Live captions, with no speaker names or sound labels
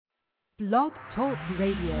Blog Talk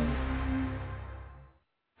Radio.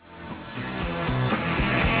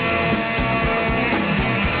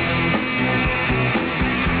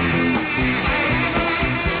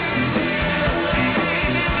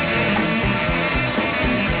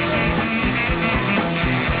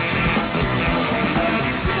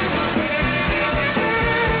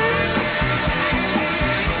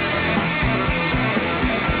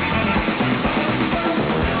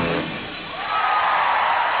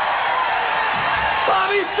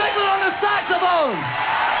 Bobby Strickland on the saxophone.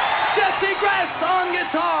 Jesse Grass on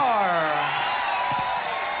guitar.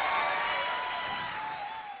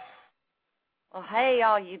 Well, hey,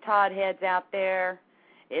 all you Todd heads out there.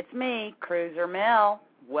 It's me, Cruiser Mel.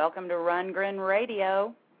 Welcome to Rundgren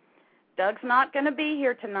Radio. Doug's not going to be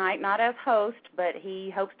here tonight, not as host, but he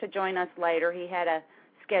hopes to join us later. He had a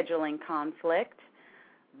scheduling conflict,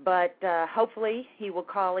 but hopefully he will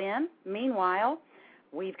call in. Meanwhile,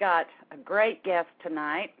 we've got a great guest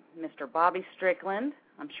tonight, Mr. Bobby Strickland.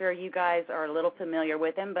 I'm sure you guys are a little familiar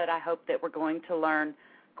with him, but I hope that we're going to learn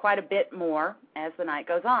quite a bit more as the night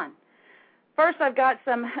goes on. First, I've got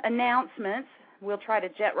some announcements. We'll try to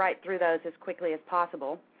jet right through those as quickly as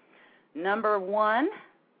possible. Number one,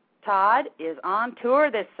 Todd is on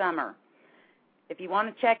tour this summer. If you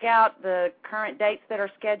want to check out the current dates that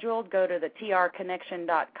are scheduled, go to the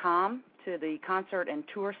trconnection.com to the concert and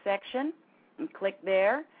tour section and click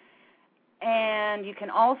there. And you can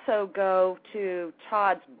also go to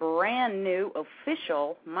Todd's brand new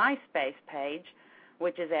official MySpace page,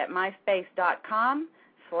 which is at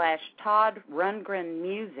myspace.com/Todd Rundgren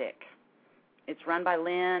Music. It's run by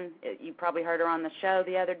Lynn. You probably heard her on the show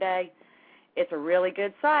the other day. It's a really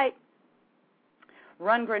good site.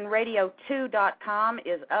 RundgrenRadio2.com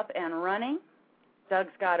is up and running.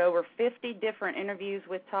 Doug's got over 50 different interviews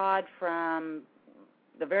with Todd from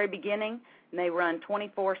the very beginning, and they run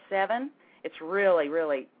 24/7. It's really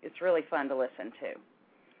fun to listen to.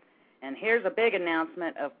 And here's a big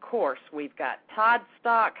announcement. Of course, we've got Todd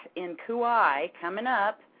Stock in Kauai coming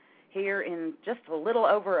up here in just a little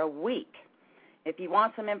over a week. If you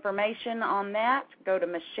want some information on that, go to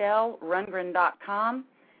michellerundgren.com,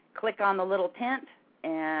 click on the little tent,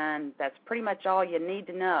 and that's pretty much all you need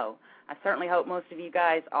to know. I certainly hope most of you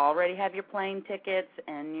guys already have your plane tickets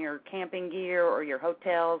and your camping gear or your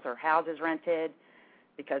hotels or houses rented,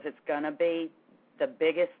 because it's going to be the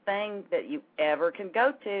biggest thing that you ever can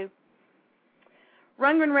go to.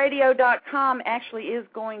 RundgrenRadio.com actually is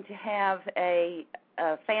going to have a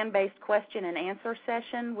fan-based question and answer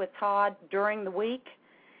session with Todd during the week.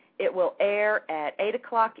 It will air at 8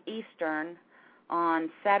 o'clock Eastern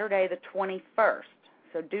on Saturday the 21st,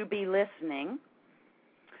 so do be listening.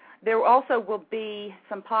 There also will be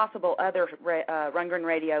some possible other Rundgren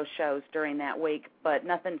Radio shows during that week, but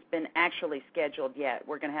nothing's been actually scheduled yet.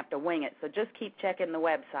 We're going to have to wing it, so just keep checking the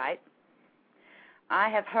website. I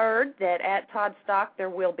have heard that at Todd Stock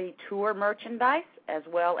there will be tour merchandise as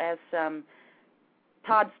well as some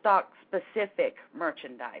Todd Stock-specific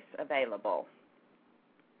merchandise available.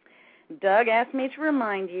 Doug asked me to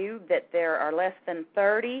remind you that there are less than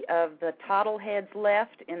 30 of the Toddle heads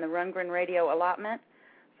left in the Rundgren Radio allotment.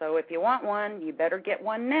 So if you want one, you better get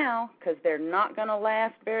one now, because they're not going to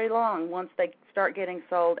last very long once they start getting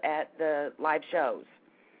sold at the live shows.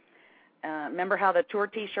 Remember how the tour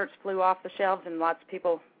T-shirts flew off the shelves and lots of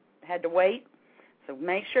people had to wait? So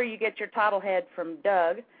make sure you get your Toddle head from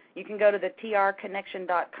Doug. You can go to the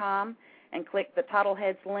trconnection.com and click the Toddle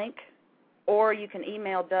heads link, or you can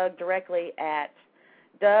email Doug directly at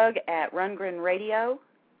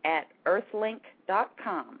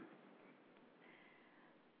doug@rundgrenradio@earthlink.com.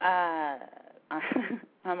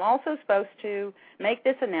 I'm also supposed to make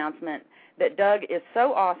this announcement that Doug is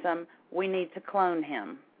so awesome, we need to clone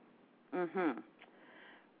him.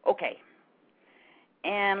 Okay.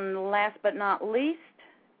 And last but not least,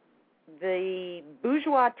 the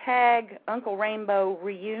Bourgeois Tag Uncle Rainbow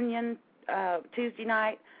reunion Tuesday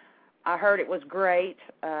night, I heard it was great.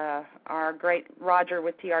 Our great Roger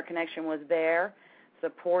with TR Connection was there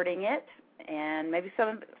supporting it, and maybe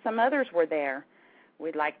some others were there.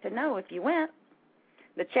 We'd like to know if you went.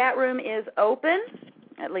 The chat room is open,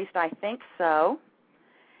 at least I think so,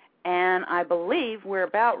 and I believe we're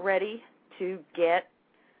about ready to get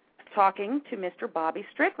talking to Mr. Bobby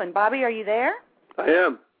Strickland. Bobby, are you there? I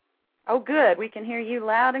am. Oh, good. We can hear you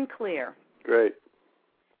loud and clear. Great.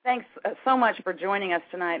 Thanks so much for joining us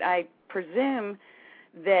tonight. I presume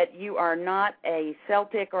that you are not a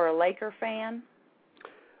Celtic or a Laker fan?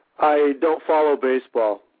 I don't follow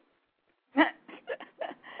baseball.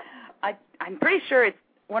 I'm pretty sure it's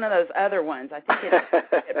one of those other ones. I think it's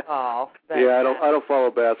basketball. Yeah, I don't follow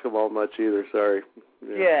basketball much either. Sorry.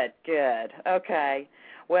 Yeah. Good. Okay.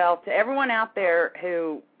 Well, to everyone out there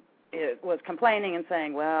who was complaining and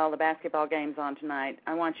saying, well, the basketball game's on tonight,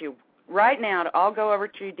 I want you right now to all go over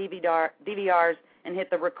to your DVRs and hit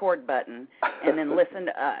the record button and then listen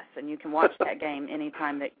to us. And you can watch that game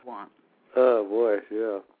anytime that you want. Oh, boy,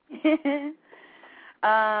 yeah.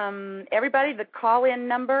 Everybody, the call-in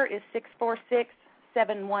number is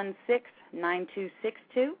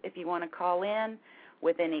 646-716-9262 if you want to call in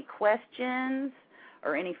with any questions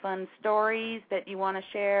or any fun stories that you want to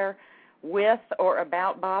share with or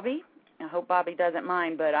about Bobby. I hope Bobby doesn't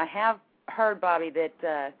mind, but I have heard, Bobby,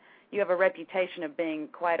 that you have a reputation of being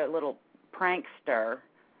quite a little prankster.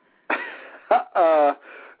 That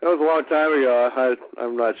was a long time ago.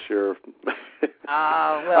 I'm not sure.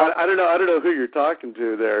 Well, I don't know who you're talking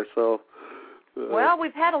to there. So. Well,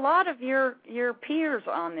 we've had a lot of your peers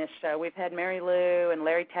on this show. We've had Mary Lou and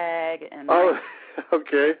Larry Tagg and. Oh,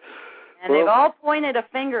 okay. And they've all pointed a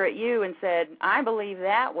finger at you and said, "I believe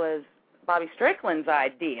that was Bobby Strickland's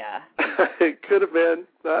idea." It could have been.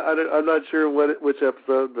 I'm not sure which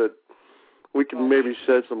episode, but we can maybe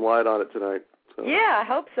shed some light on it tonight. So. Yeah, I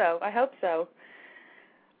hope so.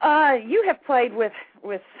 You have played with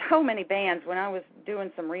so many bands. When I was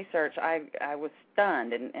doing some research, I was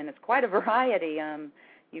stunned, and it's quite a variety.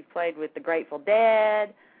 You've played with the Grateful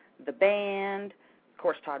Dead, the band, of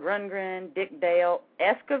course, Todd Rundgren, Dick Dale,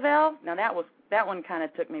 Esquivel. Now that one kind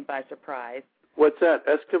of took me by surprise. What's that?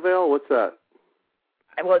 Esquivel? What's that?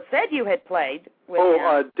 Well, it said you had played with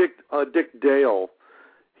him. Dick Dale.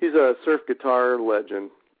 He's a surf guitar legend.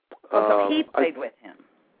 So he played with him.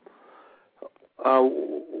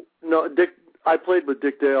 No, Dick. I played with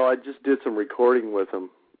Dick Dale. I just did some recording with him.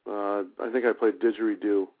 I think I played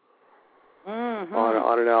Didgeridoo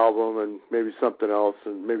on an album and maybe something else,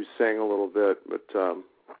 and maybe sang a little bit. But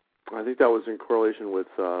I think that was in correlation with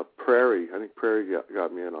Prairie. I think Prairie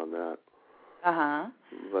got me in on that.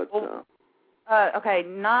 But okay,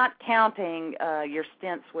 not counting your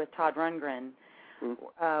stints with Todd Rundgren.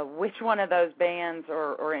 Which one of those bands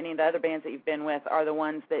or any of the other bands that you've been with are the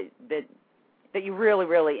ones that you really,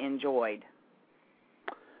 really enjoyed?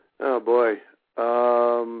 Oh, boy.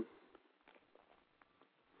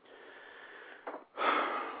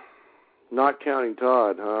 Not counting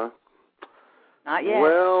Todd, huh? Not yet.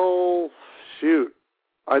 Well, shoot.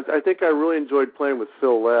 I think I really enjoyed playing with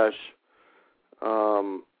Phil Lesh.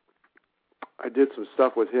 I did some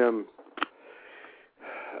stuff with him.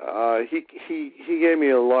 He gave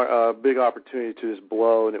me a big opportunity to just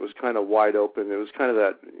blow, and it was kind of wide open. It was kind of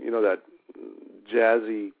that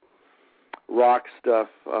jazzy rock stuff.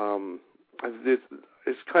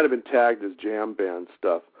 It's kind of been tagged as jam band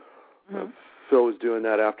stuff. Phil was doing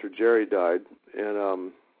that after Jerry died,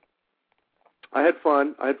 and I had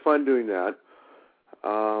fun. I had fun doing that.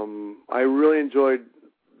 I really enjoyed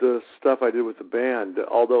the stuff I did with the band,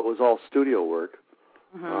 although it was all studio work.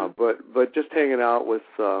 But just hanging out with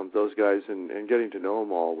those guys and getting to know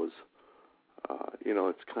them all was,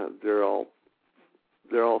 it's kind of they're all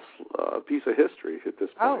a piece of history at this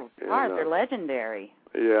point. Oh, God, they're legendary.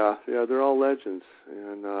 Yeah, they're all legends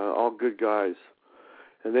and all good guys,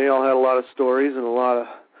 and they all had a lot of stories and a lot of,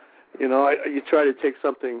 you try to take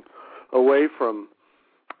something away from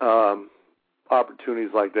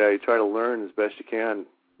opportunities like that. You try to learn as best you can,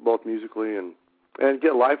 both musically and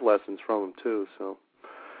get life lessons from them too. So.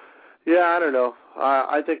 Yeah, I don't know.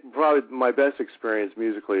 I think probably my best experience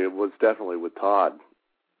musically was definitely with Todd.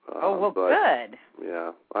 Good.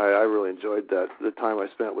 Yeah, I really enjoyed that. The time I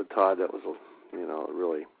spent with Todd, that was,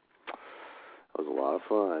 really, that was a lot of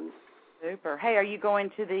fun. Super. Hey, are you going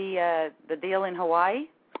to the deal in Hawaii?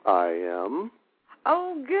 I am.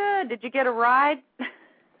 Oh, good. Did you get a ride?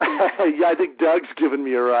 Yeah, I think Doug's giving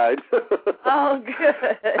me a ride. Oh,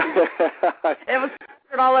 good. It was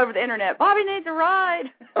all over the internet. Bobby needs a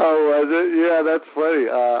ride. Oh, was it? Yeah, that's funny.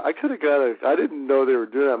 I could have got I didn't know they were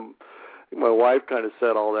doing that. I think my wife kind of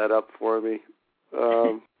set all that up for me.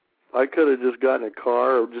 I could have just gotten a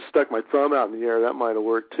car or just stuck my thumb out in the air. That might have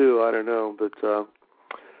worked too. I don't know, but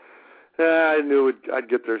I knew I'd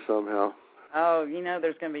get there somehow. Oh,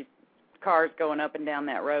 there's going to be cars going up and down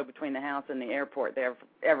that road between the house and the airport there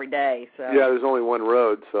every day. So yeah, there's only one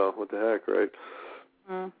road, so what the heck, right?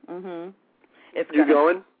 You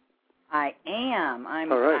going? I am.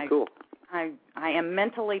 All right, cool. I am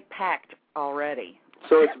mentally packed already.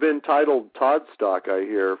 So it's been titled Todd Stock, I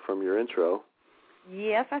hear, from your intro.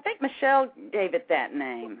 Yes, I think Michelle gave it that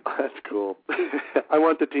name. That's cool. I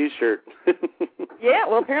want the T-shirt. Yeah,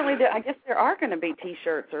 well, apparently I guess there are going to be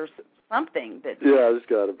T-shirts or something. Yeah, there's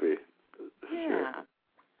got to be. Yeah. Sure.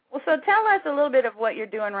 Well, so tell us a little bit of what you're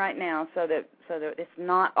doing right now so that it's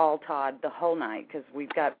not all Todd the whole night, because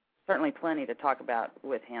we've got certainly plenty to talk about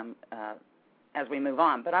with him as we move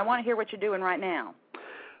on. But I want to hear what you're doing right now.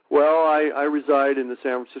 Well, I reside in the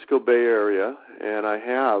San Francisco Bay Area, and I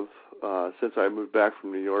have since I moved back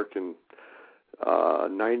from New York in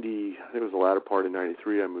 90. I think it was the latter part of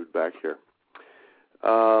 '93. I moved back here,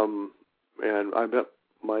 and I met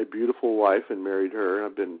my beautiful wife and married her.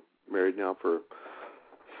 I've been married now for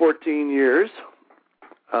 14 years.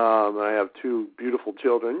 I have 2 beautiful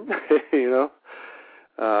children,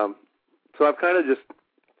 So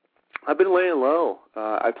I've been laying low.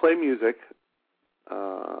 I play music.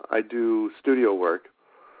 I do studio work.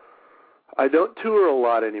 I don't tour a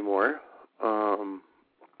lot anymore,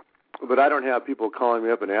 but I don't have people calling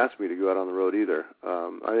me up and ask me to go out on the road either.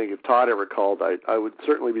 I think if Todd ever called, I would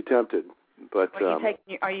certainly be tempted. But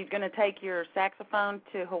are you going to take your saxophone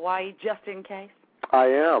to Hawaii just in case? I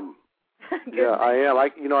am. Yeah, I am.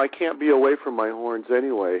 I can't be away from my horns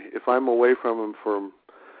anyway. If I'm away from them for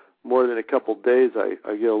more than a couple of days, I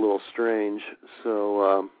get a little strange.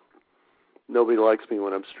 So nobody likes me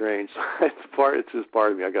when I'm strange. It's just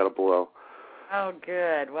part of me. I got to blow. Oh,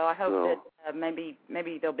 good. Well, I hope that maybe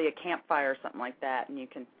there'll be a campfire or something like that, and you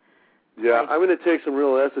can. Yeah, I'm going to take some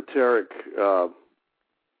real esoteric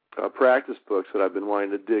practice books that I've been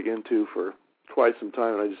wanting to dig into for quite some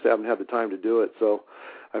time, and I just haven't had the time to do it. So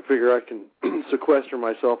I figure I can sequester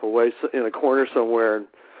myself away in a corner somewhere and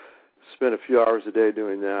spend a few hours a day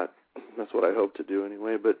doing that. That's what I hope to do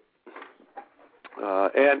anyway. But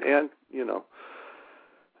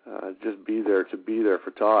just be there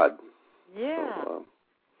for Todd. Yeah. So,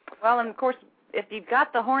 well, and of course, if you've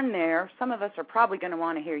got the horn there, some of us are probably going to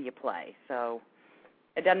want to hear you play. So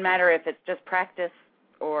it doesn't matter if it's just practice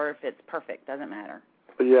or if it's perfect. Doesn't matter.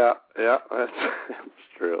 Yeah, that's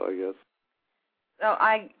true, I guess. So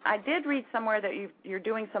I did read somewhere that you're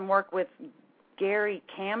doing some work with Gary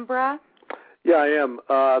Cambra. Yeah, I am.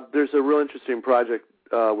 There's a real interesting project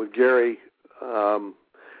with Gary. I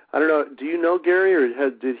don't know. Do you know Gary, or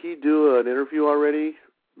did he do an interview already?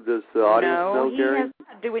 Does the audience know Gary? No,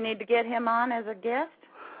 do we need to get him on as a guest?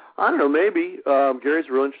 I don't know, maybe. Gary's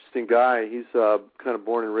a real interesting guy. He's kind of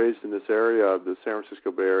born and raised in this area, the San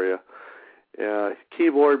Francisco Bay Area.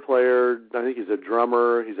 Keyboard player. I think he's a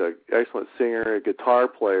drummer. He's an excellent singer, a guitar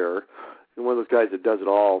player, and one of those guys that does it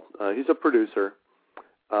all. He's a producer.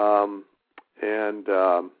 And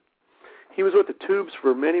he was with the Tubes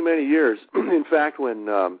for many, many years. In fact, when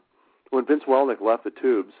Vince Welnick left the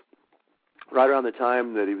Tubes, right around the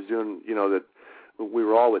time that he was doing, that we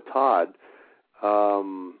were all with Todd,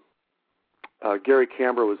 Gary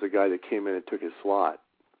Cambra was the guy that came in and took his slot.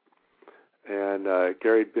 And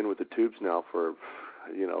Gary had been with the Tubes now for,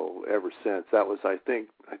 ever since. That was, I think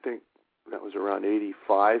that was around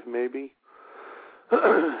 85 maybe.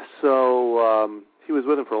 So he was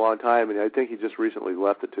with him for a long time, and I think he just recently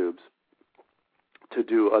left the Tubes to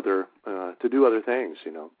do other things,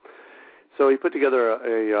 So he put together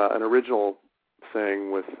an original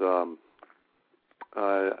thing with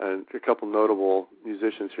a couple notable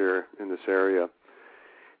musicians here in this area,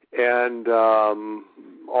 and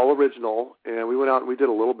all original. And we went out and we did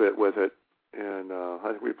a little bit with it, and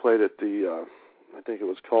I think we played at the I think it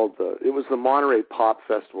was called the Monterey Pop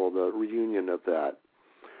Festival, the reunion of that.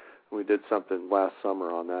 We did something last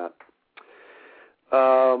summer on that.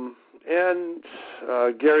 And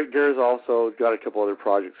Gary's also got a couple other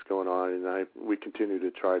projects going on, and we continue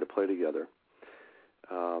to try to play together.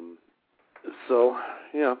 So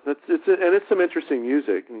yeah, it's some interesting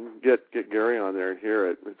music. And get Gary on there and hear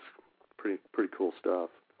it. It's pretty cool stuff.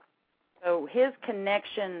 So his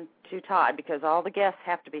connection to Todd, because all the guests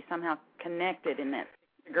have to be somehow connected in that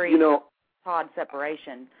degree of Todd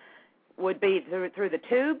separation, would be through the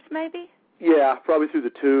Tubes, maybe? Yeah, probably through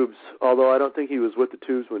the Tubes, although I don't think he was with the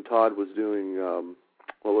Tubes when Todd was doing,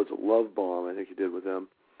 Love Bomb, I think he did with them.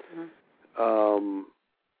 Mm-hmm.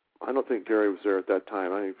 I don't think Gary was there at that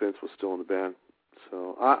time. I think Vince was still in the band.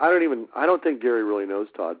 So I don't think Gary really knows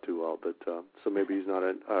Todd too well, but so maybe he's not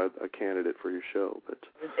a candidate for your show. But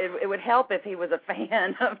it would help if he was a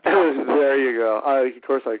fan of Todd. There you go. Of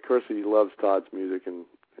course, he loves Todd's music, and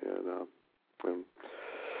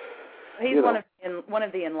he's one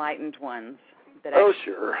of the enlightened ones.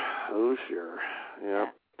 Sure.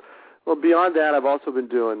 Yeah. Well, beyond that, I've also been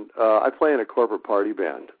doing. I play in a corporate party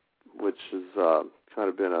band, which has kind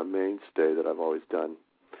of been a mainstay that I've always done.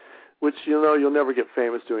 Which you'll never get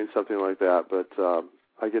famous doing something like that, but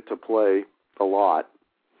I get to play a lot,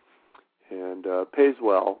 and pays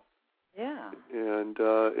well. Yeah. And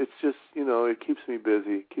it's just it keeps me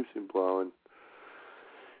busy, keeps me blowing,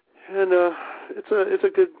 and it's a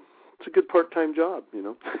good part-time job,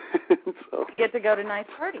 So. You get to go to nice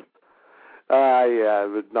parties. I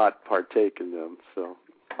would not partake in them. So,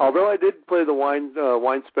 although I did play the wine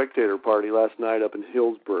spectator party last night up in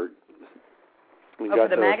Hillsburg. For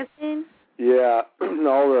the magazine? Yeah,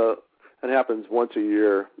 it happens once a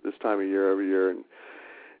year, this time of year, every year, and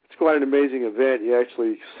it's quite an amazing event. You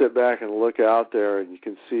actually sit back and look out there, and you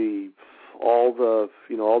can see all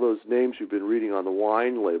those names you've been reading on the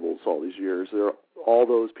wine labels all these years. All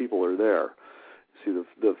those people are there. You see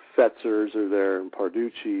the Fetzers are there, and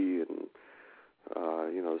Parducci, and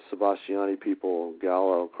Sebastiani people,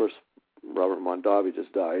 Gallo. Of course, Robert Mondavi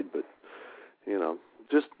just died, but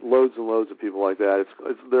just loads and loads of people like that.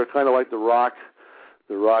 They're kind of like the rock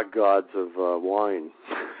gods of wine.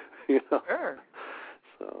 Sure.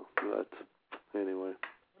 So, but anyway.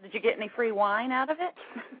 Did you get any free wine out of it?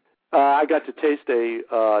 I got to taste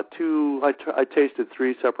I tasted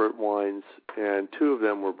 3 separate wines, and 2 of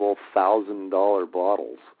them were both $1,000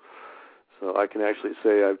 bottles. So I can actually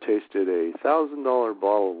say I've tasted a $1,000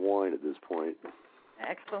 bottle of wine at this point.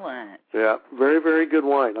 Excellent. Yeah, very, very good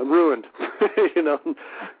wine. I'm ruined.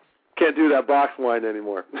 Can't do that box wine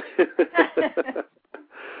anymore.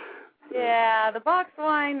 Yeah, the box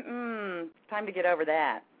wine, time to get over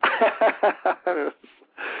that.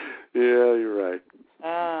 Yeah, you're right.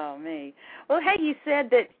 Oh, me. Well, hey, you said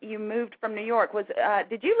that you moved from New York.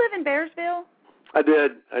 Did you live in Bearsville? I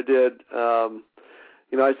did.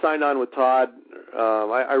 I signed on with Todd.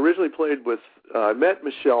 I originally played with, I met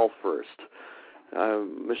Michelle first.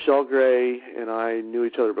 Michelle Gray and I knew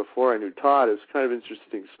each other before I knew Todd. It was kind of an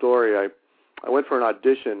interesting story. I went for an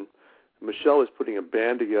audition. Michelle was putting a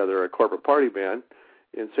band together, a corporate party band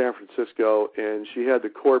in San Francisco, and she had the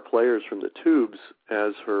core players from the Tubes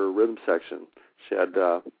as her rhythm section. She had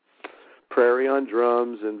Prairie on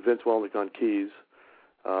drums and Vince Welnick on keys,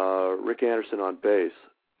 Rick Anderson on bass,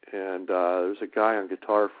 and there's a guy on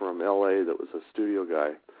guitar from L.A. that was a studio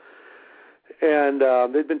guy. And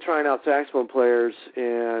they'd been trying out saxophone players,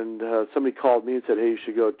 and somebody called me and said, hey, you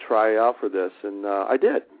should go try out for this. And I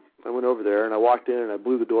did. I went over there, and I walked in, and I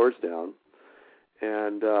blew the doors down,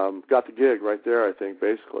 and got the gig right there, I think,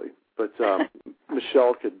 basically. But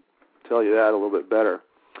Michelle could tell you that a little bit better.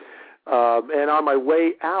 And on my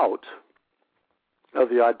way out of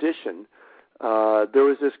the audition, there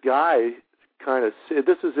was this guy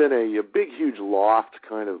this is in a big, huge loft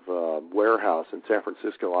kind of warehouse in San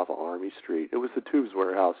Francisco off of Army Street. It was the Tubes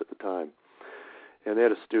warehouse at the time. And they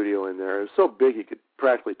had a studio in there. It was so big you could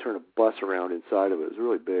practically turn a bus around inside of it. It was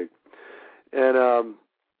really big. And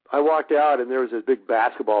I walked out, and there was this big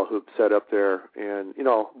basketball hoop set up there. And,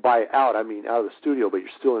 by out, I mean out of the studio, but you're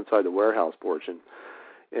still inside the warehouse portion.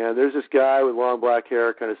 And there's this guy with long black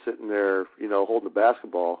hair kind of sitting there, holding the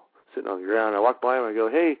basketball, sitting on the ground. I walk by him, and I go,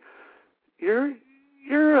 hey, You're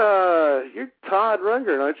Todd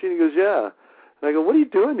Rundgren, aren't you? And he goes, yeah. And I go, what are you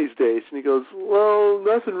doing these days? And he goes, well,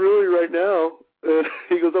 nothing really right now. And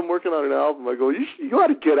he goes, I'm working on an album. I go, you ought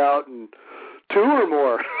to get out and tour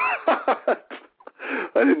more. I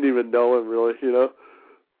didn't even know him really, And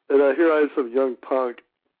here I am, some young punk,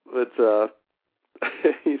 but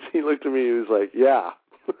he looked at me. He was like, yeah,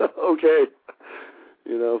 okay,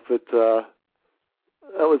 But that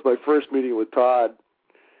was my first meeting with Todd.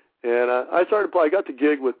 And I started to play. I got the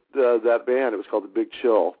gig with that band. It was called The Big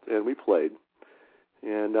Chill, and we played.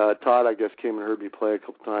 And Todd, I guess, came and heard me play a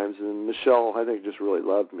couple times. And Michelle, I think, just really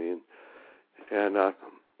loved me. And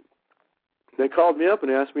they called me up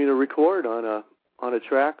and asked me to record on a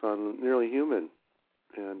track on Nearly Human.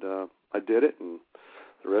 And I did it, and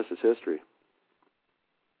the rest is history.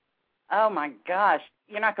 Oh, my gosh.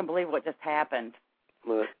 You're not going to believe what just happened.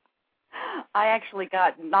 What? I actually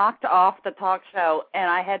got knocked off the talk show,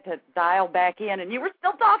 and I had to dial back in, and you were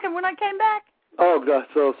still talking when I came back. Oh, God,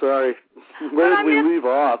 so sorry. Where did we leave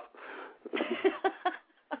off?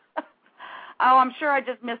 Oh, I'm sure I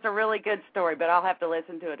just missed a really good story, but I'll have to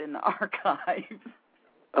listen to it in the archives.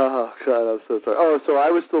 Oh, God, I'm so sorry. Oh, so I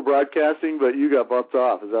was still broadcasting, but you got bumped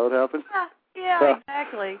off. Is that what happened? Yeah,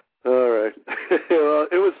 exactly. All right. Well,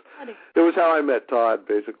 it was how I met Todd,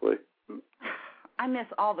 basically. I miss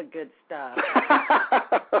all the good stuff.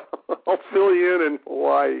 I'll fill you in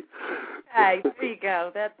Hawaii. Hey, there you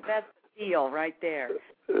go. That's the deal right there.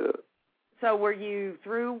 Yeah. So were you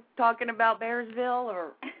through talking about Bearsville,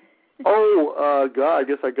 or? God, I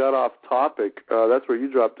guess I got off topic. That's where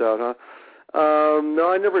you dropped out, huh?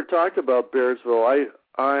 No, I never talked about Bearsville.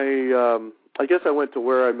 I guess I went to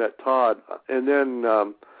where I met Todd, and then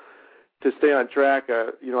to stay on track,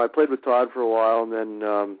 I played with Todd for a while, and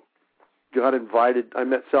then got invited. I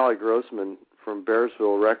met Sally Grossman from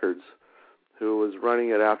Bearsville Records, who was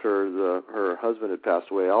running it after her husband had passed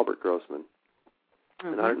away, Albert Grossman.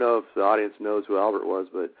 And I don't know if the audience knows who Albert was,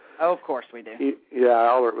 but... Oh, of course we do.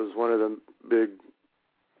 Albert was one of the big,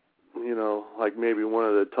 like maybe one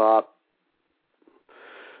of the top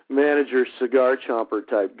manager cigar chomper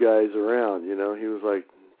type guys around. He was like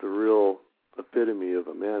the real epitome of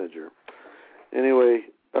a manager. Anyway,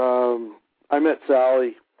 I met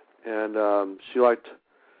Sally, and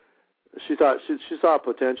she saw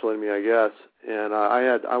potential in me, I guess. And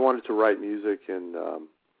I wanted to write music, and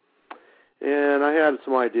I had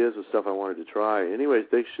some ideas of stuff I wanted to try. Anyways,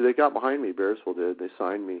 they got behind me. Bearsville did. They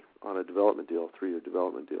signed me on a development deal, 3-year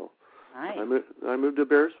development deal. Nice. I moved to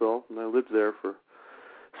Bearsville, and I lived there for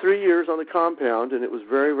 3 years on the compound, and it was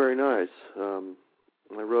very, very nice.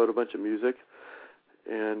 I wrote a bunch of music,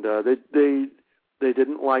 and they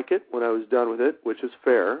didn't like it when I was done with it, which is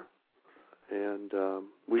fair. And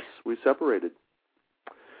we separated.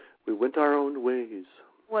 We went our own ways.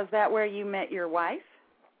 Was that where you met your wife?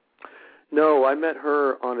 No, I met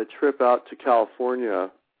her on a trip out to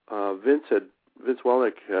California. Vince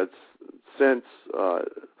Welnick had since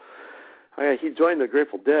he joined the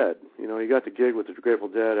Grateful Dead. He got the gig with the Grateful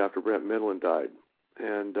Dead after Brent Midland died,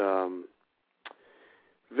 and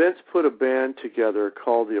Vince put a band together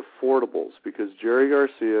called the Affordables because Jerry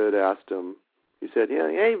Garcia had asked him. He said, "Yeah,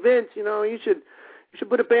 hey Vince, you should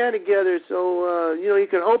put a band together so you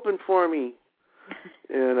can open for me."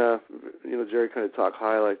 And Jerry kind of talked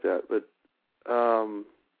high like that, but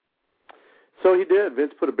so he did.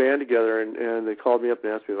 Vince put a band together, and they called me up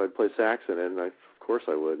and asked me if I'd play sax in it, and of course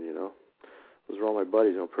I would. Those were all my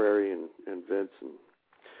buddies, Prairie and Vince, and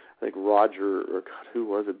I think Roger, or God, who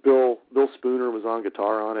was it? Bill Spooner was on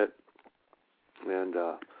guitar on it, and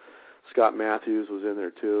Scott Matthews was in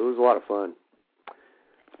there too. It was a lot of fun.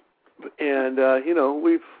 And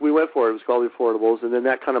we went for it. It was called the Affordables, and then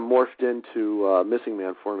that kind of morphed into Missing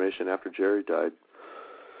Man formation after Jerry died.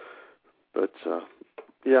 But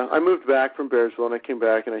I moved back from Bearsville, and I came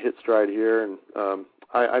back and I hit stride here, and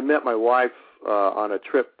I met my wife on a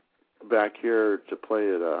trip back here to play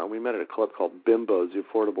at. We met at a club called Bimbo's. The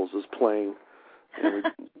Affordables was playing, and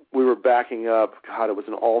we were backing up. God, it was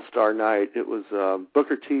an all-star night. It was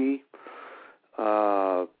Booker T,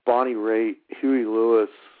 Bonnie Raitt, Huey Lewis,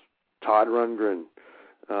 Todd Rundgren,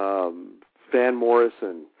 Van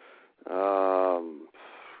Morrison,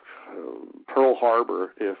 Pearl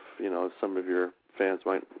Harbor, if some of your fans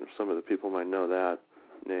some of the people might know that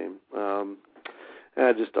name,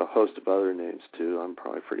 and just a host of other names too. I'm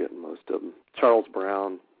probably forgetting most of them. Charles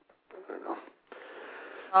Brown, I don't know.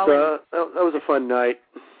 So that was a fun night.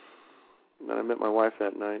 And I met my wife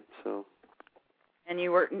that night. So. And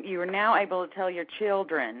you were now able to tell your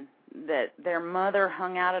children that their mother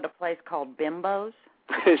hung out at a place called Bimbo's?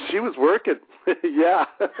 She was working. Yeah.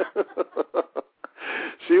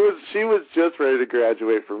 She was just ready to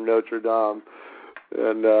graduate from Notre Dame,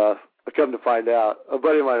 and I come to find out, a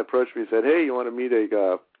buddy of mine approached me and said, "Hey, you want to meet there's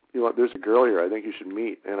a girl here I think you should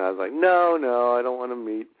meet." And I was like, No, I don't want to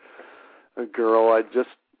meet a girl. I just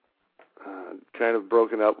kind of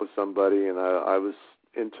broken up with somebody, and I was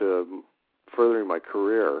into furthering my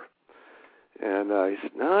career. And he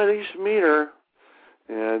said, "No, I think you should meet her."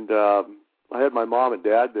 And I had my mom and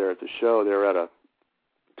dad there at the show. They were at a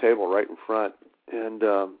table right in front. And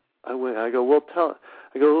I went. I go, "Well, tell."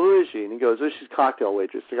 I go, "Who is she?" And he goes, "Oh, she's a cocktail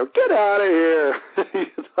waitress." I go, "Get out of here!"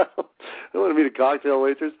 I don't want to meet a cocktail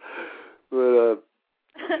waitress. But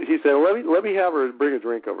he said, "Let me have her bring a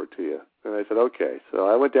drink over to you." And I said, "Okay." So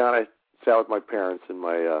I went down. I sat with my parents and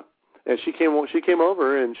and she came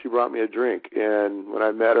over and she brought me a drink. And when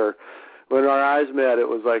I met her, when our eyes met, it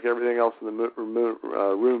was like everything else in the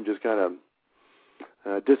room just kind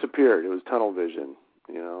of disappeared. It was tunnel vision,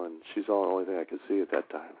 and she's the only thing I could see at that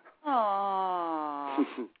time. Aww.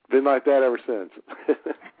 Been like that ever since.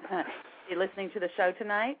 You listening to the show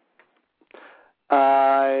tonight?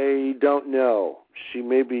 I don't know. She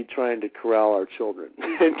may be trying to corral our children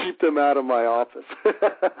and keep them out of my office.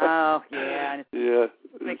 Oh, yeah. Yeah.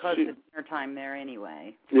 It's pretty close to dinner time there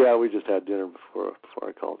anyway. Yeah, we just had dinner before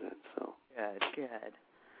I called in. So. Good.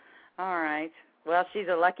 All right. Well, she's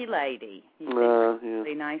a lucky lady. He's a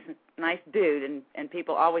really nice dude, and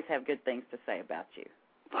people always have good things to say about you.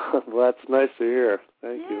 Well, that's nice to hear.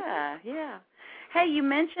 Thank you. Yeah. Hey, you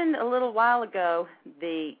mentioned a little while ago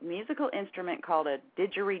the musical instrument called a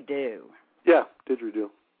didgeridoo. Yeah, didgeridoo.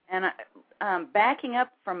 And backing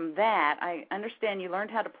up from that, I understand you learned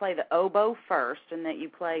how to play the oboe first, and that you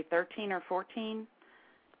play 13 or 14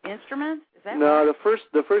 instruments. Is that right? No,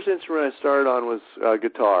 the first instrument I started on was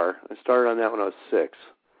guitar. I started on that when I was 6,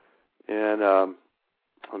 and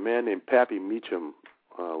a man named Pappy Meacham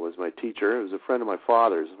was my teacher. It was a friend of my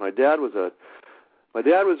father's. My dad was a My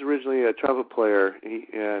dad was originally a trumpet player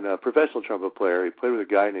and a professional trumpet player. He played with a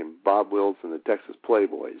guy named Bob Wills and the Texas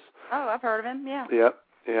Playboys. Oh, I've heard of him. Yeah. Yep.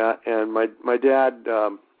 Yeah. And my dad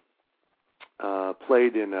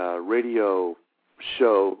played in a radio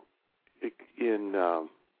show in.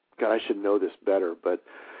 God, I should know this better, but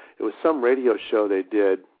it was some radio show they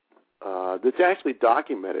did that's actually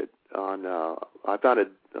documented on. I found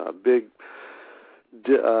a big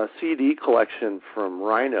CD collection from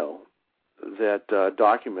Rhino that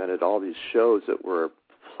documented all these shows that were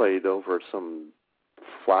played over some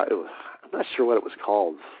I'm not sure what it was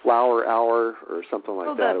called, Flower Hour or something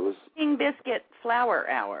like that. It was King Biscuit Flower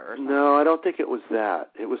Hour or something. No, I don't think it was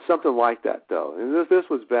that. It was something like that, though. And this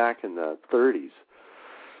was back in the 30s.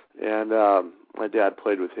 And my dad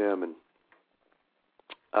played with him. And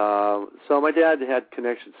so my dad had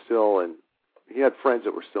connections still, and he had friends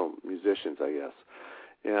that were still musicians, I guess.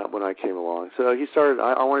 Yeah, when I came along. So he started,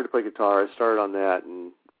 I wanted to play guitar. I started on that,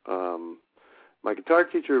 and my guitar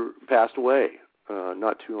teacher passed away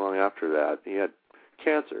not too long after that. He had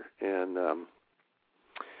cancer, and I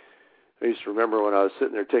used to remember when I was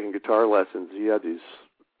sitting there taking guitar lessons, he had these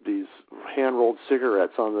hand-rolled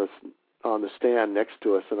cigarettes on the stand next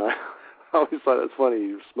to us, and I always thought it was funny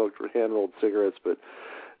he smoked hand-rolled cigarettes, but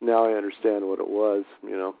now I understand what it was,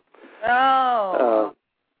 you know. Oh.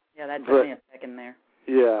 Yeah, that took me a second there.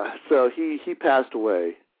 Yeah, so he passed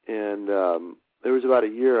away, and there was about a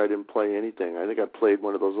year I didn't play anything. I think I played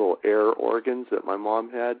one of those little air organs that my mom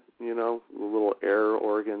had, you know, a little air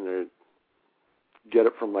organ. They get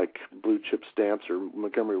it from like Blue Chip Stamps or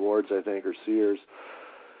Montgomery Ward's, I think, or Sears.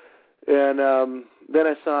 And then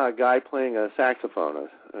I saw a guy playing a saxophone.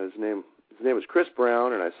 His name was Chris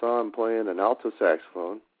Brown, and I saw him playing an alto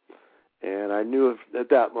saxophone. And I knew at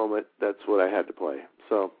that moment that's what I had to play.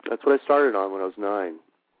 So that's what I started on when I was 9.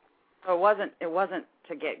 So it wasn't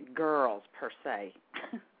to get girls per se.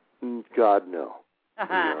 God, no.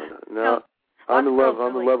 No. I'm in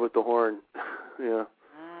love with the horn. Yeah.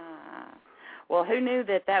 Well, who knew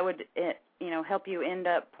that would help you end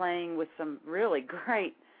up playing with some really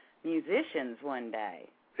great musicians one day?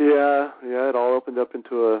 Yeah. It all opened up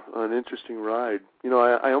into an interesting ride. You know,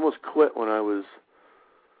 I almost quit when I was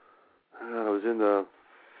in the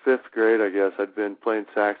 5th grade, I guess. I'd been playing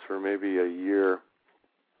sax for maybe a year,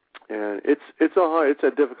 and it's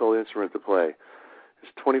a difficult instrument to play.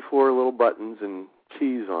 There's 24 little buttons and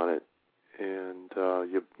keys on it, and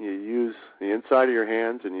you use the inside of your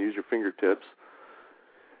hands and you use your fingertips,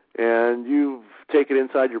 and you take it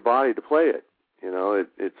inside your body to play it. You know,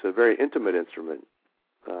 it's a very intimate instrument.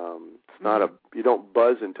 It's not you don't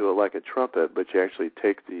buzz into it like a trumpet, but you actually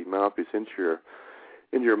take the mouthpiece into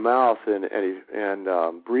your mouth and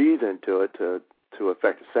breathe into it to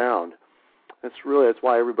affect a sound. That's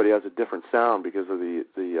why everybody has a different sound, because of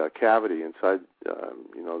the cavity inside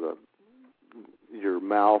your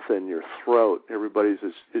mouth and your throat. Everybody's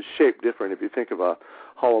is shaped different. If you think of a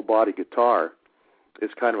hollow body guitar,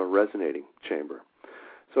 it's kind of a resonating chamber.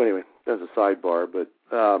 So anyway, that's a sidebar, but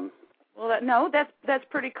that's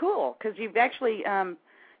pretty cool, because you've actually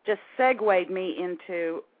just segued me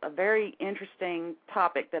into a very interesting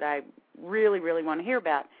topic that I really, really want to hear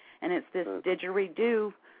about, and it's this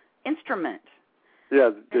didgeridoo instrument. Yeah,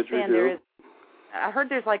 didgeridoo. I heard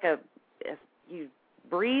there's like you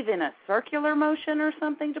breathe in a circular motion or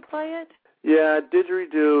something to play it? Yeah,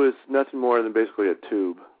 didgeridoo is nothing more than basically a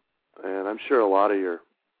tube, and I'm sure a lot of your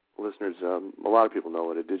listeners, a lot of people know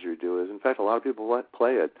what a didgeridoo is. In fact, a lot of people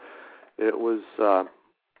play it. It was...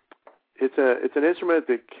 It's an instrument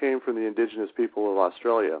that came from the indigenous people of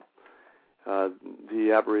Australia,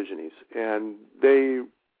 the Aborigines, and they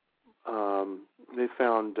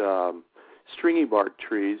found stringy bark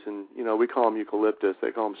trees, and we call them eucalyptus.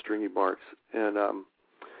 They call them stringy barks, and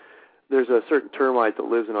there's a certain termite that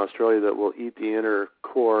lives in Australia that will eat the inner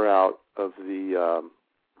core out of the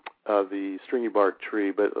stringy bark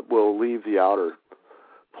tree, but will leave the outer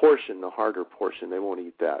portion, the harder portion. They won't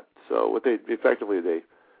eat that. So what they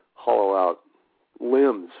hollow out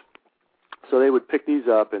limbs. So they would pick these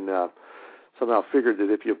up and somehow figured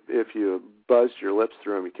that if you buzzed your lips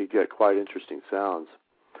through them, you could get quite interesting sounds.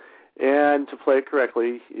 And to play it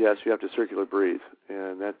correctly, yes, you have to circular breathe,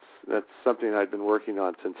 and that's something I've been working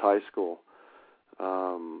on since high school.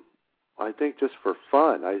 I think just for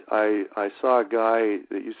fun. I saw a guy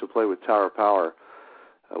that used to play with Tower Power,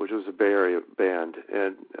 which was a Bay Area band,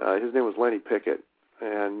 and his name was Lenny Pickett.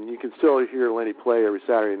 And you can still hear Lenny play every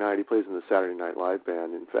Saturday night. He plays in the Saturday Night Live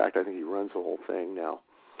band. In fact, I think he runs the whole thing now.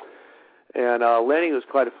 And Lenny was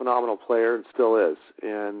quite a phenomenal player and still is.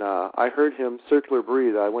 And I heard him circular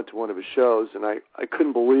breathe. I went to one of his shows, and I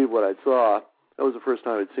couldn't believe what I saw. That was the first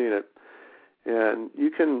time I'd seen it. And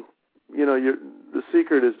you can, the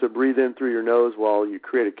secret is to breathe in through your nose while you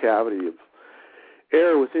create a cavity of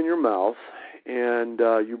air within your mouth, and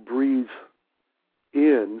you breathe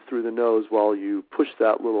in through the nose while you push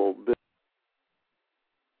that little bit.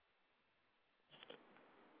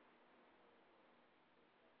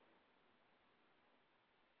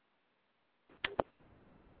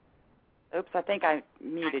 Oops, I think I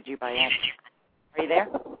muted you by accident. Are you there?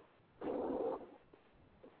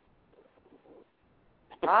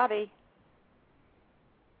 Bobby?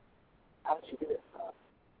 How did you do it?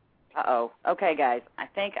 Uh-oh. Okay, guys. I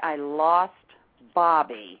think I lost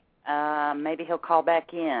Bobby. Maybe he'll call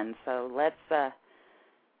back in. So let's.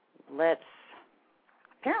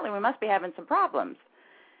 Apparently, we must be having some problems.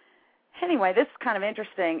 Anyway, this is kind of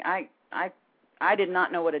interesting. I did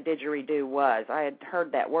not know what a didgeridoo was. I had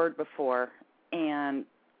heard that word before, and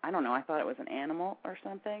I don't know. I thought it was an animal or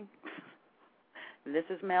something. This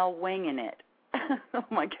is Mel winging it. Oh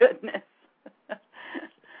my goodness.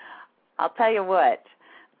 I'll tell you what.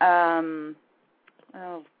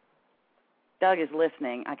 Doug is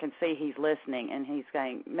listening. I can see he's listening, and he's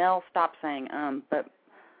saying, Mel, stop saying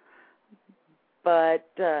but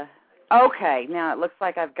okay, now it looks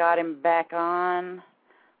like I've got him back on.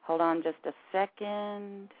 Hold on just a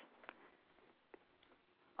second.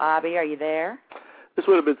 Bobby, are you there? This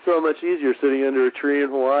would have been so much easier sitting under a tree in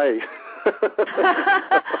Hawaii.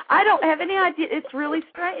 I don't have any idea. It's really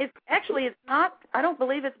strange. It's not. I don't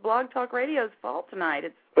believe it's Blog Talk Radio's fault tonight.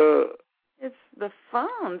 It's the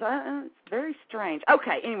phones. It's very strange.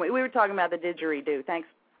 Okay. Anyway, we were talking about the didgeridoo. Thanks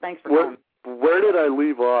for calling. Where did I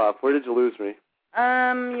leave off? Where did you lose me?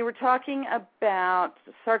 You were talking about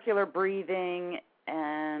circular breathing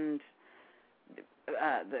and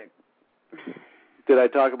the. Did I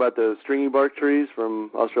talk about the stringy bark trees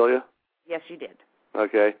from Australia? Yes, you did.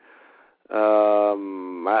 Okay.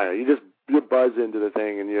 You buzz into the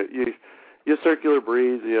thing, and you circular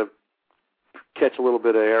breathe. You catch a little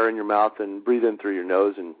bit of air in your mouth and breathe in through your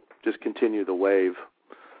nose, and just continue the wave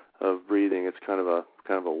of breathing. It's kind of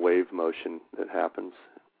a wave motion that happens.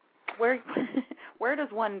 Where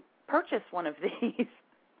does one purchase one of these?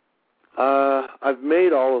 I've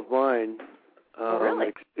made all of mine.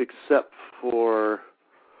 Really? Except for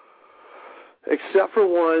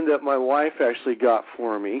one that my wife actually got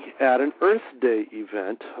for me at an Earth Day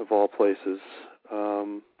event, of all places.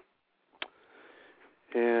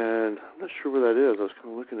 And I'm not sure where that is. I was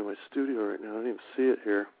kind of looking at my studio right now. I didn't even see it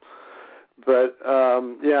here. But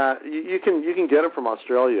you can get them from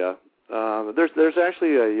Australia. There's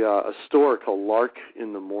actually a store called Lark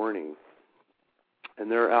in the Morning, and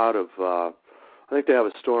they're out of. I think they have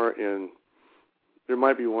a store in. There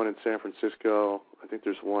might be one in San Francisco. I think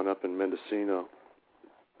there's one up in Mendocino,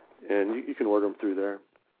 and you can order them through there.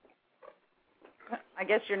 I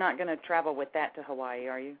guess you're not going to travel with that to Hawaii,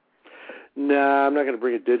 are you? Nah, I'm not going to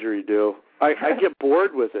bring a didgeridoo. I get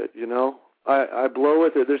bored with it, I blow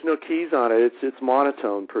with it. There's no keys on it. It's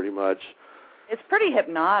monotone pretty much. It's pretty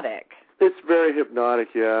hypnotic. It's very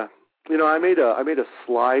hypnotic, yeah. I made a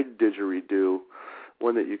slide didgeridoo,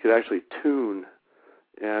 one that you could actually tune,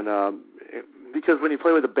 and because when you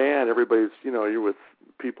play with a band, everybody's you're with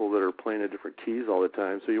people that are playing at different keys all the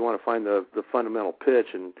time, so you want to find the fundamental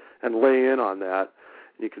pitch and lay in on that.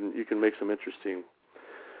 You can make some interesting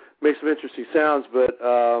sounds, but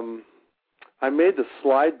I made the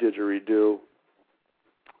slide didgeridoo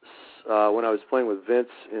when I was playing with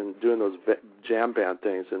Vince and doing those jam band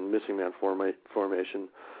things in Missing Man formation,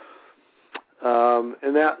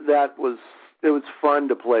 and that was fun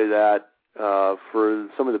to play that for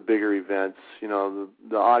some of the bigger events.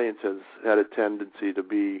 The audience has had a tendency to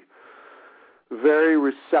be very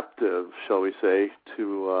receptive, shall we say,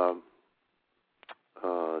 to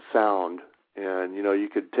sound. And you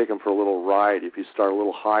could take them for a little ride if you start a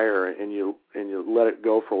little higher and you let it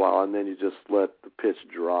go for a while, and then you just let the pitch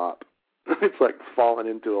drop. It's like falling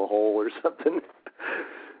into a hole or something.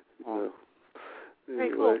 Very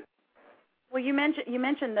anyway. cool. Well, you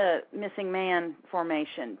mentioned the Missing Man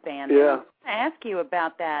formation band. Yeah. I want to ask you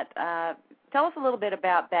about that. Tell us a little bit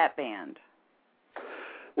about that band.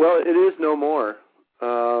 Well, it is no more.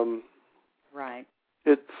 Right.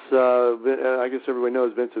 It's I guess everybody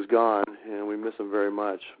knows Vince is gone, and we miss him very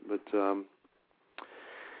much. But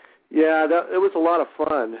it was a lot of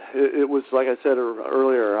fun. It was, like I said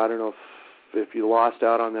earlier, I don't know if you lost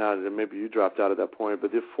out on that, and maybe you dropped out at that point,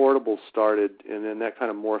 but the Affordables started, and then that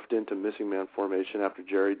kind of morphed into Missing Man formation after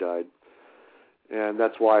Jerry died. And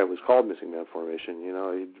that's why it was called Missing Man formation.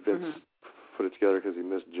 Vince put it together because he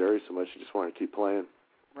missed Jerry so much, he just wanted to keep playing.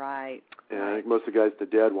 Right. And I think most of the guys that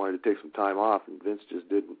are dead wanted to take some time off, and Vince just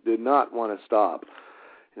did not want to stop.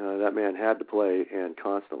 that man had to play, and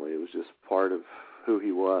constantly. It was just part of who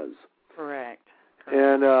he was. Correct.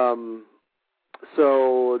 And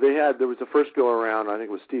so there was the first go-around, I think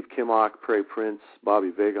it was Steve Kimmock, Prairie Prince, Bobby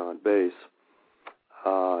Vega on bass,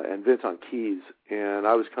 and Vince on keys. And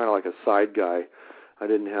I was kind of like a side guy. I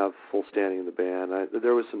didn't have full standing in the band.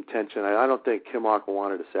 There was some tension. I don't think Kimmock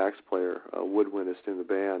wanted a sax player, a woodwindist in the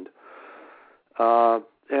band.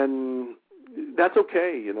 And that's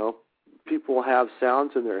okay, People have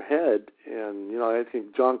sounds in their head, and I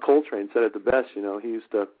think John Coltrane said it the best. He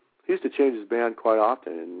used to change his band quite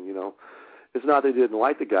often, and it's not that he didn't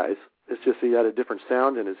like the guys. It's just he had a different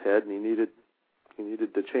sound in his head, and he needed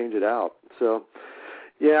to change it out. So,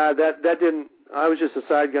 yeah, that didn't. I was just a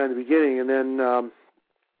side guy in the beginning, and then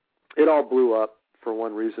it all blew up for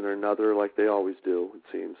one reason or another, like they always do. It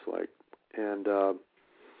seems like, and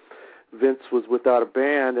Vince was without a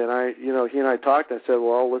band, and he and I talked. I said,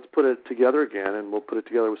 well, let's put it together again, and we'll put it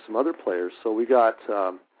together with some other players. So we got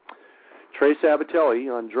Trey Sabatelli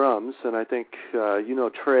on drums, and I think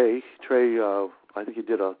Trey. Trey, I think he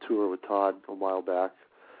did a tour with Todd a while back.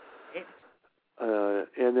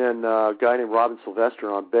 And then a guy named Robin Sylvester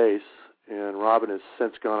on bass, and Robin has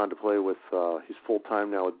since gone on to play with, he's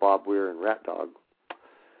full-time now with Bob Weir and Rat Dog.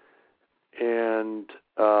 And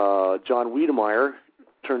John Wiedemeyer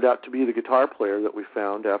turned out to be the guitar player that we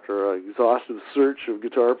found after an exhaustive search of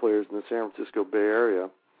guitar players in the San Francisco Bay Area.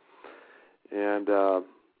 And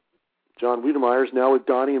John Wiedemeyer is now with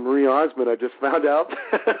Donnie and Marie Osmond, I just found out.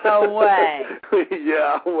 No way.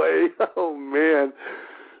 Yeah, way. Oh, man.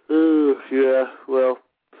 Yeah, well.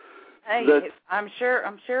 Hey, I'm sure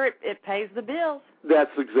it pays the bills.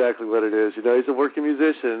 That's exactly what it is. He's a working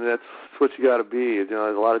musician, and that's what you got to be. A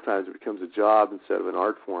lot of times it becomes a job instead of an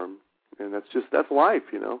art form, and that's life,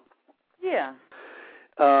 Yeah.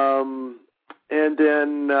 And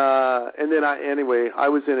then I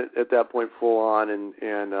was in it at that point full on, and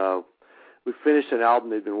we finished an album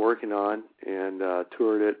they'd been working on and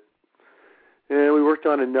toured it, and we worked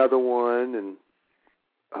on another one, and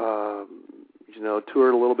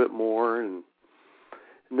toured a little bit more, and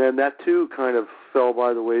then that too kind of fell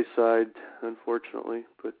by the wayside, unfortunately.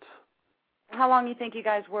 But how long do you think you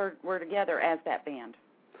guys were together as that band?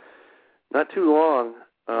 Not too long.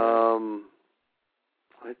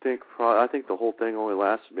 I think the whole thing only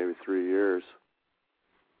lasted maybe 3 years.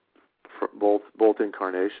 For both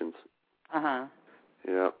incarnations.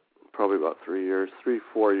 Yeah, probably about 3 years,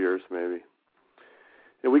 3-4 years maybe.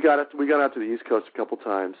 And we got out to the East Coast a couple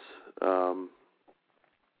times,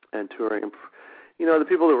 and touring. The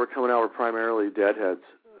people that were coming out were primarily Deadheads,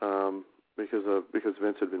 because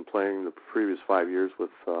Vince had been playing the previous 5 years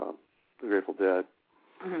with the Grateful Dead.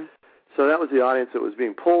 Mm-hmm. So that was the audience that was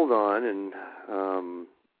being pulled on, and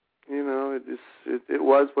it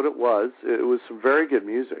was what it was. It was some very good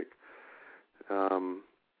music, and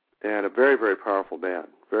a very, very powerful band,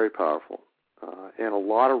 very powerful, and a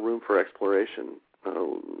lot of room for exploration.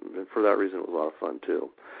 And for that reason, it was a lot of fun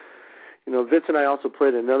too. Vince and I also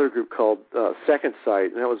played another group called Second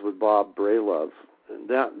Sight, and that was with Bob Braylove, and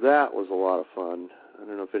that was a lot of fun. I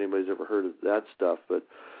don't know if anybody's ever heard of that stuff, but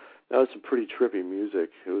that was some pretty trippy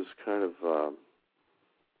music. It was kind of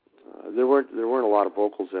there weren't a lot of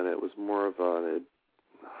vocals in it. It was more of I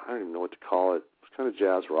don't even know what to call it. It was kind of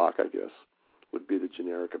jazz rock, I guess, would be the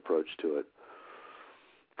generic approach to it,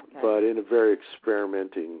 but in a very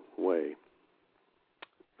experimenting way.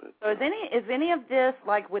 But, so is any of this,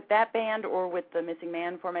 like with that band or with the Missing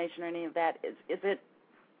Man formation or any of that, is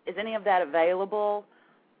any of that available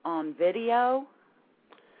on video?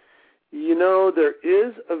 There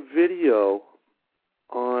is a video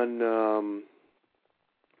on,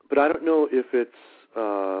 but I don't know if it's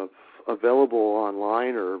available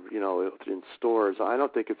online or, in stores. I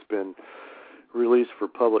don't think it's been released for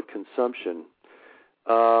public consumption.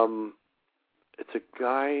 It's a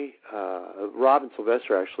guy, Robin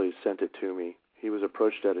Sylvester actually sent it to me. He was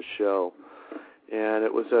approached at a show, and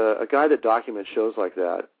it was a guy that documents shows like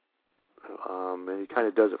that, and he kind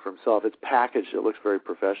of does it for himself. It's packaged. It looks very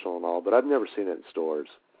professional and all, but I've never seen it in stores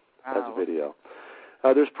as a video.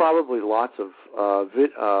 There's probably lots of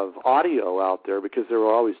audio out there because there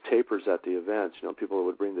were always tapers at the events. People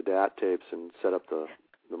would bring the DAT tapes and set up the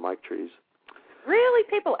mic trees. Really?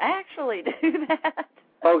 People actually do that?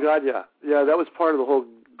 Oh God, yeah, that was part of the whole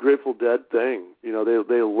Grateful Dead thing. They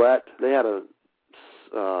had a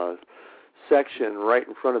section right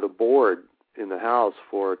in front of the board in the house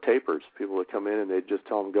for tapers. People would come in and they'd just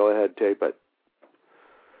tell them, "Go ahead, tape it."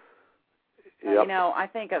 Yep. I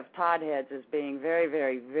think of Todd heads as being very,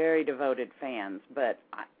 very, very devoted fans, but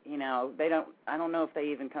they don't. I don't know if they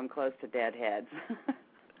even come close to Dead heads.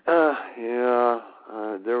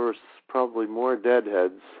 There was probably more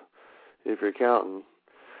deadheads, if you're counting.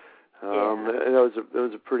 It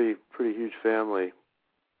was a pretty huge family.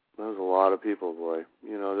 That was a lot of people, boy.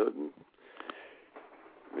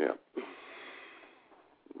 Yeah.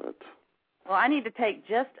 Well, I need to take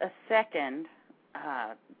just a second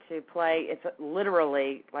to play. It's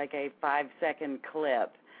literally like a 5-second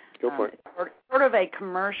clip. Go for it. Sort of a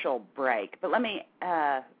commercial break. But let me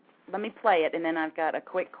play it, and then I've got a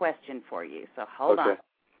quick question for you. So hold on.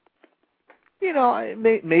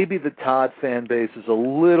 Maybe the Todd fan base is a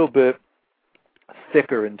little bit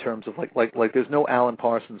thicker in terms of like there's no Alan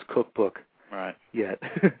Parsons cookbook yet.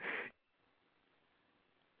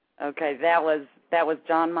 Okay, that was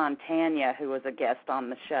John Montagna, who was a guest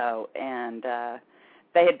on the show, and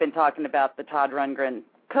they had been talking about the Todd Rundgren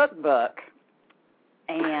cookbook,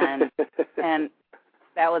 and and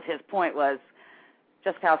that was his point, was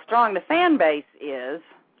just how strong the fan base is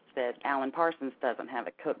that Alan Parsons doesn't have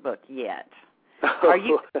a cookbook yet.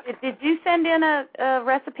 Did you send in a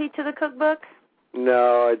recipe to the cookbook?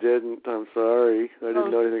 No, I didn't. I'm sorry. I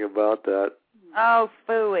didn't know anything about that. Oh,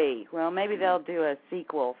 phooey. Well, maybe they'll do a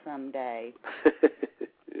sequel someday.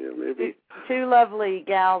 Yeah, maybe. Two lovely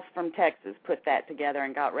gals from Texas put that together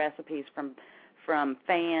and got recipes from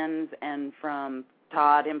fans and from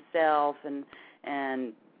Todd himself and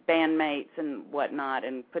bandmates and whatnot,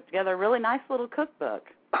 and put together a really nice little cookbook.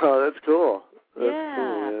 Oh, that's cool. That's yeah.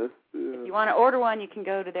 cool, yeah. If you want to order one, you can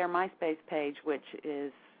go to their MySpace page, which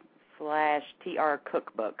is /TR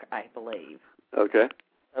Cookbook, I believe. Okay.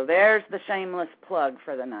 So there's the shameless plug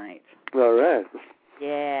for the night. All right.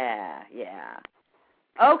 Yeah.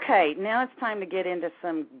 Okay, now it's time to get into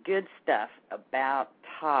some good stuff about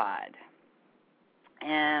Todd.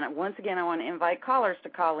 And once again, I want to invite callers to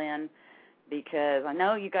call in because I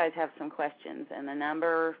know you guys have some questions, and the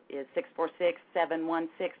number is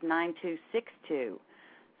 646-716-9262.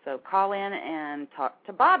 So call in and talk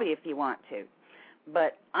to Bobby if you want to.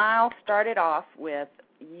 But I'll start it off with,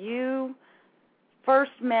 you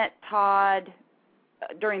first met Todd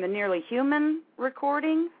during the Nearly Human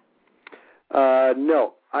recording?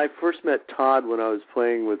 No. I first met Todd when I was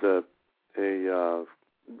playing with a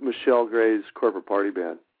Michelle Gray's corporate party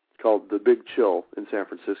band called The Big Chill in San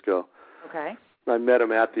Francisco. Okay. I met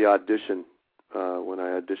him at the audition when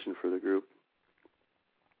I auditioned for the group.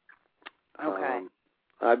 Okay.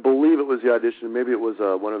 I believe it was the audition. Maybe it was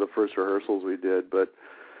one of the first rehearsals we did, but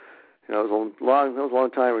that was a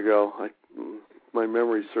long time ago. My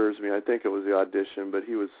memory serves me. I think it was the audition, but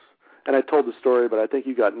he was. And I told the story, but I think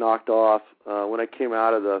he got knocked off when I came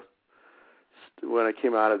out of the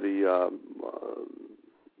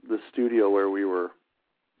studio where we were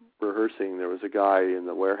rehearsing. There was a guy in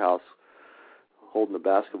the warehouse holding the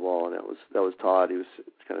basketball, and that was Todd. He was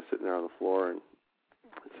kind of sitting there on the floor, and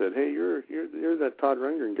I said, "Hey, you're that Todd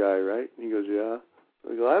Rundgren guy, right?" And he goes, "Yeah."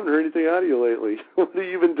 I go, "I haven't heard anything out of you lately. What have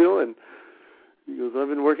you been doing?" He goes, "I've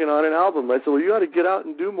been working on an album." I said, "Well, you ought to get out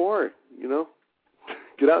and do more, get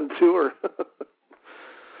out and tour."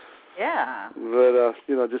 Yeah. But I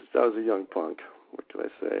was a young punk. What could I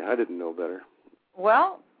say? I didn't know better.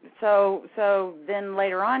 Well, so then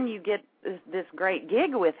later on you get this great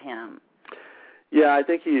gig with him. Yeah, I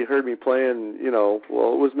think he heard me playing, it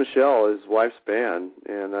was Michelle, his wife's band,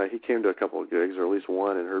 and he came to a couple of gigs, or at least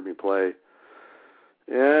one, and heard me play.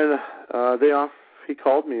 And he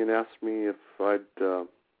called me and asked me if I'd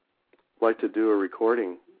like to do a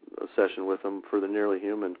recording session with him for the Nearly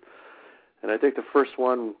Human. And I think the first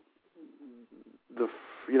one,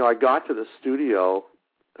 I got to the studio,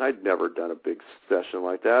 and I'd never done a big session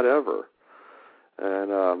like that ever.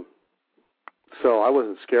 And so I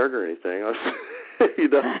wasn't scared or anything. I was,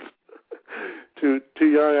 too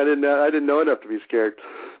young. I didn't know enough to be scared.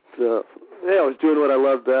 So yeah, I was doing what I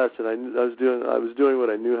loved best, and I was doing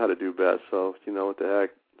what I knew how to do best. So what the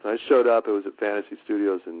heck. So I showed up. It was at Fantasy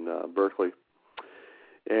Studios in Berkeley,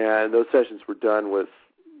 and those sessions were done with.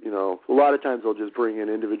 A lot of times they'll just bring in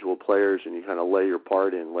individual players and you kind of layer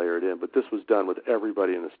it in. But this was done with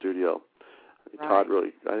everybody in the studio.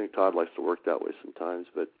 Right. I think Todd likes to work that way sometimes.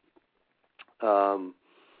 But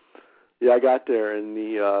I got there and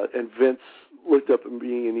and Vince looked up at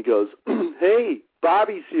me and he goes, "Hey,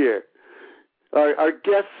 Bobby's here, our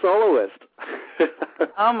guest soloist."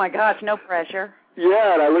 Oh my gosh, no pressure.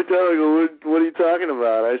 Yeah, and I looked at him and go, "What are you talking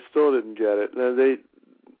about?" I still didn't get it. And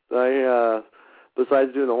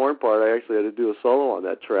besides doing the horn part, I actually had to do a solo on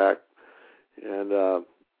that track. And lo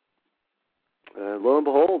and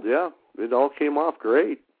behold, it all came off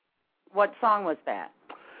great. What song was that?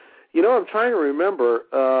 I'm trying to remember.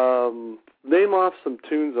 Name off some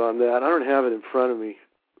tunes on that. I don't have it in front of me.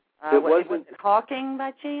 Was it Hawking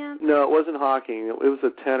by chance? No, it wasn't Hawking. It was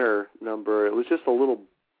a tenor number. It was just a little...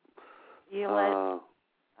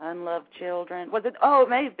 Unloved Children. Was it? Oh,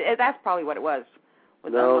 maybe that's probably what it was.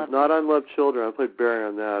 No, not Unloved Children. I played Barry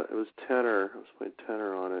on that. It was tenor. I was playing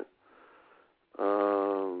tenor on it.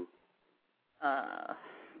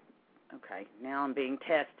 Okay. Now I'm being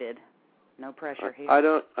tested. No pressure here. I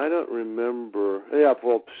don't remember. Yeah,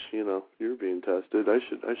 well, you're being tested. I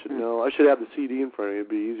should know. I should have the CD in front of me. It'd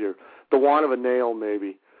be easier. The Want of a Nail,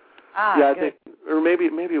 maybe. Yeah, I think, or maybe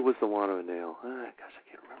it was the Want of a Nail. Gosh, I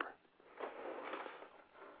can't remember.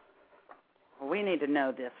 Well, we need to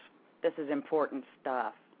know this. This is important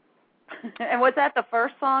stuff. And was that the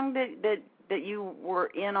first song that you were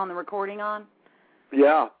in on the recording on?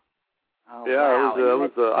 Yeah. Oh, yeah, wow.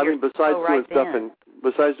 it was. I mean, besides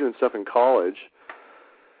doing stuff in college,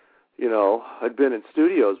 I'd been in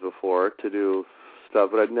studios before to do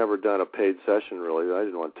stuff, but I'd never done a paid session really. I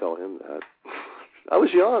didn't want to tell him that. I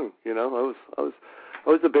was young, I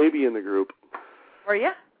was the baby in the group. Were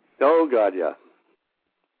you? Oh God, yeah.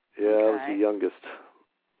 Yeah, okay. I was the youngest,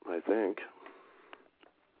 I think.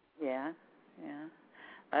 Yeah.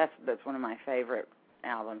 That's one of my favorite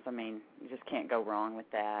albums. I mean, you just can't go wrong with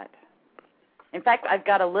that. In fact, I've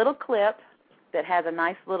got a little clip that has a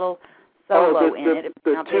nice little solo in it.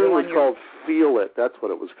 The tune was called Feel It. That's what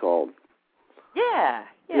it was called. Yeah.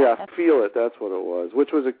 Feel It. That's what it was,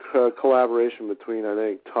 which was a collaboration between, I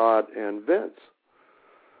think, Todd and Vince.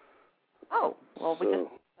 Oh, well, we did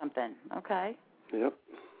something. Okay. Yep.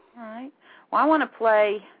 All right. Well, I want to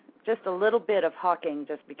play just a little bit of Hawking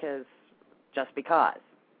just because.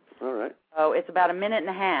 All right. So it's about a minute and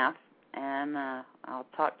a half, and I'll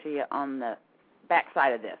talk to you on the back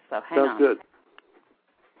side of this. So hang on. Sounds good.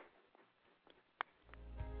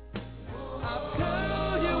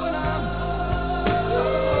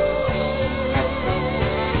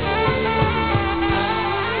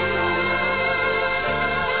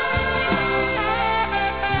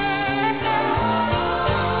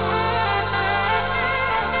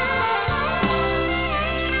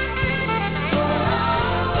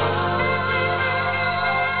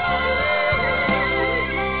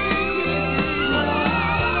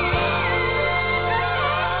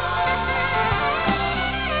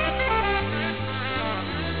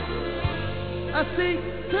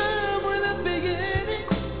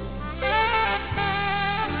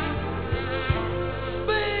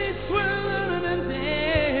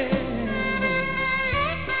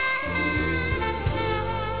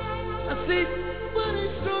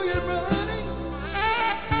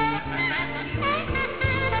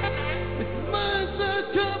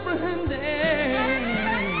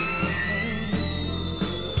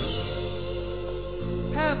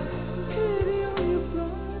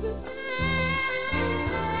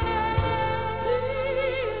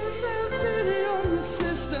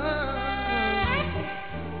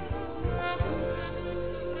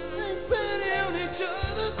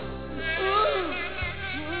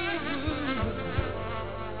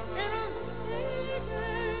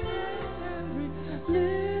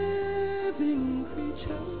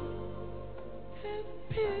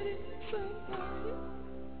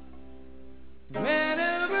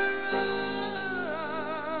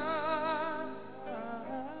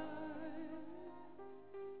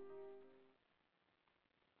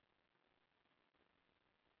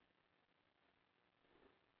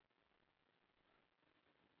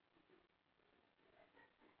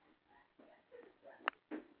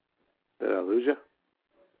 Did I lose you?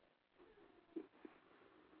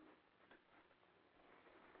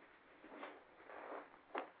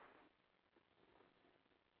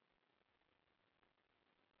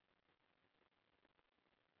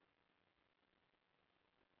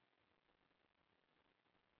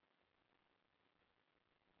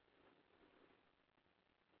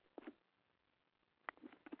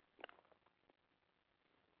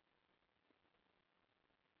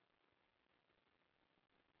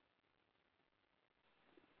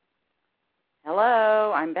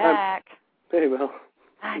 Hello, I'm back. Hey, Mel.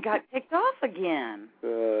 I got kicked off again.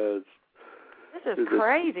 This is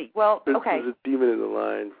crazy. Okay. There's a demon in the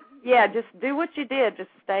line. Yeah, just do what you did.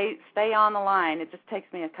 Just stay on the line. It just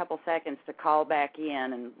takes me a couple seconds to call back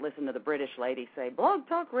in and listen to the British lady say, Blog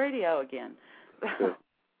Talk Radio again. Yeah.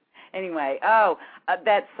 Anyway,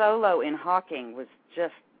 that solo in Hawking was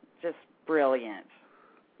just brilliant.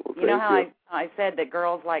 Well, you know how I said that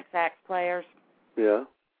girls like sax players? Yeah.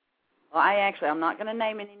 Well, I'm not going to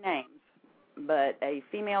name any names, but a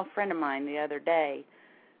female friend of mine the other day,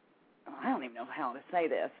 I don't even know how to say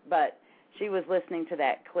this, but she was listening to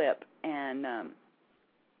that clip, and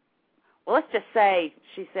Well, let's just say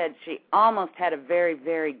she said she almost had a very,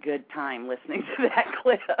 very good time listening to that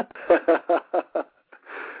clip.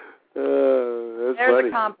 There's funny.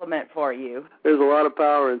 A compliment for you. There's a lot of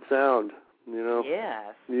power in sound, you know.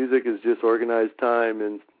 Yes. Music is just organized time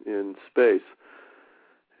in space,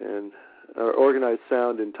 and organized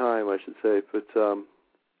sound in time, I should say. But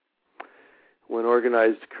when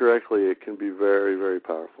organized correctly, it can be very, very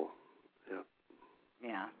powerful. Yeah.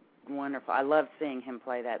 Yeah. Wonderful. I love seeing him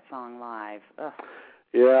play that song live. Ugh.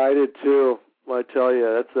 Yeah, I did too. Well, I tell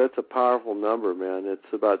you, that's a powerful number, man.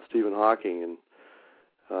 It's about Stephen Hawking, and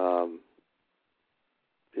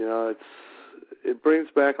you know, it brings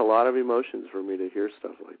back a lot of emotions for me to hear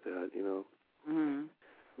stuff like that, you know. Mm-hmm.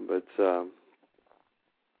 But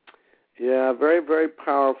yeah, very, very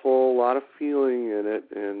powerful. A lot of feeling in it,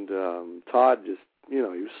 and Todd just, you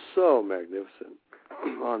know, he was so magnificent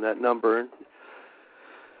on that number.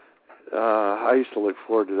 I used to look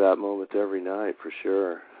forward to that moment every night for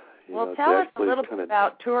sure. Well, tell us a little bit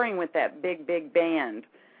about touring with that big, big band.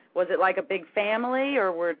 Was it like a big family,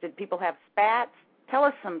 or did people have spats? Tell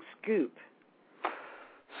us some scoop.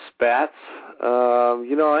 Spats?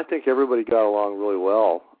 You know, I think everybody got along really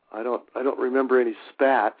well. I don't remember any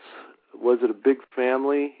spats. Was it a big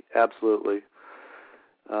family? Absolutely.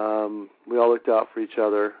 We all looked out for each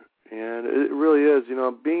other, and it really is. You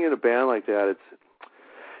know, being in a band like that,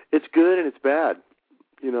 it's good and it's bad.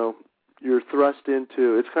 You know, you're thrust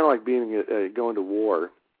into. It's kind of like going to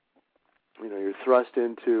war. You know, you're thrust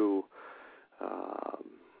into.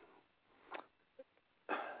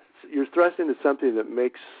 You're thrust into something that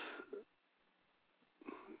makes.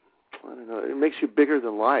 I don't know. It makes you bigger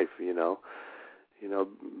than life. You know,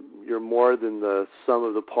 you're more than the sum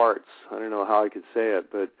of the parts. I don't know how I could say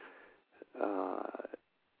it, but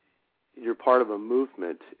you're part of a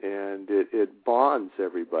movement, and it bonds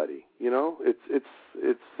everybody. You know, it's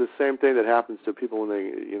the same thing that happens to people when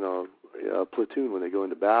they, you know, a platoon when they go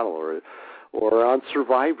into battle, or on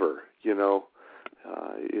Survivor. You know,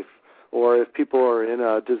 if people are in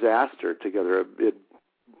a disaster together, it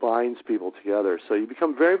binds people together. So you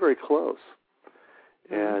become very, very close.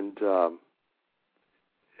 And the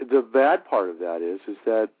bad part of that is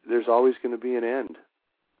that there's always going to be an end.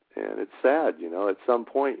 And it's sad, you know, at some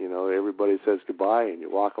point, you know, everybody says goodbye and you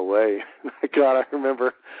walk away. God, I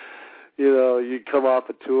remember, you know, you come off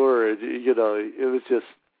a tour and, you know, it was just,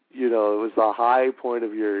 you know, it was the high point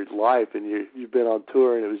of your life, and you've been on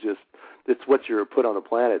tour, and it was just, it's what you were put on the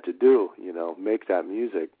planet to do, you know, make that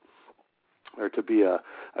music, or to be a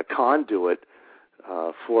conduit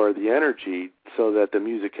for the energy so that the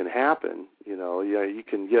music can happen. You know, yeah, you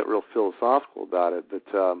can get real philosophical about it, but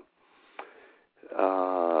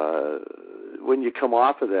when you come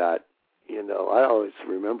off of that, you know, I always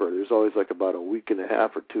remember there's always like about a week and a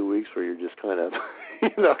half or 2 weeks where you're just kind of, you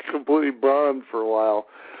know, completely bummed for a while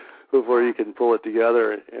before you can pull it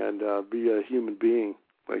together and be a human being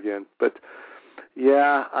again. But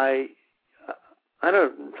yeah, I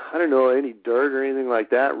don't know any dirt or anything like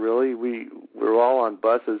that really. We're all on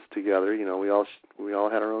buses together, you know. We all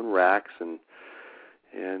had our own racks, and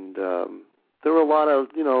there were a lot of,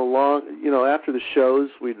 you know, long, you know, after the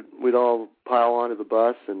shows we'd all pile onto the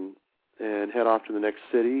bus and head off to the next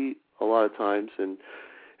city a lot of times, and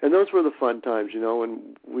those were the fun times, you know,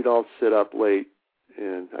 when we'd all sit up late,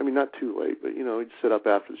 and I mean not too late, but you know, we'd sit up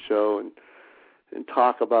after the show and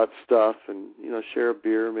talk about stuff, and you know, share a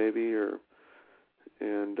beer maybe,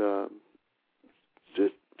 and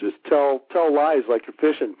just tell lies like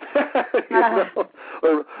you're fishing, you know,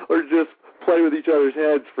 or just play with each other's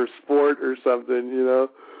heads for sport or something, you know.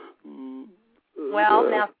 Well,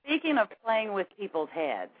 now speaking of playing with people's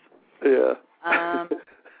heads, yeah. Now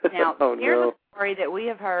here's a story that we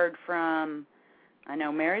have heard from. I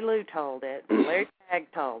know Mary Lou told it, Larry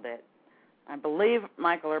Tagg told it. I believe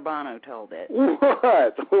Michael Urbano told it. What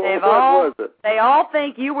was it? They all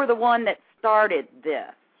think you were the one that started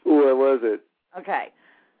this. What was it? Okay.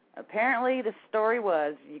 Apparently the story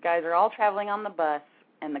was you guys are all traveling on the bus,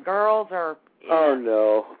 and the girls are... Oh,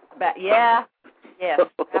 no. Yes, you have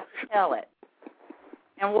to tell it.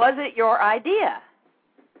 And was it your idea?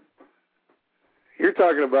 You're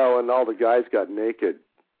talking about when all the guys got naked.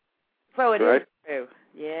 So it right? is true.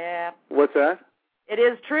 Yeah. What's that? It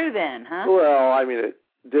is true then, huh? Well, I mean,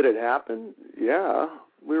 did it happen? Yeah.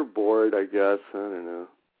 We were bored, I guess. I don't know.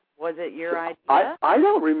 Was it your idea? I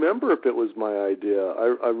don't remember if it was my idea.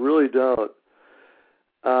 I really don't.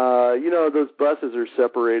 You know, those buses are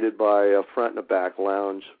separated by a front and a back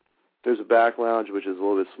lounge. There's a back lounge, which is a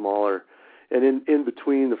little bit smaller. And in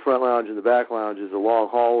between the front lounge and the back lounge is a long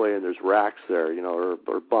hallway, and there's racks there, you know,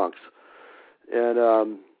 or bunks.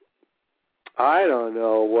 And I don't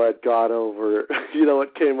know what got over,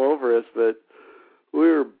 what came over us, but we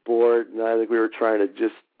were bored, and I think we were trying to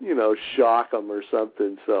just, shock them or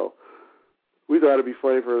something. So we thought it'd be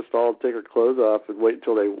funny for us to all take our clothes off and wait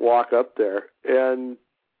until they walk up there. And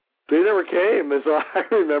they never came, as I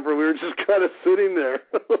remember. We were just kind of sitting there.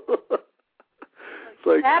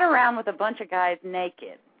 Like, sat around with a bunch of guys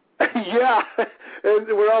naked. Yeah, and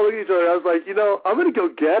we're all looking at each other. I was like, I'm going to go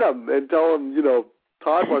get them and tell them,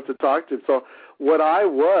 Todd wants to talk to him. So what I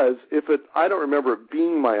was, I don't remember it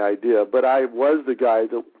being my idea, but I was the guy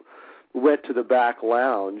that went to the back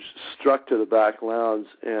lounge, struck to the back lounge,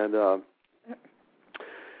 and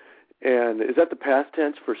is that the past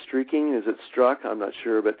tense for streaking? Is it struck? I'm not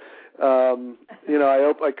sure, but I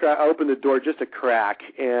opened the door just a crack,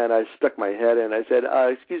 and I stuck my head in. I said,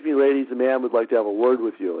 "Excuse me, ladies, the man would like to have a word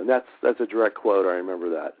with you," and that's a direct quote. I remember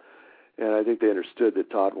that, and I think they understood that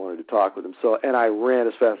Todd wanted to talk with him. So, and I ran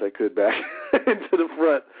as fast as I could back into the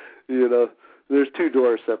front. There's 2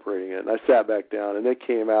 doors separating it, and I sat back down, and they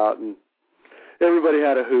came out, and everybody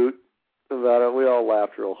had a hoot about it. We all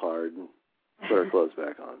laughed real hard and put our clothes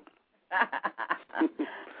back on.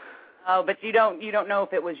 Oh, but you don't know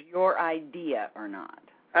if it was your idea or not.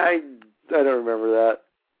 I don't remember that.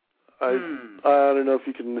 I don't know if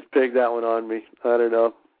you can peg that one on me. I don't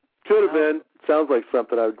know. Could have been. Sounds like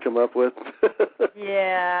something I would come up with.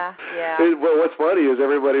 Yeah. Well, what's funny is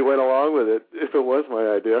everybody went along with it. If it was my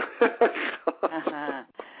idea.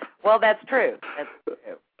 Well, that's true.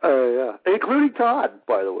 Yeah, including Todd,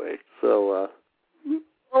 by the way. So.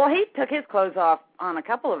 Well, he took his clothes off on a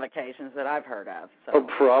couple of occasions that I've heard of. So. Oh,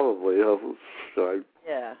 probably. Oh, sorry.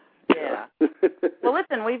 Yeah. Well,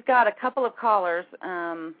 listen, we've got a couple of callers.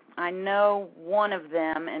 I know one of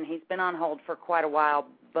them, and he's been on hold for quite a while,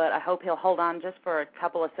 but I hope he'll hold on just for a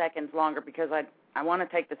couple of seconds longer because I want to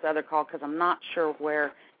take this other call because I'm not sure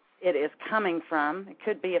where it is coming from. It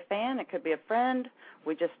could be a fan. It could be a friend.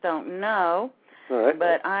 We just don't know. All right.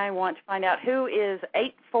 But I want to find out who is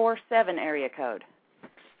 847 area code.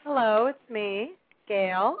 Hello, it's me,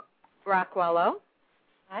 Gail Rockwello.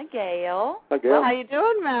 Hi, Gail. Hi, Gail. Well, how you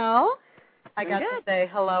doing, Mel? I got good. to say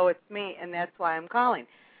hello, it's me, and that's why I'm calling.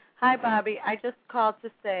 Hi, Bobby. I just called to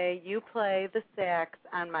say you play the sax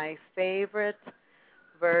on my favorite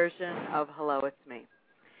version of Hello, It's Me.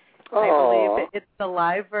 Aww. I believe it's the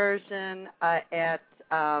live version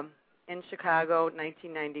in Chicago,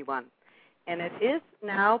 1991. And it is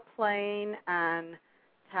now playing on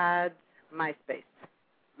Todd's MySpace.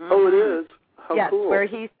 Oh, it is? How yes, cool. where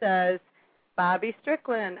he says, Bobby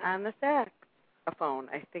Strickland on the saxophone.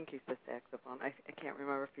 I think he says saxophone. I can't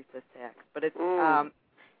remember if he says sax. But it's on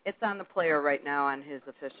the player right now on his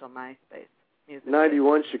official MySpace.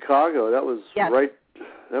 91 Chicago. That was yes. right.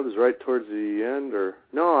 That was right towards the end, or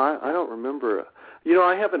no? I don't remember.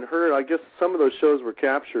 I haven't heard. I guess some of those shows were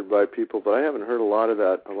captured by people, but I haven't heard a lot of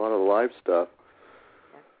that. A lot of the live stuff.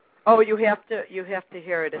 Oh, you have to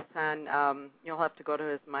hear it. It's on. You'll have to go to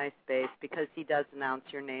his MySpace because he does announce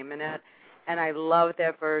your name in it, and I love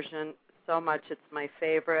that version so much. It's my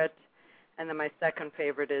favorite, and then my second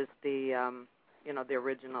favorite is the the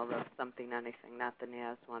original, the Something Anything, not the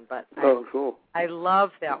Naz one. But cool. I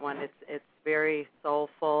love that one. It's very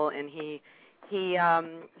soulful, and he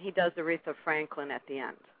does Aretha Franklin at the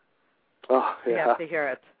end. Oh yeah. You have to hear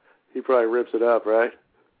it. He probably rips it up, right?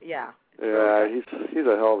 Yeah. Yeah, he's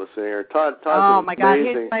a hell of a singer. Todd's oh my God,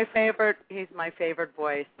 amazing. he's my favorite. He's my favorite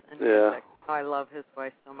voice in yeah. music. Oh, I love his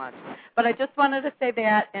voice so much. But I just wanted to say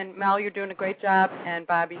that, and Mel, you're doing a great job, and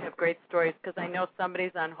Bobby, you have great stories because I know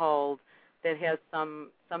somebody's on hold that has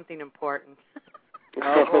something important.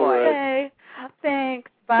 Oh boy. Okay.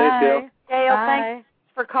 Thanks. Bye. Thanks, Gail. Gail, bye. thanks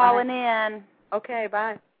for calling bye. in. Okay.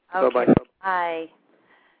 Bye. Okay. Bye-bye. Bye.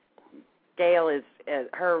 Gail is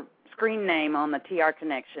her screen name on the TR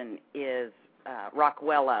Connection is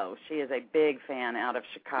Rockwello. She is a big fan out of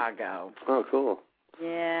Chicago. Oh, cool.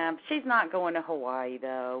 Yeah, she's not going to Hawaii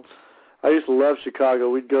though. I used to love Chicago.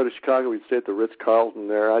 We'd go to Chicago. We'd stay at the Ritz-Carlton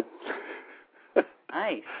there.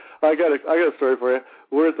 Nice. I got a story for you.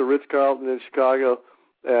 We're at the Ritz-Carlton in Chicago,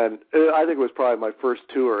 and I think it was probably my first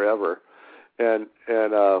tour ever. And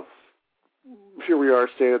here we are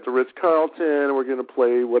staying at the Ritz-Carlton. We're going to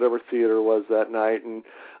play whatever theater it was that night, and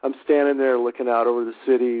I'm standing there looking out over the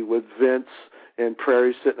city with Vince and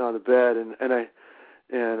Prairie sitting on the bed,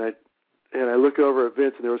 and I look over at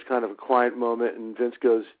Vince, and there was kind of a quiet moment, and Vince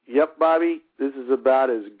goes, "Yep, Bobby, this is about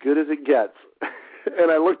as good as it gets."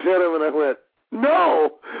 And I looked at him and I went,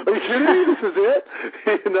 "No, are you kidding me? This is it?"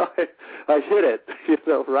 I hit it,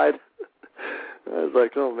 right? I was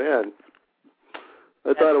like, "Oh man."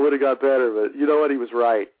 I thought it would have got better, but you know what? He was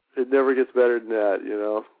right. It never gets better than that,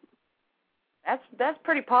 That's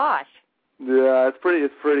pretty posh. Yeah, it's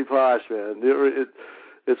pretty posh, man.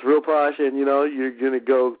 It's real posh, and you're gonna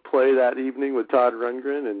go play that evening with Todd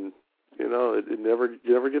Rundgren, and it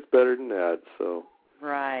never gets better than that. So.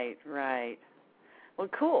 Right. Well,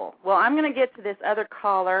 cool. Well, I'm gonna get to this other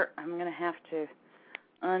caller. I'm gonna have to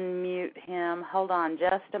unmute him. Hold on,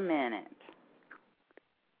 just a minute.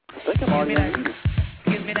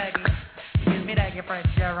 Excuse me, Dougie, press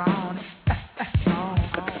your own.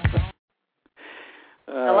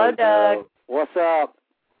 Hello, Doug. What's up?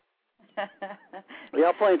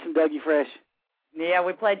 Y'all playing some Dougie Fresh? Yeah,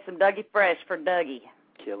 we played some Dougie Fresh for Dougie.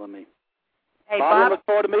 Killing me. Hey, Bob, I Bob. look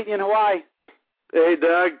forward to meeting you in Hawaii. Hey,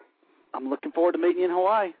 Doug. I'm looking forward to meeting you in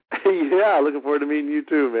Hawaii. Yeah, looking forward to meeting you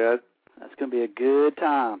too, man. That's going to be a good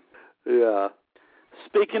time. Yeah.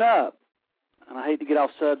 Speaking of, and I hate to get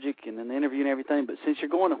off subject and the interview and everything, but since you're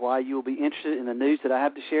going to Hawaii, you will be interested in the news that I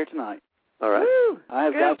have to share tonight. All right. Woo, I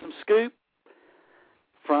have good. got some scoop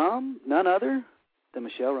from none other than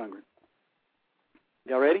Michelle Rundgren.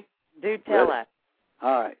 Y'all ready? Do tell us.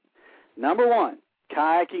 All right. Number one,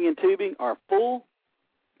 kayaking and tubing are full.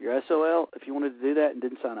 Your SOL if you wanted to do that and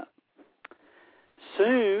didn't sign up.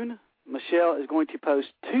 Soon, Michelle is going to post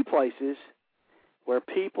 2 places where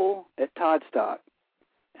people at Toddstock,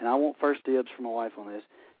 and I want first dibs from my wife on this,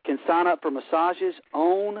 can sign up for massages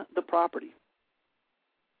on the property.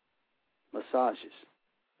 Massages.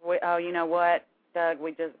 Oh, you know what, Doug?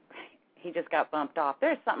 He just got bumped off.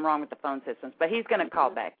 There's something wrong with the phone systems, but he's going to call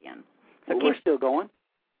back in. So we're still going.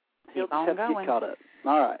 Keep on going. Get caught up.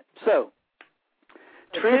 All right. So,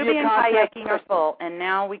 tubing and kayaking are full, and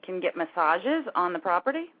now we can get massages on the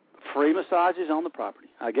property? Free massages on the property.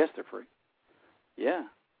 I guess they're free. Yeah.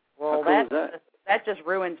 Well, how cool is that just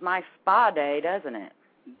ruins my spa day, doesn't it?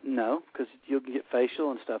 No, because you'll get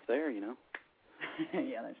facial and stuff there, Yeah,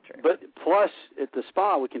 that's true. But plus, at the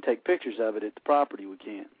spa, we can take pictures of it. At the property, we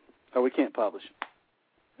can't. Or we can't publish them.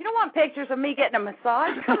 You don't want pictures of me getting a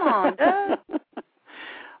massage? Come on, Doug.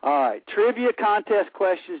 All right. Trivia contest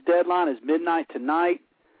questions deadline is midnight tonight.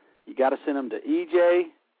 You got to send them to EJ.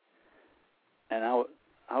 And I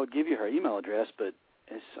would give you her email address, but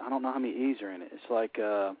I don't know how many E's are in it. It's like,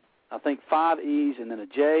 I think 5 E's and then a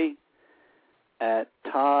J at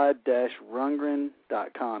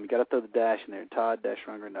todd-rundgren.com. You got to throw the dash in there,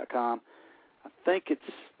 todd-rundgren.com. I think it's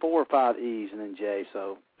 4 or 5 E's and then J.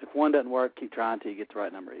 So if one doesn't work, keep trying till you get the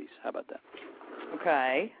right number of E's. How about that?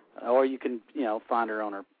 Okay. Or you can, find her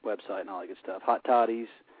on her website and all that good stuff. Hot Toddies,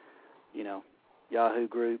 Yahoo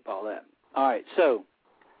group, all that. All right, so.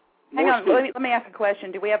 Hang on, let me ask a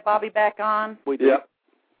question. Do we have Bobby back on? We do. Yep.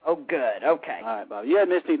 Oh, good. Okay. All right, Bobby. You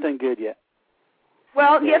haven't missed anything good yet.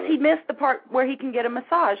 Well, yes, he missed the part where he can get a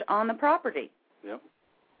massage on the property. Yep.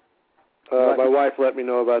 My wife let me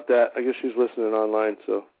know about that. I guess she's listening online,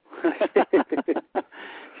 so.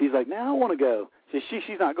 She's like, now I want to go.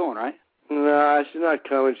 She's not going, right? Nah, she's not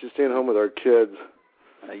coming. She's staying home with our kids.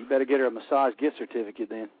 You better get her a massage gift certificate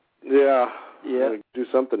then. Yeah. Yeah. Do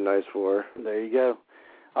something nice for her. There you go.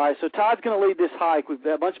 All right, so Todd's going to lead this hike. We've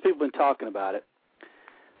got a bunch of people been talking about it.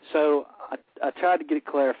 So I tried to get it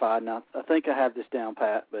clarified. Now, I think I have this down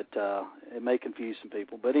pat, but it may confuse some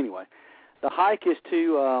people. But anyway, the hike is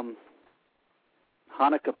to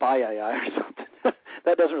Hanakapayai or something.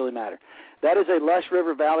 That doesn't really matter. That is a lush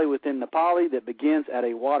river valley within Nepali that begins at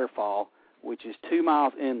a waterfall, which is 2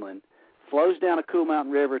 miles inland, flows down a cool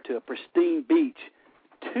mountain river to a pristine beach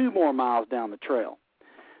 2 more miles down the trail.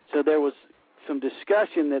 So there was some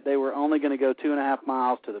discussion that they were only going to go 2.5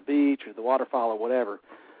 miles to the beach or the waterfall or whatever.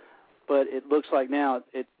 But it looks like now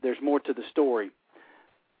there's more to the story.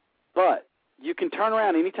 But you can turn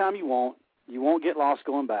around anytime you want. You won't get lost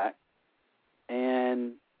going back.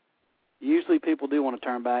 And usually people do want to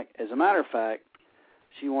turn back. As a matter of fact,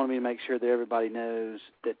 she wanted me to make sure that everybody knows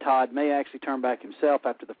that Todd may actually turn back himself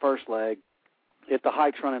after the first leg if the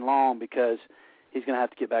hike's running long because he's going to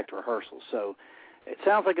have to get back to rehearsals. So it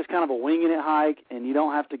sounds like it's kind of a winging it hike, and you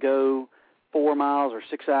don't have to go 4 miles or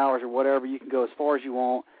 6 hours or whatever. You can go as far as you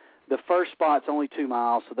want. The first spot's only 2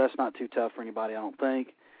 miles, so that's not too tough for anybody, I don't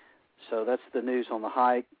think. So that's the news on the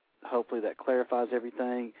hike. Hopefully that clarifies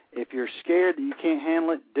everything. If you're scared that you can't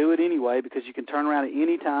handle it, do it anyway because you can turn around at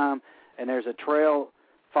any time, and there's a trail.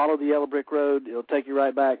 Follow the yellow brick road. It'll take you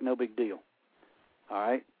right back. No big deal. All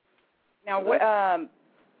right? Now,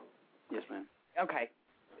 yes, ma'am. Okay.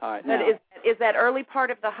 All right. But now, is that early part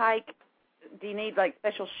of the hike, do you need, like,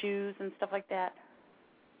 special shoes and stuff like that?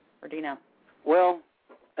 Or do you know? Well,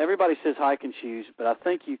 everybody says hiking shoes, but I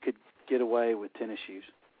think you could get away with tennis shoes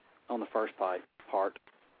on the first part.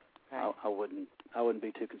 Right. I wouldn't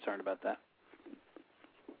be too concerned about that.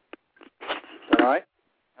 Is that all right?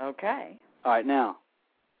 Okay. All right, now.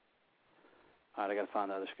 All right, I got to find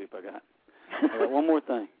the other scoop I got. I got one more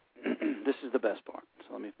thing. This is the best part,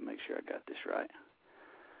 so let me make sure I got this right.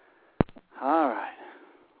 All right.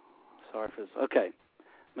 Sorry for this. Okay.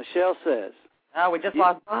 Michelle says. Oh, we just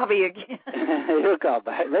lost Bobby again. He'll call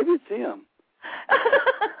back. Maybe it's him.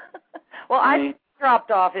 Well, I dropped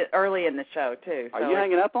off early in the show, too. Are you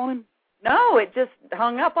hanging up on him? No, it just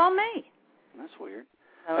hung up on me. That's weird.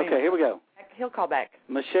 So okay, anyway, here we go. He'll call back.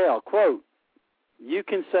 Michelle, quote, "You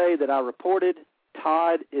can say that I reported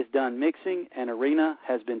Todd is done mixing and arena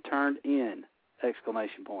has been turned in!"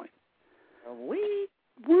 Exclamation point.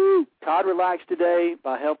 Woo! Todd relaxed today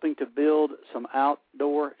by helping to build some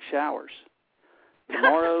outdoor showers.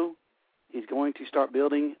 Tomorrow, he's going to start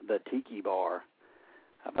building the Tiki Bar.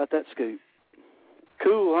 How about that, Scoop?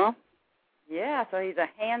 Cool, huh? Yeah, so he's a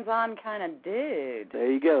hands-on kind of dude.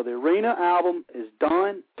 There you go. The arena album is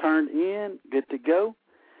done, turned in, good to go.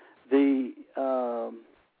 The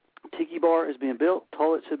Tiki Bar is being built.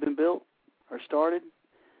 Toilets have been built or started.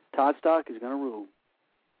 Todd Stock is going to rule.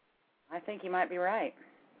 I think you might be right.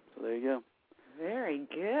 So there you go. Very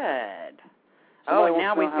good. Somebody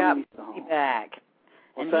now we've got Bobby back.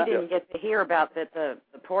 What's and that? he didn't get to hear about that the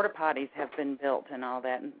porta potties have been built and all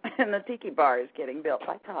that, and the Tiki Bar is getting built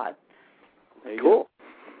by Todd. There you Cool. go.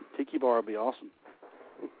 Tiki Bar will be awesome.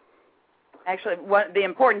 Actually, the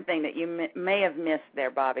important thing that you may have missed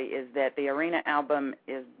there, Bobby, is that the arena album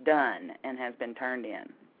is done and has been turned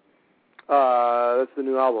in. That's the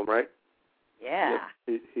new album, right? Yeah.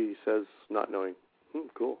 Yep. He says, not knowing.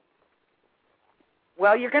 Cool.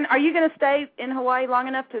 Well, are you gonna stay in Hawaii long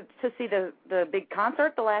enough to see the big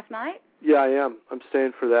concert the last night? Yeah, I am. I'm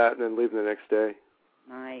staying for that and then leaving the next day.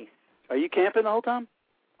 Nice. Are you camping the whole time?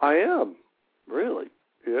 I am. Really?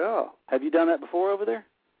 Yeah. Have you done that before over there?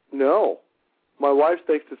 No. My wife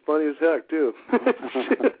thinks it's funny as heck, too. So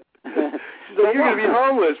you're going to be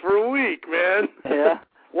homeless for a week, man. Yeah.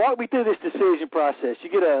 Walk me through this decision process. You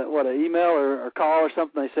get an email or call or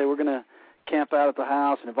something. They say, we're going to camp out at the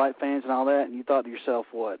house and invite fans and all that, and you thought to yourself,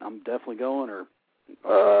 what, I'm definitely going? Or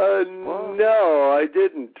no, I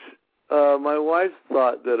didn't. My wife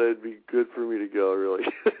thought that it'd be good for me to go, really.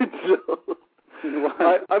 So,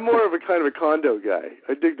 I'm more of a kind of a condo guy.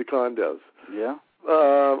 I dig the condos. Yeah.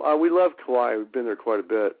 We love Kauai. We've been there quite a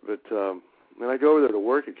bit, but and I go over there to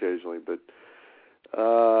work occasionally. But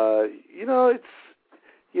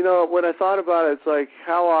when I thought about it, it's like,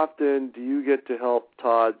 how often do you get to help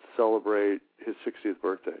Todd celebrate his 60th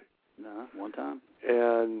birthday? No, one time.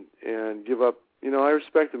 And give up. I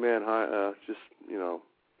respect the man.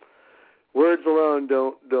 Words alone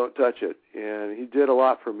don't touch it. And he did a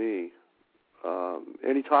lot for me.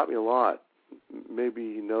 And he taught me a lot.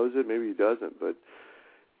 Maybe he knows it, maybe he doesn't, but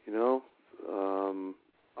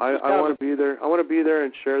I want to be there. I want to be there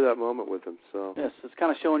and share that moment with him. So yes, it's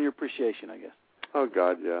kind of showing your appreciation, I guess. Oh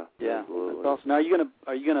God, yeah. Yeah, absolutely. that's awesome. Now, are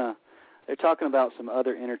you gonna? They're talking about some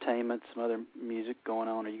other entertainment, some other music going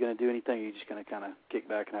on. Are you gonna do anything? Or are you just gonna kind of kick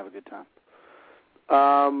back and have a good time?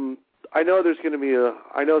 I know there's going to be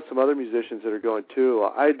I know some other musicians that are going too.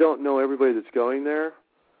 I don't know everybody that's going there.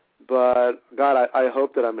 But, God, I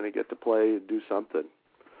hope that I'm going to get to play and do something.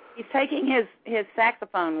 He's taking his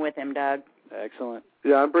saxophone with him, Doug. Excellent.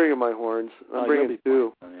 Yeah, I'm bringing my horns. I'm bringing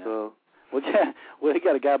two. Yeah. So. Well, they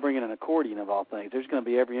got a guy bringing an accordion of all things. There's going to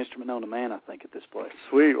be every instrument known to man, I think, at this place.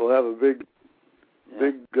 Sweet. We'll have a big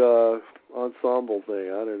ensemble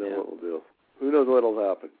thing. I don't know what we'll do. Who knows what'll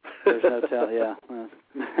happen? There's no telling, yeah.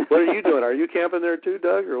 What are you doing? Are you camping there too,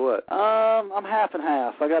 Doug, or what? I'm half and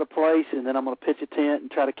half. I got a place, and then I'm going to pitch a tent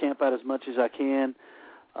and try to camp out as much as I can.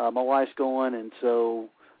 My wife's going, and so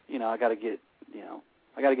I got to get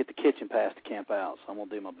the kitchen passed to camp out. So I'm going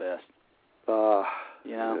to do my best.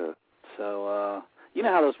 Yeah. So you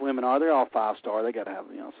know how those women are. They're all 5-star. They got to have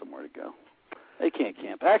somewhere to go. They can't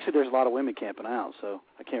camp. Actually, there's a lot of women camping out, so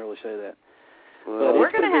I can't really say that. Well,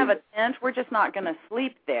 we're going to have a tent. We're just not going to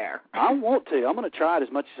sleep there. I want to. I'm going to try it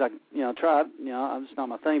as much as I try it. It's not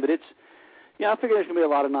my thing, but it's, I figure there's going to be a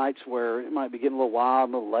lot of nights where it might be getting a little wild,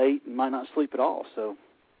 a little late, and might not sleep at all. So,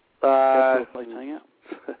 that's a place to hang out.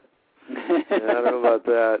 I don't know about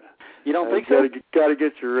that. You don't think so? Got to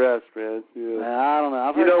get your rest, man. Yeah. I don't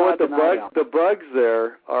know. You know what? The bugs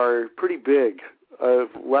there are pretty big.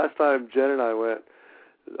 Last time Jen and I went,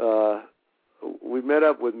 we met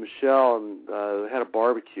up with Michelle and had a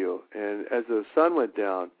barbecue. And as the sun went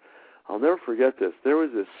down, I'll never forget this. There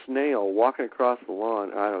was this snail walking across the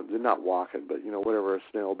lawn. Not walking, but whatever a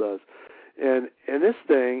snail does. And this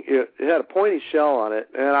thing, it had a pointy shell on it.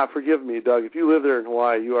 And forgive me, Doug, if you live there in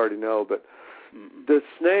Hawaii, you already know. But the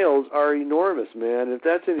snails are enormous, man. If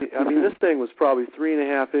that's any, I mean, this thing was probably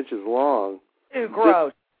 3.5 inches long. Ew,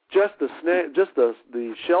 gross. Just the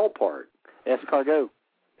the shell part. Escargot.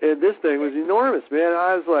 And this thing was enormous, man.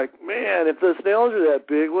 I was like, man, if the snails are that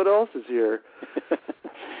big, what else is here?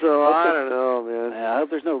 So I don't know, man. Yeah, I hope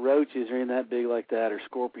there's no roaches or anything that big like that, or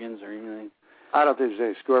scorpions or anything. I don't think there's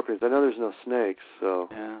any scorpions. I know there's no snakes, so.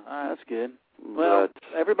 Yeah, that's good. Well,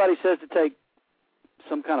 everybody says to take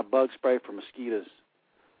some kind of bug spray for mosquitoes.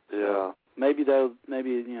 Yeah. Maybe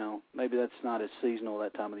maybe that's not as seasonal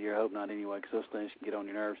that time of the year. I hope not anyway, because those things can get on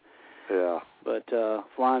your nerves. Yeah. But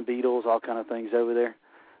flying beetles, all kind of things over there.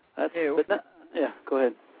 That's ew. But not, yeah, go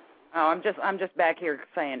ahead. Oh, I'm just back here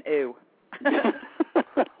saying ew.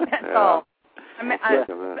 That's all.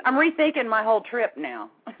 I'm rethinking my whole trip now.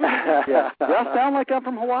 Yeah. Do I sound like I'm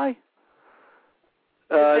from Hawaii?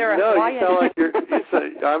 No, you sound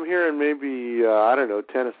like I'm hearing maybe, I don't know,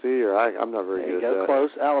 Tennessee, or I'm not very good at that. Close.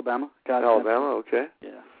 Alabama. Alabama, okay.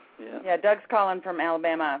 Yeah, Doug's calling from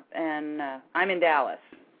Alabama, and I'm in Dallas.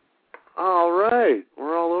 All right.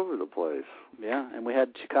 We're all over the place. Yeah, and we had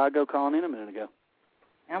Chicago calling in a minute ago.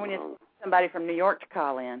 And we need somebody from New York to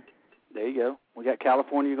call in. There you go. We got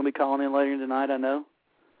California. You're going to be calling in later tonight, I know.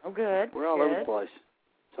 Oh, good. We're all over the place.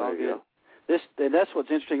 It's all good. That's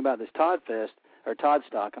what's interesting about this Todd Fest, or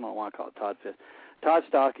Toddstock. I don't know why I call it Todd Fest.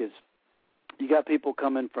 Toddstock is, you got people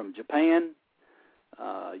coming from Japan,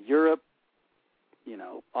 Europe,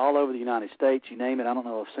 all over the United States, you name it. I don't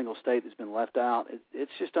know of a single state that's been left out.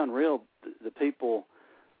 It's just unreal, the people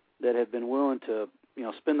that have been willing to,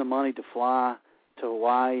 spend the money to fly to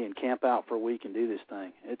Hawaii and camp out for a week and do this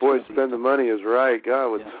thing. Spend the money is right.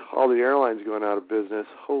 God, with all the airlines going out of business,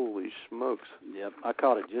 holy smokes. Yep, I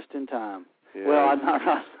caught it just in time. Yeah. Well,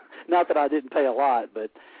 not that I didn't pay a lot,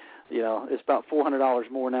 but, it's about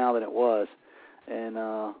 $400 more now than it was. And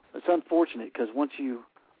it's unfortunate because once you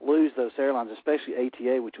lose those airlines, especially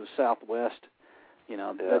ATA, which was Southwest,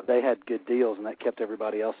 they had good deals, and that kept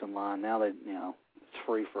everybody else in line. Now it's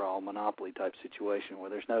free-for-all monopoly type situation where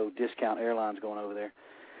there's no discount airlines going over there.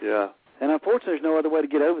 Yeah. And unfortunately, there's no other way to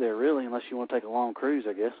get over there, really, unless you want to take a long cruise,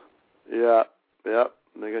 I guess. Yeah. Yep.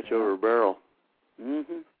 They got you over a barrel.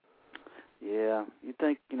 Mm-hmm. Yeah. You'd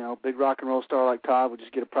think, big rock and roll star like Todd would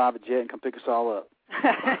just get a private jet and come pick us all up.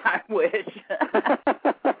 I wish.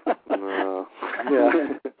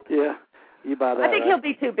 Yeah. You buy that. I think he'll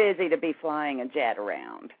be too busy to be flying a jet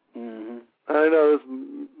around. Mm-hmm. I know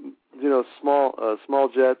this, small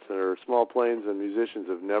jets or small planes and musicians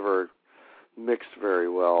have never mixed very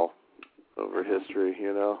well over history,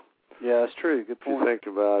 Yeah, that's true. Good point. If you think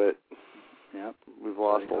about it. Yep. We've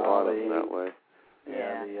lost a lot of them that way.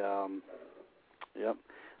 Yeah. Yep.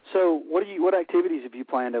 So, what activities have you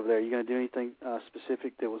planned over there? Are you going to do anything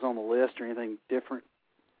specific that was on the list, or anything different?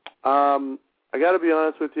 I got to be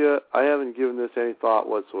honest with you. I haven't given this any thought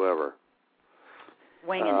whatsoever.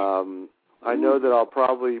 Winging it. I know that I'll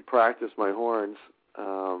probably practice my horns,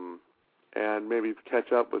 and maybe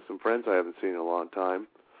catch up with some friends I haven't seen in a long time.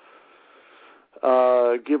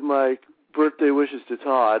 Give my birthday wishes to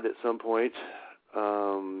Todd at some point.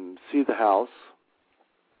 See the house.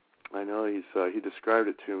 I know he described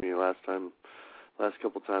it to me last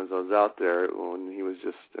couple times I was out there when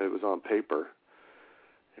it was on paper.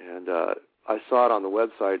 And I saw it on the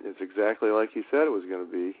website, and it's exactly like he said it was going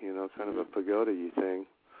to be, kind of a pagoda-y thing.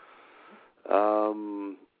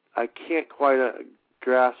 I can't quite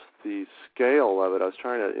grasp the scale of it. I was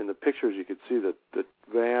trying to, in the pictures you could see the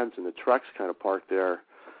vans and the trucks kind of parked there.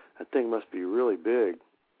 That thing must be really big.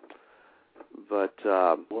 But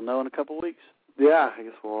we'll know in a couple of weeks. Yeah, I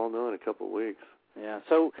guess we'll all know in a couple of weeks. Yeah,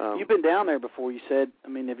 so you've been down there before, you said. I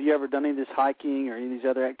mean, have you ever done any of this hiking or any of these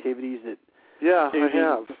other activities that... Yeah, I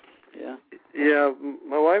have. Yeah? Yeah,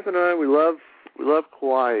 my wife and I, we love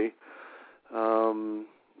Kauai.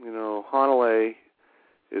 Honolulu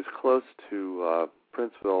is close to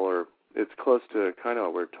Princeville, or it's close to kind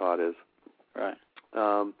of where Todd is. Right.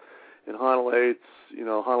 In Honolulu, it's,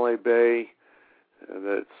 Honolulu Bay, and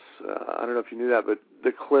it's, I don't know if you knew that, but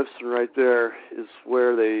the cliffs right there is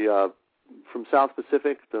where they, from South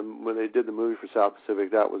Pacific, when they did the movie for South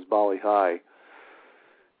Pacific, that was Bali High.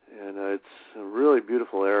 And it's a really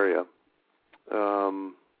beautiful area.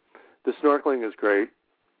 The snorkeling is great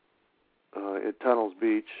at Tunnels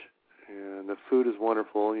Beach, and the food is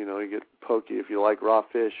wonderful. You get poke. If you like raw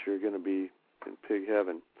fish, you're going to be in pig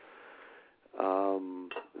heaven. The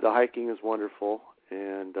hiking is wonderful,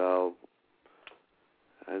 and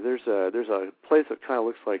there's a place that kind of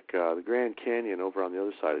looks like the Grand Canyon over on the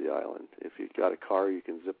other side of the island. If you've got a car, you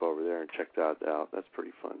can zip over there and check that out. That's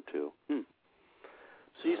pretty fun too.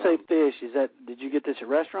 So you say fish? Did you get this at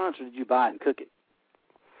restaurants or did you buy it and cook it?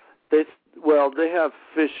 They have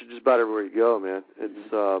fish just about everywhere you go, man.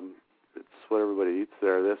 It's what everybody eats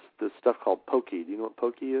there. This stuff called poke. Do you know what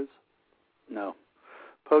poke is? No.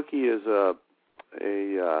 Poke is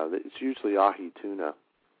it's usually ahi tuna.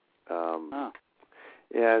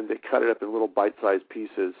 And they cut it up in little bite-sized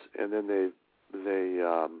pieces, and then they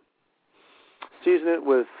season it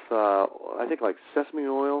with I think like sesame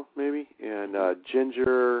oil maybe, and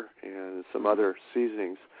ginger and some other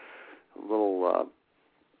seasonings. A little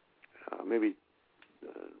maybe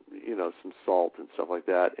some salt and stuff like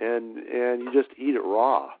that, and you just eat it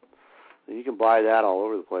raw. And you can buy that all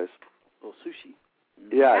over the place. A little sushi.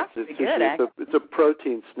 Yeah, it's a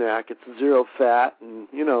protein snack. It's 0 fat, and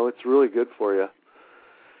it's really good for you.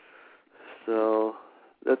 So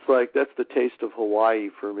that's the taste of Hawaii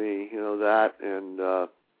for me. That and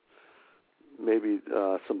maybe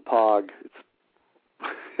some pog,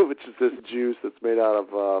 which is this juice that's made out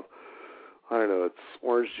of I don't know. It's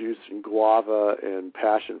orange juice and guava and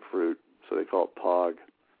passion fruit, so they call it pog.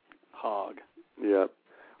 Hog. Yeah.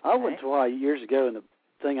 I went to Hawaii years ago, and the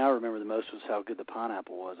thing I remember the most was how good the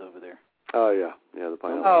pineapple was over there. Oh yeah, the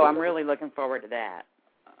pineapple. Oh, I'm really looking forward to that.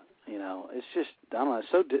 It's just, I don't know,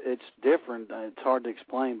 it's different. It's hard to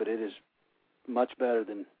explain, but it is much better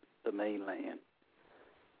than the mainland.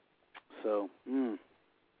 So,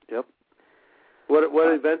 yep.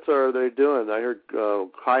 What events are they doing? I heard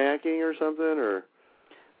kayaking or something, or?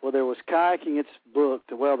 Well, there was kayaking. It's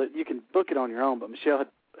booked. Well, you can book it on your own, but Michelle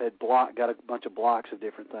had got a bunch of blocks of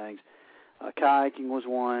different things. Kayaking was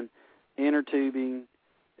one. Inner tubing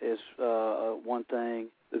is one thing.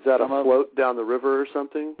 Is that a float down the river or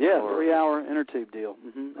something? Yeah, 3-hour inner tube deal.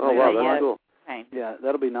 Mm-hmm. Oh, wow, that's cool. Yeah,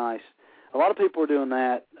 that'll be nice. A lot of people are doing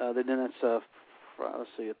that. They're doing this, a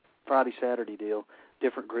Friday, Saturday deal.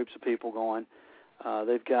 Different groups of people going.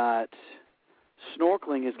 They've got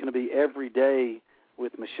snorkeling is going to be every day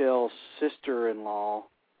with Michelle's sister-in-law,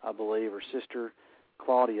 I believe, or sister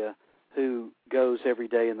Claudia, who goes every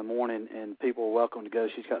day in the morning, and people are welcome to go.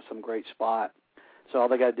 She's got some great spot. So all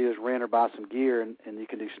they got to do is rent or buy some gear, and you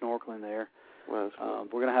can do snorkeling there. Well, that's cool.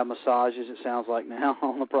 We're going to have massages, it sounds like, now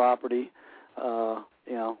on the property.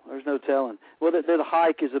 There's no telling. Well, the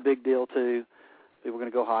hike is a big deal, too. People are going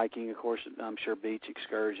to go hiking, of course, I'm sure beach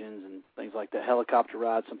excursions and things like that. Helicopter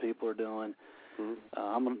rides some people are doing. Mm-hmm.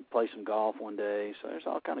 I'm going to play some golf one day, so there's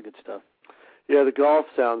all kind of good stuff. Yeah, the golf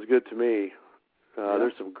sounds good to me.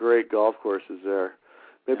 There's some great golf courses there.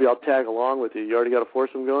 Maybe I'll tag along with you. You already got a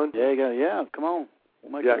foursome going? Yeah, yeah, come on.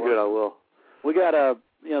 We'll make it work. Good, I will. We got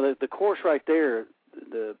the course right there,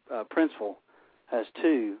 the Princeville, has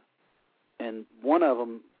 2, and one of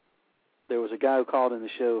them, there was a guy who called in the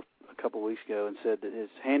show a couple of weeks ago and said that his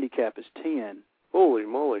handicap is 10. Holy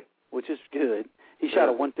moly. Which is good. He shot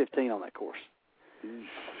a 115 on that course.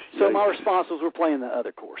 So my response was, we're playing the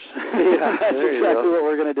other course. Yeah, that's exactly what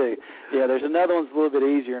we're going to do. Yeah, there's another one's a little bit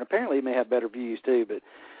easier, and apparently it may have better views too. But,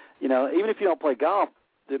 even if you don't play golf,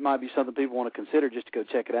 it might be something people want to consider just to go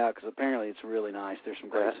check it out, because apparently it's really nice. There's some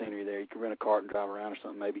great scenery there. You can rent a cart and drive around or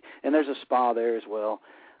something maybe. And there's a spa there as well.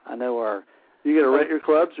 I know You going to rent your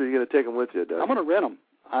clubs, or are you going to take them with you, Doug? I'm going to rent them.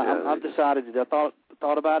 I've decided that I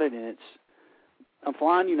thought about it, and I'm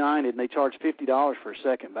flying United, and they charge $50 for a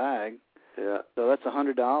second bag. Yeah. So that's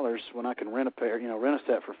 $100 when I can rent a pair, rent a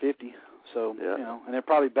set for $50. So, and they're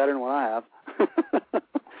probably better than what I have.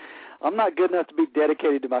 I'm not good enough to be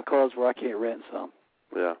dedicated to my clubs where I can't rent some.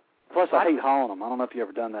 Yeah. Plus, I hate hauling them. I don't know if you've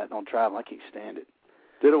ever done that on travel. I can't stand it.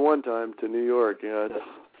 Did it one time to New York. Yeah,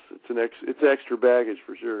 it's extra baggage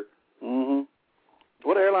for sure. Mm-hmm.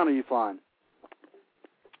 What airline are you flying?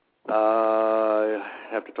 I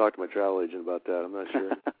have to talk to my travel agent about that. I'm not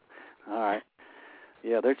sure. All right.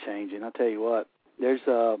 Yeah, they're changing. I'll tell you what. There's,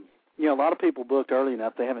 a lot of people booked early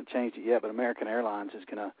enough. They haven't changed it yet, but American Airlines is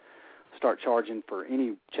going to start charging for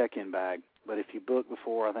any check-in bag. But if you book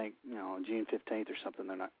before, I think, June 15th or something,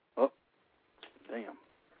 they're not. Oh, damn.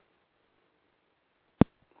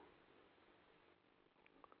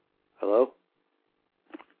 Hello?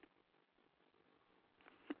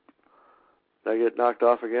 Did I get knocked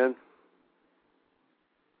off again?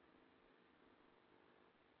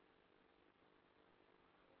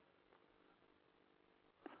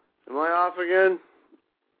 Am I off again?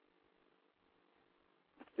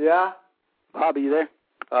 Yeah? Bobby, you there?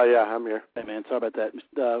 Oh, yeah, I'm here. Hey, man, sorry about that.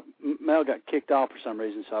 Mel got kicked off for some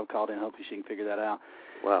reason, so I've called in. Hopefully she can figure that out.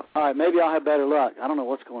 Wow. All right, maybe I'll have better luck. I don't know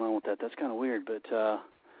what's going on with that. That's kind of weird. But, so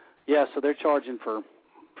they're charging for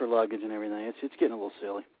luggage and everything. It's getting a little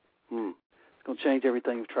silly. It's going to change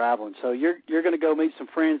everything with traveling. So you're going to go meet some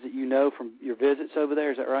friends that you know from your visits over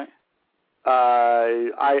there. Is that right?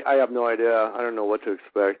 I have no idea. I don't know what to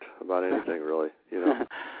expect about anything, really. Yeah.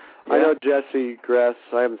 I know Jesse Gress.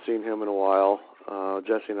 I haven't seen him in a while.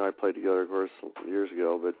 Jesse and I played together, of course, years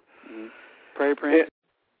ago. But Prairie Prince?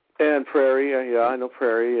 And Prairie, yeah, I know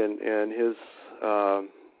Prairie. And his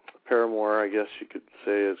paramour, I guess you could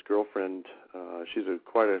say, his girlfriend. She's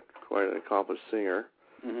quite an accomplished singer.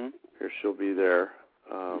 Mm-hmm. Here she'll be there.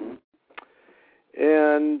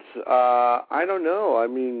 And I don't know. I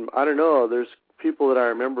mean, I don't know. There's people that I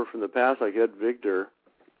remember from the past, like Ed Victor,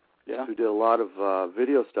 who did a lot of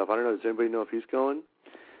video stuff. I don't know. Does anybody know if he's going?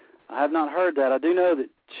 I have not heard that. I do know that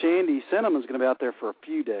Shandy Cinnamon's going to be out there for a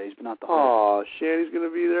few days, but not the whole. Oh, Shandy's going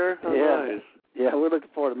to be there? Oh, yeah. Nice. Yeah, we're looking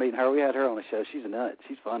forward to meeting her. We had her on the show. She's a nut.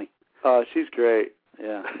 She's funny. She's great.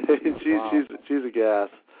 Yeah. she's a gas.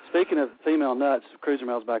 Speaking of female nuts, Cruiser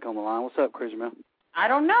Mel's back on the line. What's up, Cruiser Mel? I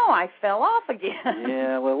don't know. I fell off again.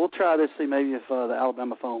 Yeah, well, we'll try this, see maybe if the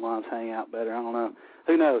Alabama phone lines hang out better. I don't know.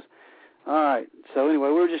 Who knows? All right. So, anyway,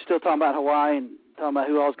 we were just still talking about Hawaii and talking about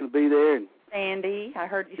who all's going to be there. And Sandy. I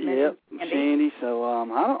heard you say Sandy. So,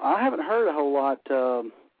 I haven't heard a whole lot.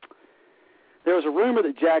 There was a rumor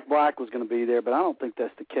that Jack Black was going to be there, but I don't think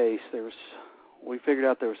that's the case. We figured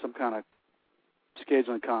out there was some kind of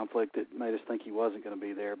scheduling conflict that made us think he wasn't going to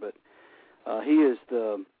be there. But he is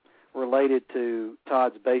related to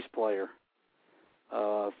Todd's bass player.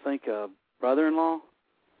 I think brother-in-law.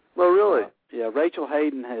 Oh, really? Yeah, Rachel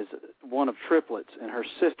Hayden has one of triplets, and her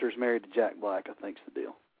sister's married to Jack Black, I think's the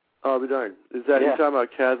deal. Oh, be darned. Is that you talking about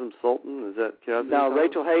Chasm Sultan? Is that Chasm? No,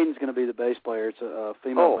 Rachel Hayden's going to be the bass player. It's a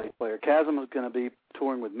female bass player. Chasm is going to be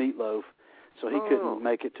touring with Meatloaf, so he couldn't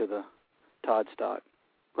make it to the Todd stock.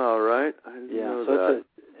 All right. I didn't know that.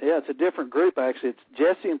 It's a different group, actually. It's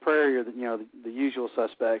Jesse and Prairie are the usual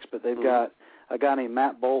suspects, but they've got a guy named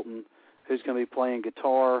Matt Bolton who's going to be playing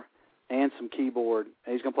guitar and some keyboard.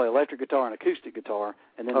 And he's going to play electric guitar and acoustic guitar,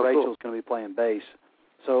 and then Rachel's going to be playing bass.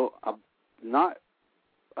 So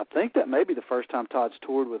I think that may be the first time Todd's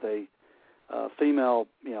toured with a female,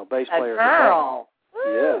 bass player. A girl.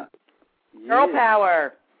 Yeah. Girl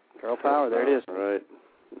power. Girl power. There it is. All right.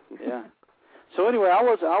 Yeah. So anyway, I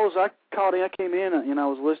called in. I came in and I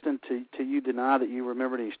was listening to you deny that you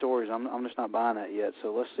remembered any stories. I'm just not buying that yet.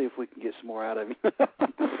 So let's see if we can get some more out of you.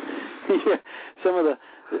 Yeah. Some of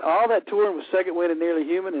all that touring was Second Wind and Nearly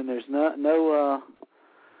Human, and there's no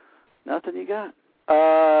nothing you got.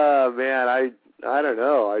 Man, I don't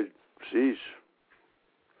know. Sheesh.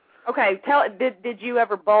 Okay, did you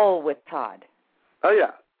ever bowl with Todd? Oh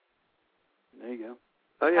yeah. There you go.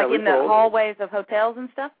 Oh yeah. Like in the hallways of hotels and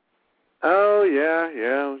stuff? Oh yeah.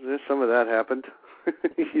 Some of that happened.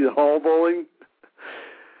 The hall bowling.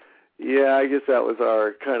 Yeah, I guess that was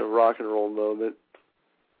our kind of rock and roll moment.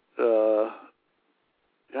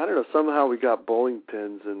 I don't know. Somehow we got bowling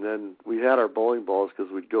pins, and then we had our bowling balls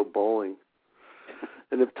because we'd go bowling.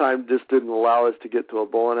 And if time just didn't allow us to get to a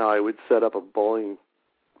bowling alley, we'd set up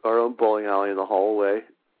our own bowling alley in the hallway.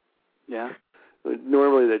 Yeah.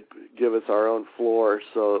 Normally they'd give us our own floor,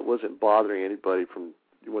 so it wasn't bothering anybody from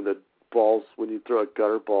when you throw a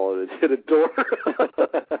gutter ball and it hit a door.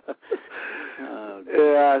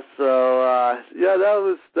 Yeah, so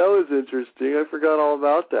that was interesting. I forgot all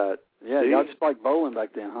about that. Yeah, y'all just like bowling back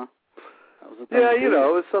then, huh? That was it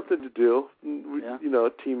was something to do.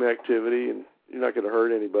 Team activity, and you're not going to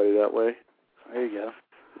hurt anybody that way. There you go.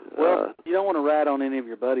 Well, you don't want to rat on any of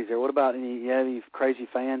your buddies there. What about any crazy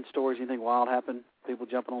fan stories? Anything wild happen? People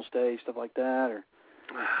jumping on stage, stuff like that, or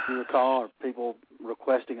do you recall, or people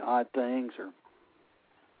requesting odd things, or?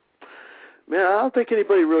 Man, I don't think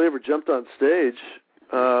anybody really ever jumped on stage.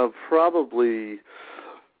 Probably,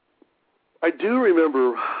 I do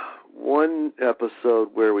remember one episode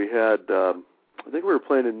where we had, I think we were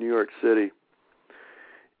playing in New York City,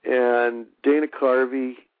 and Dana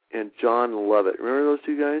Carvey and John Lovett. Remember those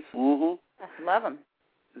two guys? Mm-hmm. I love them.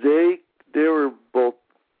 They were both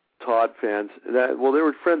Todd fans. They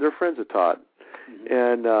were friends. They're friends of Todd.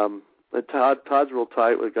 Mm-hmm. And Todd's real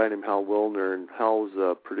tight with a guy named Hal Wilner, and Hal was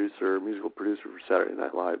a musical producer for Saturday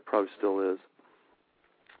Night Live. Probably still is.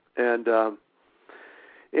 And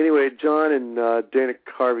anyway, John and Dana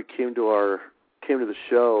Carvey came to the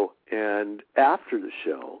show, and after the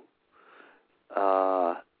show,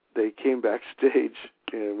 they came backstage,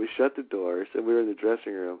 and we shut the doors, and we were in the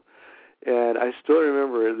dressing room. And I still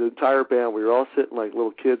remember the entire band, we were all sitting like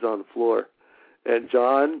little kids on the floor. And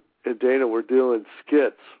John and Dana were doing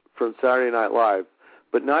skits from Saturday Night Live,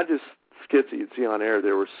 but not just skits that you'd see on air.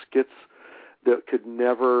 There were skits that could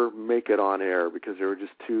never make it on air because they were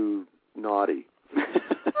just too naughty.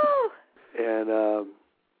 And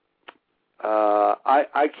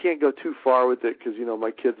I can't go too far with it because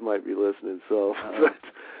my kids might be listening. So, but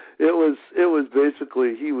it was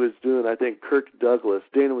basically he was doing, I think, Kirk Douglas.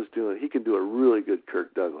 Dana was doing. He can do a really good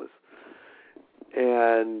Kirk Douglas,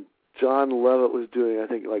 and John Levitt was doing, I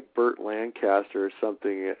think, like Burt Lancaster or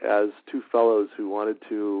something, as two fellows who wanted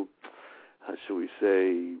to, how should we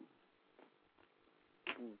say,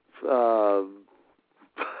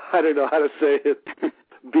 I don't know how to say it,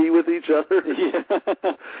 be with each other.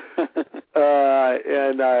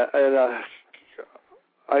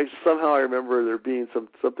 I somehow remember there being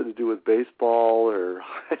something to do with baseball, or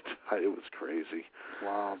it was crazy.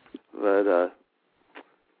 Wow. But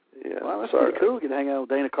yeah. Well, that's pretty cool. You can hang out with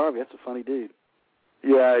Dana Carvey. That's a funny dude.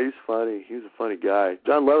 Yeah, he's funny. He's a funny guy.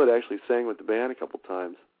 John Levitt actually sang with the band a couple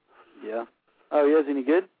times. Yeah. Oh, he is any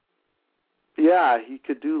good? Yeah, he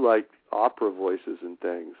could do like opera voices and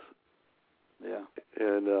things. Yeah.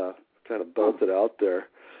 And kind of built it out there.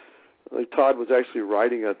 I think Todd was actually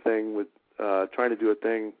writing a thing with, trying to do a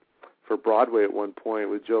thing for Broadway at one point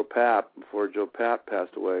with Joe Papp before Joe Papp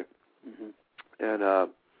passed away. Mm-hmm. And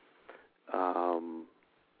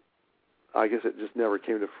I guess it just never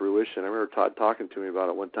came to fruition. I remember Todd talking to me about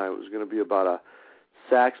it one time. It was going to be about a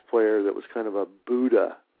sax player that was kind of a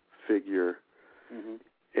Buddha figure. Mm-hmm.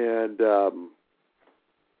 And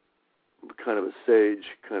kind of a sage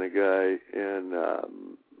kind of guy, and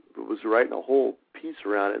was writing a whole piece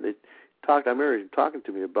around it. I remember him talking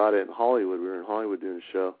to me about it in Hollywood. We were in Hollywood doing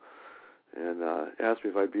a show, and asked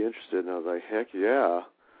me if I'd be interested, and I was like, heck yeah.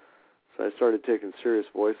 So I started taking serious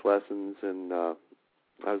voice lessons, and I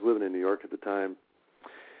was living in New York at the time,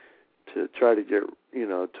 to try to get,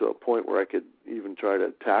 to a point where I could even try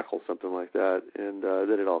to tackle something like that. And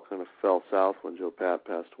then it all kind of fell south when Joe Papp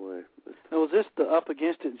passed away. Now, was this the Up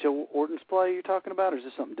Against It Joe Orton's play you're talking about, or is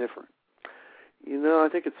this something different? I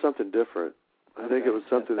think it's something different. I think it was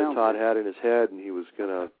something that Todd had in his head, and he was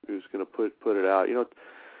gonna put it out. I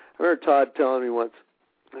remember Todd telling me once.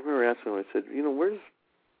 I remember asking him. I said, where's?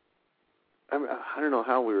 I don't know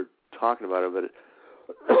how we were talking about it, but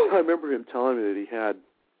I remember him telling me that he had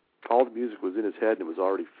all the music was in his head and it was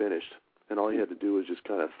already finished, and all he had to do was just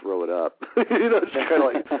kind of throw it up, just kind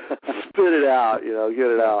of like spit it out, get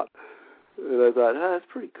it out. And I thought, that's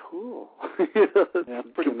pretty cool. That's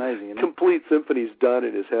pretty amazing. Complete symphony's done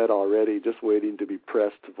in his head already, just waiting to be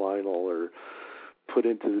pressed to vinyl or put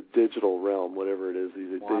into the digital realm, whatever it is they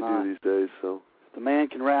do these days. So if the man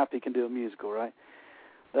can rap, he can do a musical, right?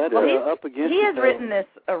 That's Up Against. He has written this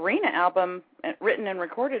arena album, written and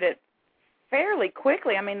recorded it fairly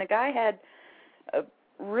quickly. I mean, the guy had a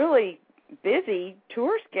really busy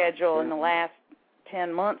tour schedule in the last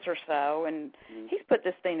 10 months or so, and he's put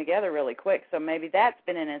this thing together really quick, so maybe that's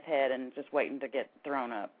been in his head and just waiting to get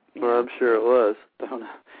thrown up. Well, I'm sure it was.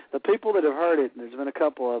 The people that have heard it, and there's been a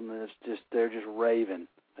couple of them, they're just raving.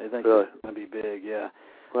 They think it's going to be big, yeah.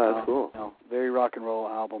 Well, that's cool. Very rock and roll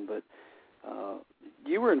album, but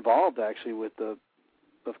you were involved, actually, with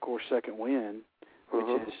of course, Second Wind,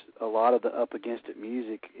 which is a lot of the Up Against It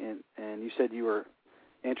music, and you said you were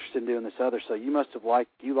interested in doing this other, so you must have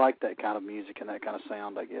liked that kind of music and that kind of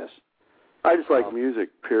sound, I guess. I just like music,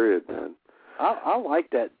 period, man. I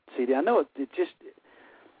like that CD. I know it just,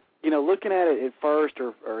 looking at it at first,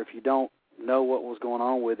 or if you don't know what was going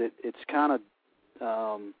on with it, it's kind of,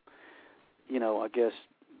 I guess,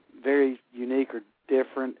 very unique or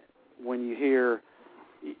different when you hear,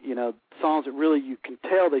 songs that really you can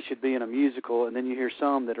tell they should be in a musical, and then you hear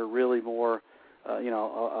some that are really more,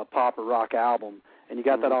 a pop or rock album, and you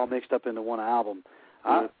got that all mixed up into one album.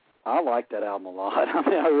 I like that album a lot. I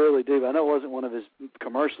mean, I really do. I know it wasn't one of his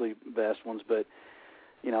commercially best ones, but,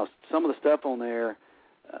 some of the stuff on there,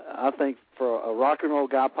 I think for a rock and roll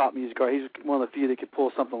guy, pop music artist, he's one of the few that could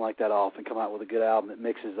pull something like that off and come out with a good album that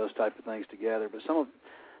mixes those type of things together. But some of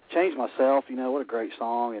Change Myself, what a great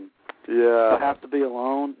song, and I Have to Be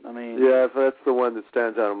Alone. I mean, that's the one that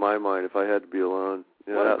stands out in my mind. If I Had to Be alone,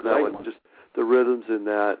 that one. Just the rhythms in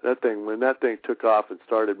that thing. When that thing took off and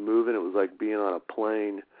started moving, it was like being on a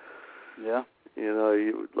plane. Yeah.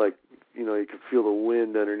 You could feel the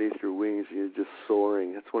wind underneath your wings. You're just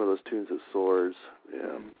soaring. It's one of those tunes that soars.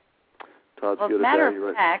 Yeah. Todd's good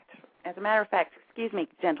at that. As a matter of fact, excuse me,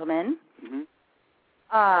 gentlemen. Mm-hmm.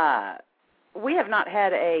 We have not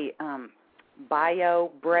had a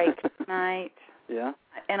bio break tonight. Yeah.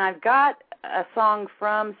 And I've got a song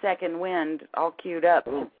from Second Wind all queued up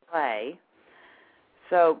to play.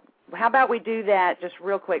 So how about we do that just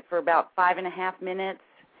real quick for about 5.5 minutes,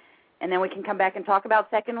 and then we can come back and talk about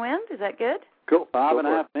Second Wind. Is that good? Cool.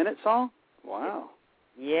 5.5 minute song? Wow.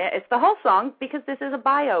 Yeah, it's the whole song because this is a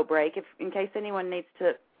bio break in case anyone needs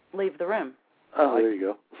to leave the room. Oh, there you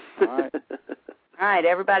go. All right. All right,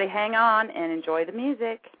 everybody hang on and enjoy the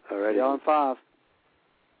music. All right. On 5.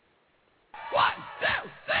 1, 2,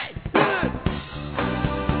 3.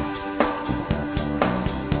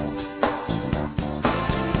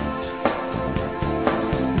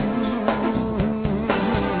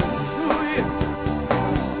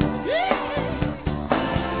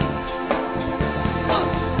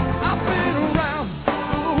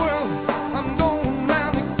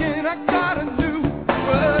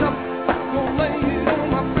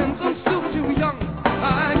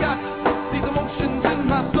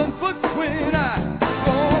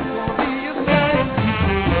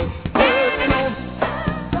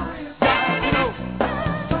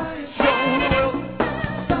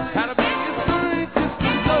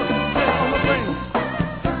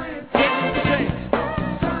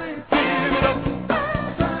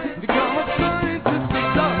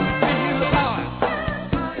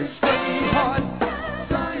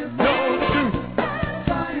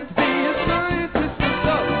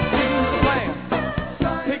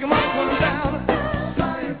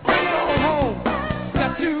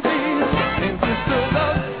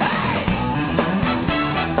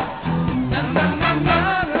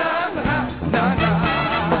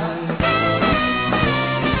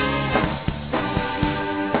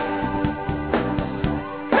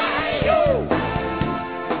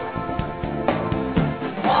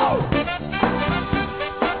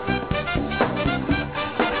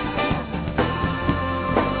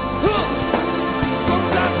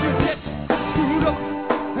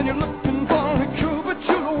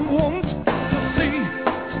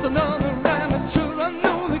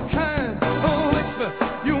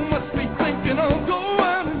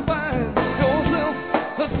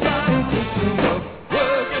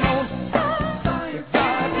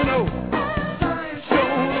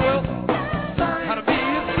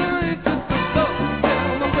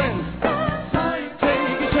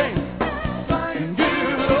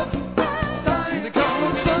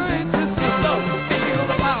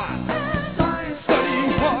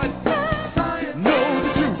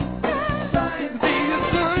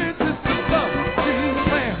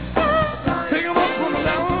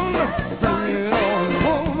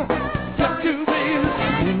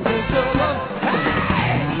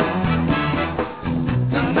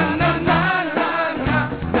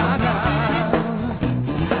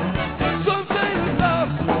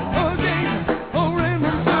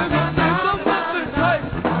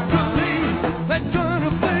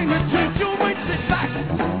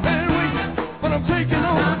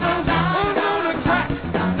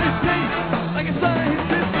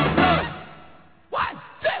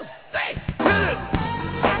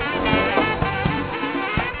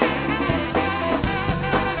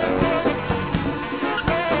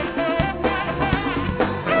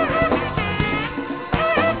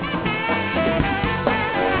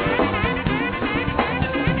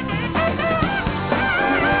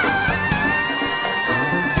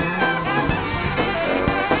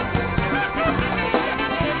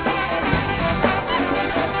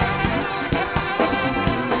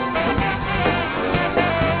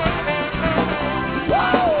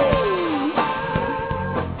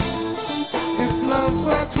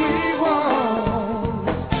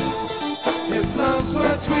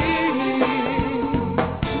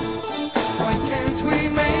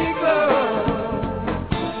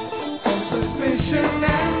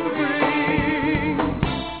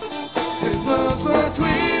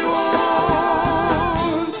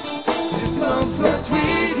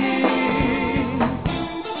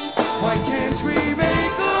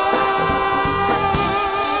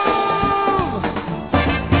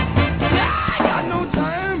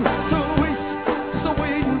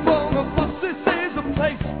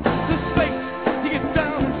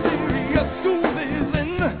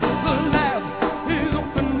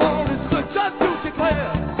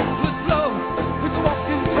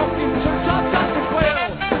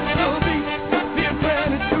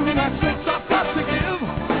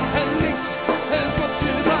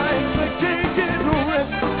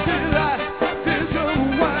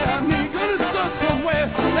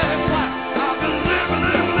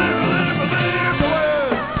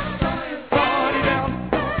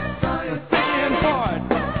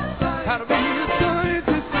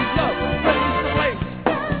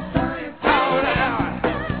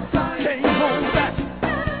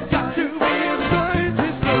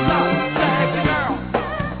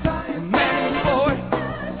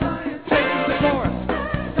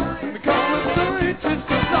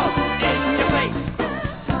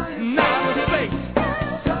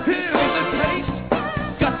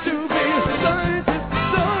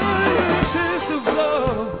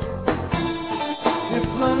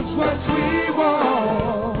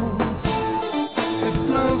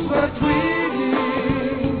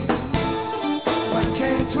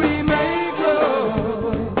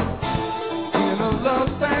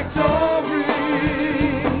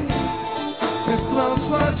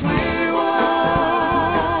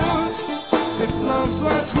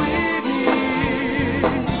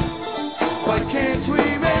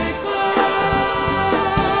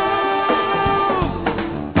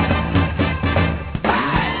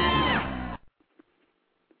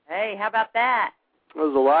 Hey, how about that? It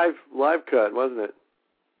was a live cut, wasn't it?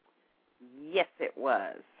 Yes, it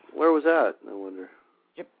was. Where was that, I wonder?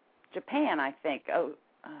 Japan, I think.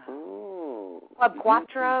 Oh. Club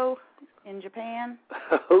Quattro in Japan.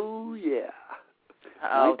 Oh, yeah.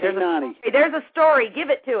 Oh, there's a story. Give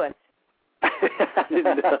it to us. I don't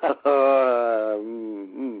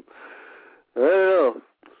know.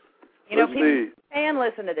 You know, people in Japan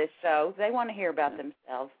listen to this show. They want to hear about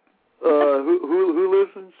themselves. Who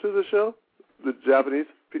listens to the show? The Japanese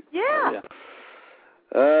people? Yeah.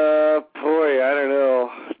 Boy, I don't know.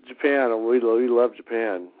 Japan, we love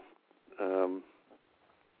Japan.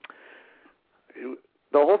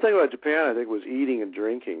 The whole thing about Japan, I think, was eating and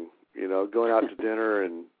drinking. You know, going out to dinner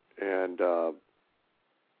and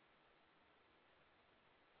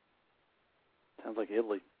sounds like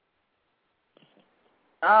Italy.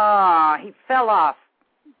 He fell off.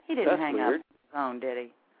 He didn't hang up his phone, did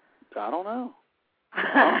he? I don't know.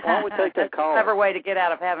 Why don't we take that caller? That's a clever way to get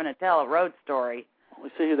out of having to tell a road story.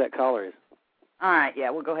 Let's see who that caller is. All right, yeah,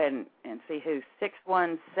 we'll go ahead and see who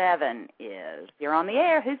 617 is. You're on the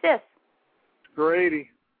air. Who's this? Grady.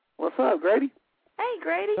 What's up, Grady? Hey,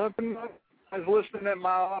 Grady. Nothing much. I was listening at my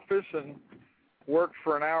office and worked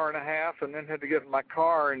for an hour and a half and then had to get in my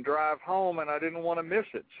car and drive home, and I didn't want to miss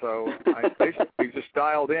it. So I basically just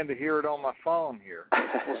dialed in to hear it on my phone here.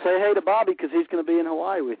 Well, say hey to Bobby because he's going to be in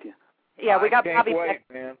Hawaii with you. Yeah, we got Bobby. Wait,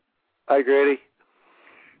 man. Hi, Grady.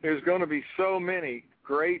 There's going to be so many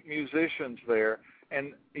great musicians there,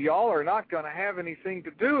 and y'all are not going to have anything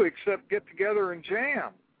to do except get together and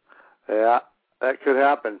jam. Yeah, that could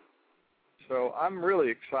happen. So I'm really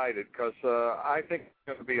excited because I think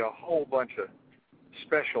there's going to be a whole bunch of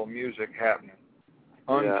special music happening.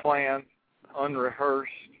 Unplanned,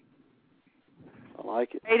 unrehearsed. I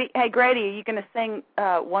like it. Hey, Grady, are you going to sing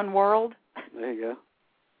One World? There you go.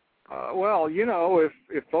 Well, you know,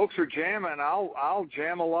 if folks are jamming, I'll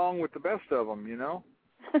jam along with the best of them, you know.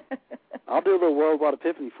 I'll do a little worldwide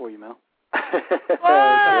epiphany for you, Mel.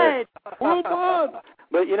 What? Worldwide.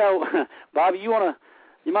 But you know, Bobby, you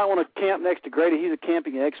might want to camp next to Grady. He's a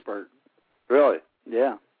camping expert. Really?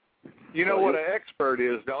 Yeah. You know what an expert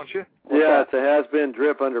is, don't you? Yeah, it's a has-been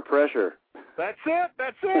drip under pressure. That's it.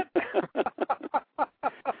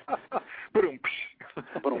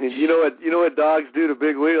 You know what dogs do to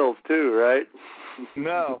big wheels too, right?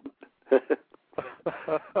 No.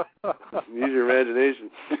 Use your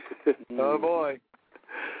imagination. Oh boy.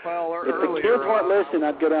 Well, earlier. If kids weren't listening,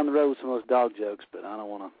 I'd go down the road with some of those dog jokes, but I don't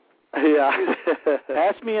want to. Yeah.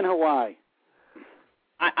 Ask me in Hawaii.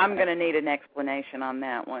 I'm going to need an explanation on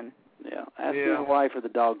that one. Yeah. Ask me in Hawaii for the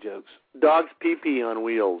dog jokes. Dogs pee-pee on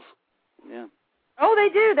wheels. Yeah. Oh, they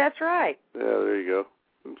do. That's right. Yeah, there you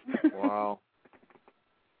go. Wow.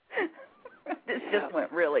 This just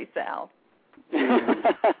went really south.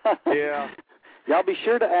 Yeah. Y'all be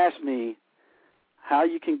sure to ask me how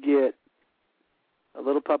you can get a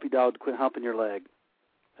little puppy dog to quit humping your leg,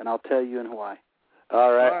 and I'll tell you in Hawaii.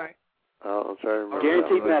 All right. All right. I'll try to remember.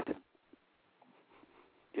 Guaranteed method.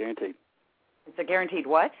 Guaranteed. It's a guaranteed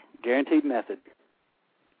what? Guaranteed method.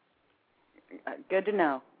 Good to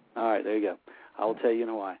know. All right, there you go. I will tell you in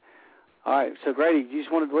Hawaii. All right, so Grady, you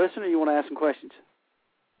just wanted to listen or you want to ask some questions?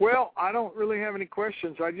 Well, I don't really have any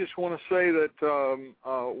questions. I just want to say that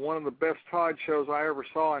one of the best Todd shows I ever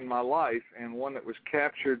saw in my life, and one that was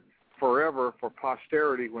captured forever for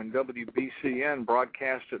posterity when WBCN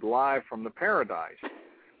broadcasted live from the Paradise,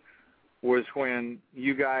 was when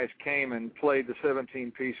you guys came and played the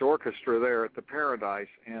 17-piece orchestra there at the Paradise.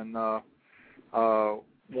 And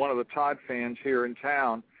one of the Todd fans here in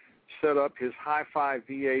town set up his hi-fi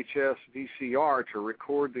VHS VCR to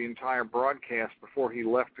record the entire broadcast before he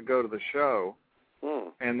left to go to the show.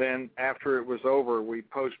 And then after it was over, we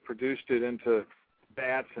post-produced it into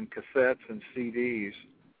DATs and cassettes and CDs.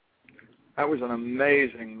 That was an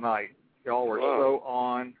amazing night. Y'all were so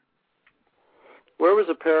on. Where was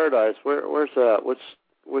the Paradise? Where's that?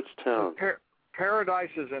 Which town?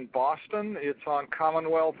 Paradise is in Boston. It's on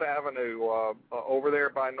Commonwealth Avenue, over there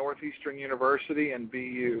by Northeastern University and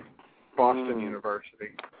BU, Boston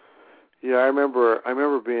University. Yeah, I remember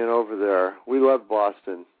being over there. We loved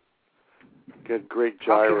Boston. Get great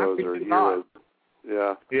gyros or gyros.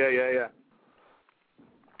 Yeah. Yeah.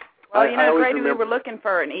 Well, you know, Grady, we were looking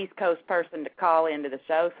for an East Coast person to call into the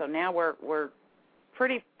show, so now we're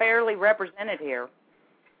pretty fairly represented here.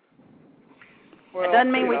 Well, it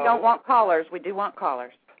doesn't mean we don't want callers. We do want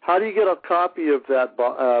callers. How do you get a copy of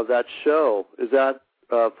that show? Is that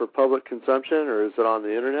for public consumption, or is it on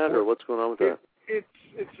the internet, or what's going on with that?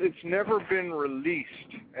 It's never been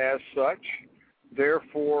released as such,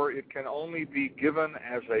 therefore it can only be given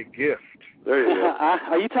as a gift. There you go.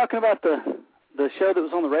 Are you talking about the show that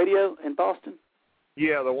was on the radio in Boston?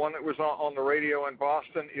 Yeah, the one that was on the radio in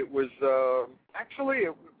Boston. It was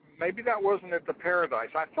maybe that wasn't at the Paradise.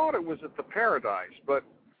 I thought it was at the Paradise, but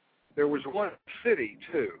there was one city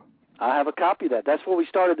too. I have a copy of that. That's what we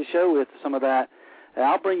started the show with, some of that. And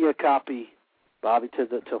I'll bring you a copy, Bobby, to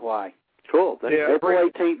Hawaii. Cool. April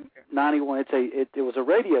 18th, 91. It was a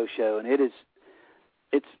radio show, and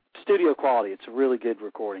it's studio quality. It's a really good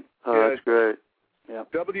recording. Oh, that's great. Yeah.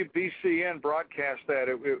 WBCN broadcast that.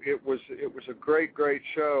 It was a great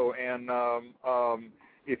show, and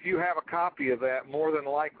if you have a copy of that, more than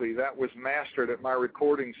likely that was mastered at my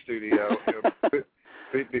recording studio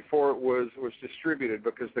before it was distributed,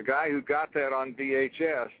 because the guy who got that on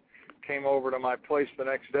VHS came over to my place the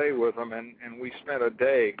next day with him, and we spent a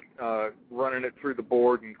day running it through the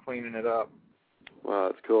board and cleaning it up. Wow,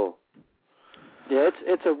 that's cool. Yeah,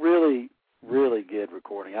 it's a really, really good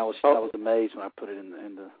recording. I was amazed when I put it in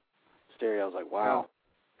the stereo. I was like, wow.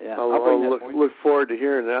 Yeah, I'll look forward to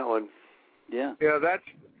hearing that one. Yeah. Yeah, that's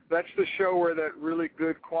the show where that really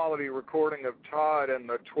good quality recording of Todd and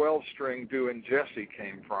the 12-string doing Jesse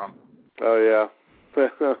came from. Oh yeah.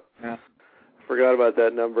 Yeah. Forgot about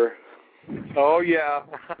that number. Oh yeah.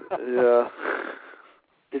 Yeah.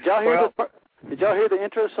 Did y'all hear the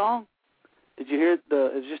intro song? Did you hear it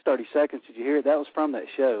was just 30 seconds. Did you hear it? That was from that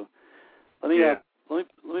show. Let me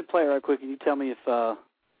play it right quick, and you tell me if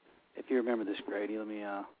you remember this, Grady. Let me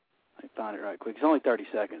find it right quick. It's only 30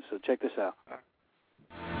 seconds, so check this out.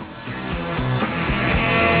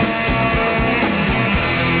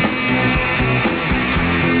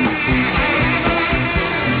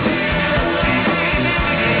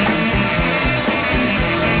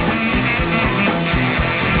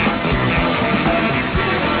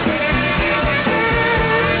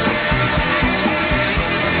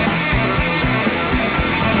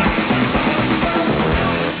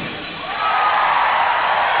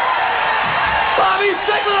 Bobby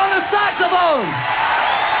Strickland on the saxophone.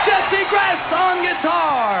 Jesse Grass on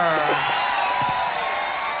guitar.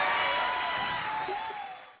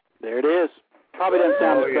 There it is. Probably doesn't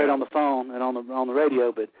sound as great on the phone and on the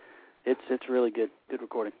radio, but it's really good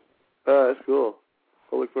recording. Oh, that's cool.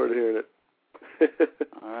 I'll look forward to hearing it.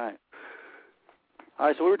 All right.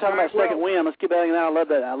 So we were talking about Second Wind. Let's get back to that. I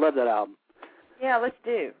love that album. Yeah, let's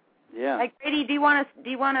do. Yeah. Hey, Grady, do you want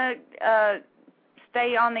to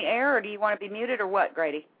stay on the air, or do you want to be muted, or what,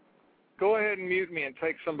 Grady? Go ahead and mute me and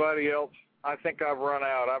take somebody else. I think I've run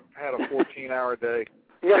out. I've had a 14-hour day.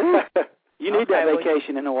 You need that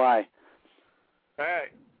vacation in Hawaii.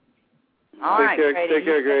 Hey. All right, Grady. Take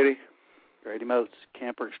care, Grady. Grady Moats,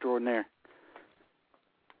 camper extraordinaire.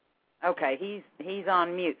 Okay, he's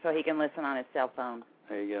on mute so he can listen on his cell phone.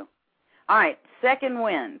 There you go. All right, Second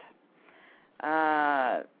Wind.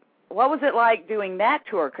 What was it like doing that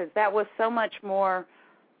tour? Because that was so much more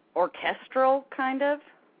orchestral, kind of.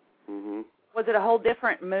 Mm-hmm. Was it a whole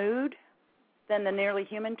different mood than the Nearly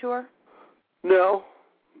Human tour? No,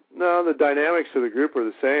 the dynamics of the group were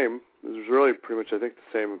the same. It was really pretty much, I think,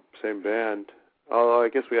 the same band. Although I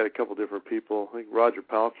guess we had a couple different people. I think Roger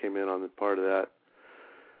Powell came in on the part of that.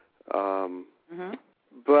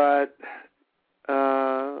 But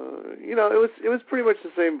it was pretty much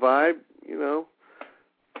the same vibe.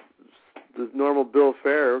 The normal bill of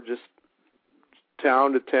fare, just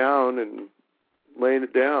town to town and laying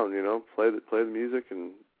it down. Play the music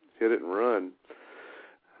and hit it and run.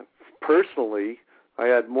 Personally, I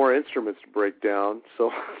had more instruments to break down, so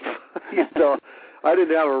I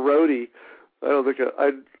didn't have a roadie. I don't think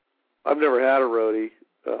I've never had a roadie,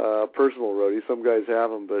 personal roadie. Some guys have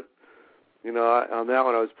them, but on that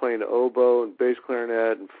one I was playing the oboe and bass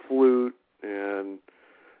clarinet and flute and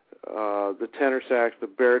the tenor sax, the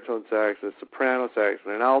baritone sax, the soprano sax,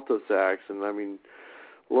 and an alto sax. And I mean,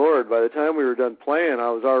 Lord, by the time we were done playing, I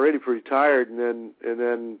was already pretty tired. And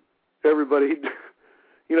then everybody,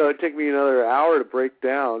 it'd take me another hour to break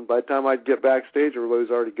down. By the time I'd get backstage, everybody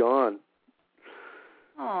was already gone.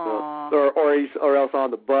 Aww. So, or else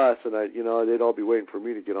on the bus, and they'd all be waiting for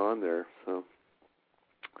me to get on there. So,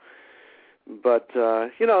 but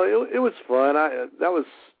it was fun.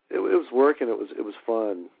 It was work, and it was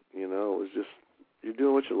fun. It was just, you're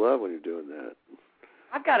doing what you love when you're doing that.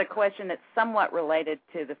 I've got a question that's somewhat related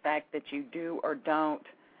to the fact that you do or don't,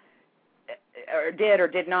 or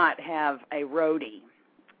did not have a roadie.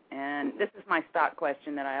 And this is my stock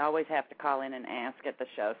question that I always have to call in and ask at the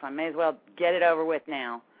show, so I may as well get it over with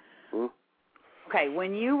now. Okay,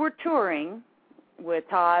 when you were touring with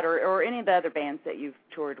Todd or any of the other bands that you've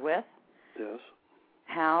toured with, yes,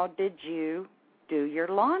 how did you do your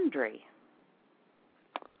laundry?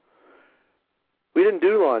 We didn't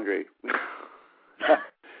do laundry.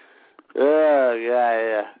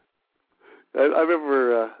 Yeah. I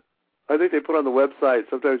remember, I think they put on the website,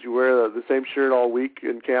 sometimes you wear the same shirt all week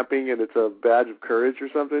in camping, and it's a badge of courage or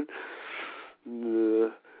something.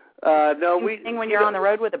 No, you think when you're on the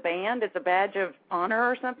road with a band, it's a badge of honor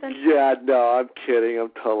or something? Yeah, no, I'm kidding.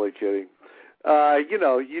 I'm totally kidding.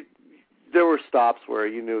 There were stops where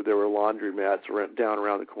you knew there were laundromats down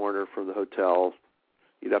around the corner from the hotel.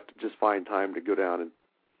 You'd have to just find time to go down and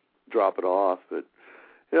drop it off. But,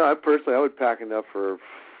 I would pack enough for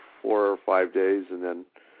 4 or 5 days, and then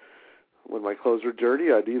when my clothes were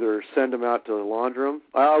dirty, I'd either send them out to the laundroom.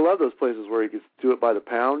 I love those places where you can do it by the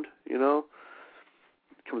pound, It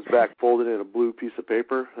comes back folded in a blue piece of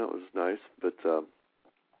paper. That was nice. But I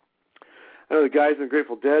know the guys in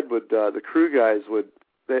Grateful Dead the crew guys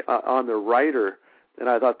on their rider, and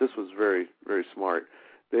I thought this was very, very smart.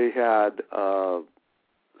 They had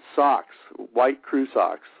socks, white crew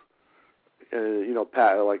socks,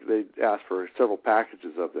 like they asked for several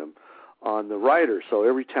packages of them on the rider. So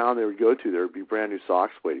every town they would go to, there would be brand new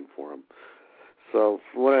socks waiting for them. So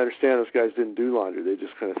from what I understand, those guys didn't do laundry. They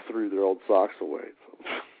just kind of threw their old socks away.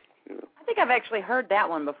 So, I think I've actually heard that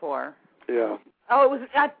one before. Yeah. Oh, it was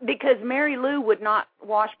because Mary Lou would not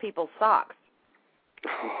wash people's socks.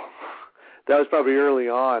 That was probably early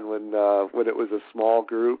on when it was a small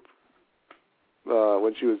group,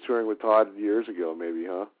 when she was touring with Todd years ago, maybe,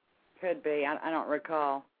 huh? Could be. I don't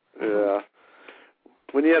recall. Yeah.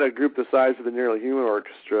 When you had a group the size of the Nearly Human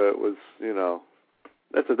Orchestra, it was,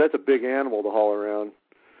 that's a big animal to haul around.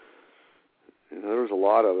 There was a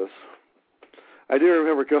lot of us. I do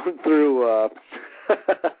remember going through,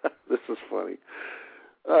 this is funny.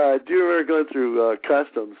 I do remember going through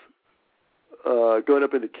customs, going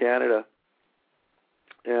up into Canada.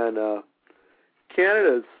 And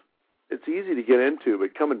Canada's, it's easy to get into,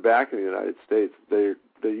 but coming back in the United States, they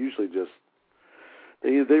usually just,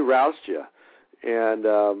 they roust you. And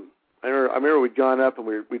I remember we'd gone up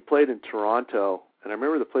and we played in Toronto, and I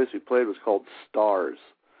remember the place we played was called Stars.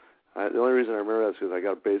 The only reason I remember that is because I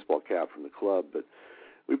got a baseball cap from the club. But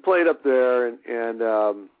we played up there,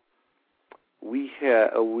 and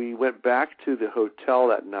we went back to the hotel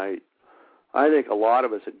that night. I think a lot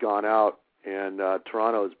of us had gone out, and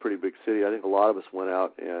Toronto is a pretty big city. I think a lot of us went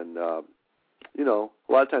out, and a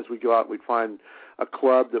lot of times we'd go out and we'd find a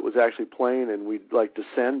club that was actually playing, and we'd like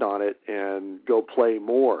descend on it and go play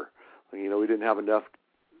more. We didn't have enough.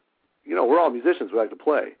 We're all musicians. We like to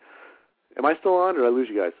play. Am I still on, or did I lose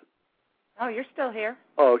you guys? Oh, you're still here.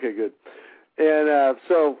 Oh, okay, good. And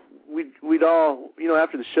so we'd all,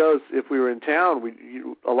 after the shows, if we were in town,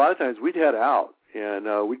 a lot of times we'd head out, and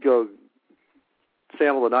we'd go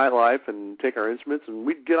sample the nightlife and take our instruments, and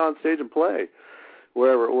we'd get on stage and play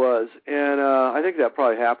wherever it was. And I think that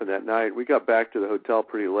probably happened that night. We got back to the hotel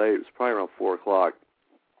pretty late. It was probably around 4 o'clock,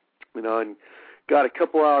 and got a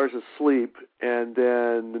couple hours of sleep. And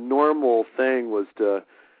then the normal thing was to,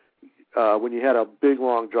 when you had a big,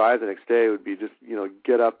 long drive the next day, it would be just,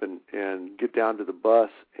 get up and get down to the bus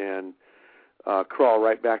and crawl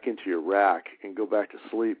right back into your rack and go back to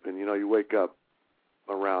sleep. And, you wake up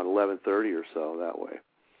around 11:30 or so that way.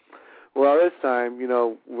 Well, this time,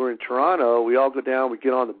 we're in Toronto. We all go down. We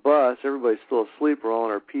get on the bus. Everybody's still asleep. We're all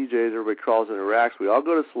in our PJs. Everybody crawls in their racks. We all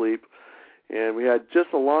go to sleep. And we had just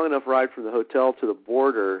a long enough ride from the hotel to the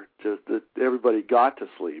border that everybody got to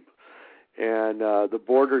sleep. And the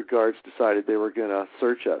border guards decided they were going to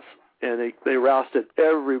search us. And they rousted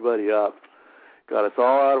everybody up, got us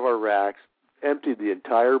all out of our racks, emptied the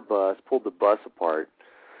entire bus, pulled the bus apart,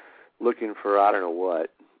 looking for I don't know what.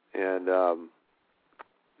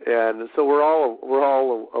 And so we're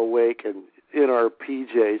all awake and in our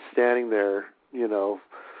PJs, standing there,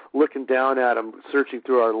 looking down at them, searching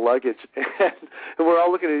through our luggage, and we're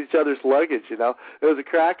all looking at each other's luggage. It was a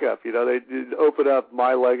crack up. They'd open up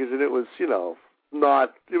my luggage, and it was, it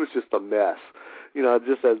was just a mess,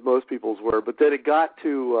 just as most people's were. But then it got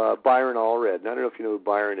to Byron Allred, and I don't know if you know who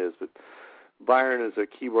Byron is, but Byron is a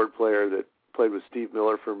keyboard player that played with Steve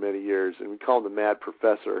Miller for many years, and we call him the Mad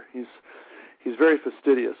Professor. He's very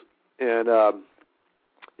fastidious, and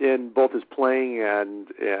in both his playing and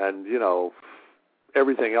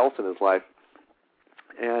everything else in his life.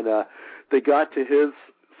 And they got to his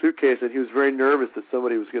suitcase, and he was very nervous that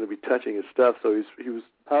somebody was going to be touching his stuff. So he was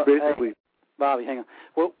basically. Hey, Bobby, hang on.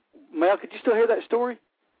 Well, Mel, could you still hear that story?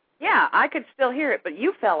 Yeah, I could still hear it, but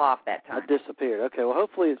you fell off that time. I disappeared. Okay, well,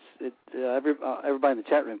 hopefully everybody in the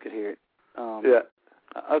chat room could hear it. Yeah.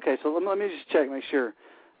 Okay, so let me just check, make sure,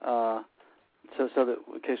 so that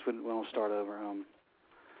in case we don't start over,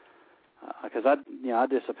 because I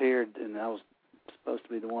disappeared, and I was supposed to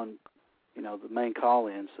be the one the main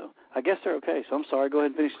call-in. So I guess they're okay. So I'm sorry. Go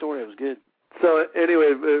ahead and finish the story. It was good. So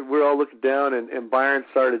anyway, we're all looking down, and Byron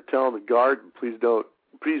started telling the guard, please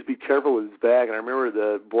be careful with his bag. And I remember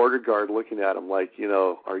the border guard looking at him like,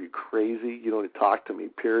 are you crazy? You don't talk to me,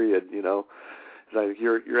 period. It's like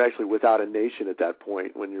you're actually without a nation at that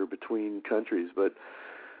point when you're between countries. But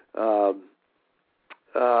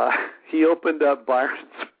he opened up Byron's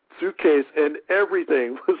suitcase, and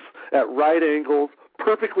everything was at right angles,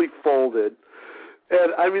 perfectly folded.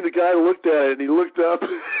 And, I mean, the guy looked at it, and he looked up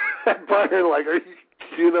at Byron like,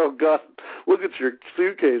 God, look at your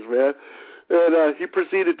suitcase, man. And he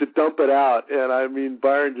proceeded to dump it out. And, I mean,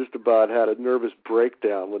 Byron just about had a nervous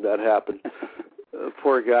breakdown when that happened.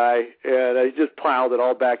 Poor guy. And he just piled it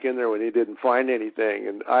all back in there when he didn't find anything.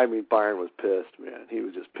 And, I mean, Byron was pissed, man. He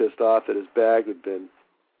was just pissed off that his bag had been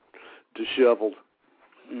disheveled.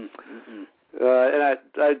 Mm-hmm. And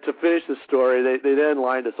to finish the story, they then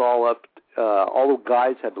lined us all up. All the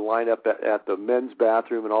guys had to line up at the men's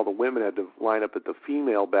bathroom, and all the women had to line up at the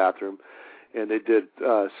female bathroom, and they did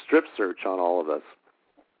strip search on all of us.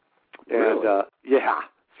 Really? And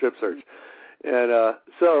strip search. And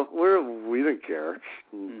so we didn't care.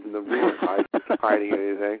 We weren't hiding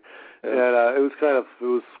anything. And it was kind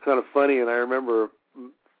of funny. And I remember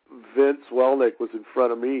Vince Welnick was in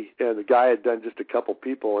front of me, and the guy had done just a couple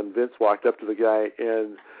people, and Vince walked up to the guy,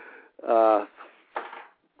 and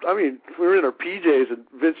I mean, we were in our PJs, and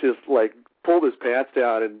Vince just pulled his pants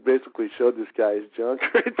down and basically showed this guy his junk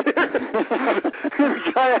right there.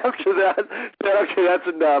 The guy after that said, "Okay, that's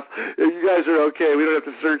enough. You guys are okay. We don't have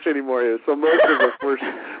to search anymore." So most of us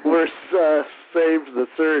were saved the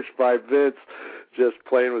search by Vince just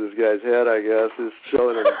playing with this guy's head, I guess, just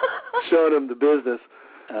showing him the business.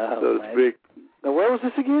 So to speak. Now, where was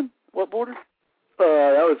this again? What border?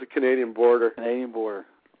 That was the Canadian border. Canadian border.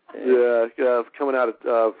 Yeah,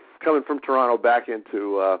 coming from Toronto back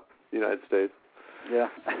into the United States. Yeah.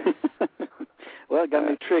 Well, it got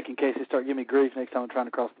me a trick in case they start giving me grief next time I'm trying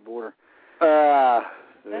to cross the border. Yeah.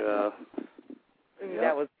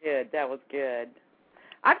 That was good. That was good.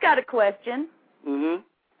 I've got a question. Mm-hmm.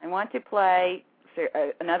 I want to play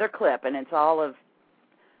another clip, and it's all of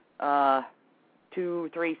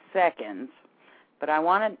 2-3 seconds. But I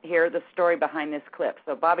want to hear the story behind this clip.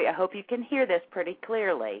 So, Bobby, I hope you can hear this pretty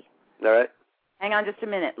clearly. All right. Hang on just a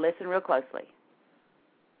minute. Listen real closely.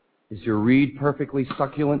 Is your read perfectly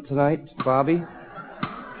succulent tonight, Bobby?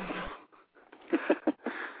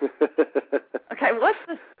 Okay, what's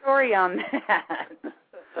the story on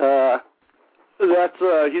that?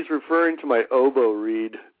 That's he's referring to my oboe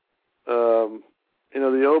reed. The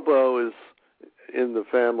oboe is in the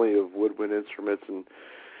family of woodwind instruments, and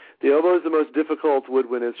the oboe is the most difficult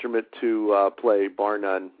woodwind instrument to play, bar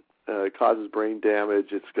none. It causes brain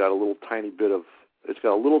damage. It's got a little tiny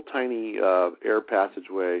air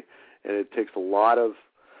passageway, and it takes a lot of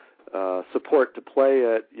support to play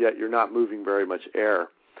it, yet you're not moving very much air.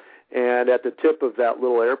 And at the tip of that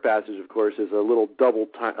little air passage, of course, is a little double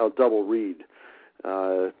reed,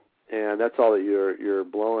 and that's all that you're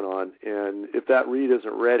blowing on. And if that reed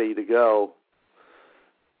isn't ready to go,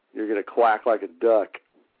 you're going to quack like a duck.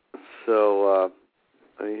 So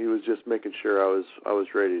he was just making sure I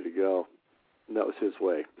was ready to go, and that was his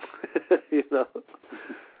way.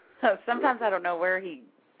 Sometimes I don't know where he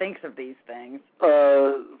thinks of these things.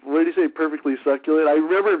 What did you say, perfectly succulent? I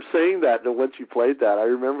remember him saying that once you played that. I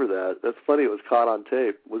remember that. That's funny. It was caught on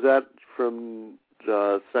tape. Was that from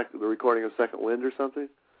the recording of Second Wind or something?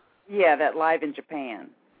 Yeah, that live in Japan.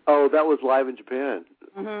 Oh, that was live in Japan.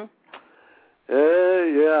 Mm-hmm.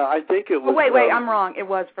 Yeah, I think it was... Oh, wait, I'm wrong. It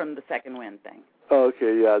was from the Second Wind thing. Oh,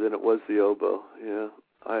 okay, yeah, then it was the oboe, yeah.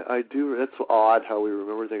 I do, that's odd how we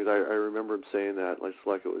remember things. I remember him saying that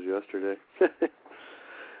like it was yesterday.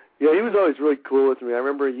 Yeah, he was always really cool with me. I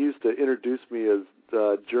remember he used to introduce me as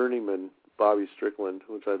journeyman Bobby Strickland,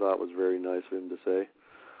 which I thought was very nice of him to say.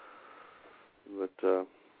 But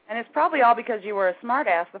and it's probably all because you were a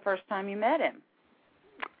smartass the first time you met him.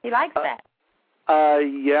 He likes that.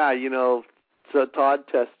 Yeah, so Todd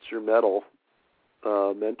tests your mettle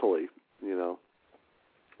mentally,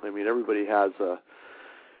 I mean, everybody has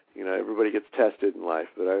everybody gets tested in life,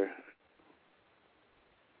 but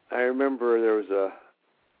I remember there was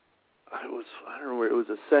it was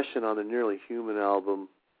a session on the Nearly Human album,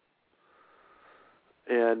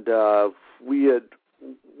 and we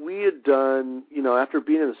had done, after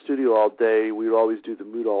being in the studio all day, we would always do the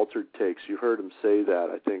mood altered takes. You heard him say that,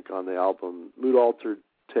 I think, on the album, mood altered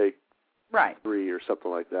take 3 or something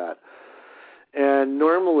like that. And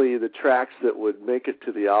normally the tracks that would make it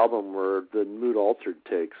to the album were the mood altered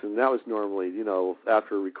takes, and that was normally,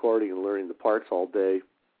 after recording and learning the parts all day,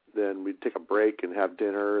 then we'd take a break and have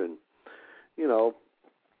dinner and, you know,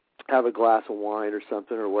 have a glass of wine or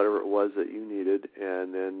something or whatever it was that you needed,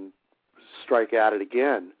 and then strike at it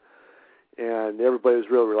again. And everybody was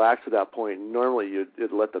real relaxed at that point. And normally you'd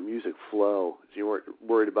let the music flow. You weren't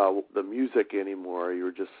worried about the music anymore. You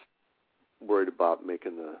were just worried about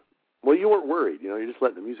making the... Well, you weren't worried. You know, you're just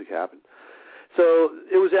letting the music happen. So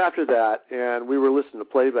it was after that, and we were listening to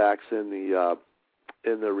playbacks in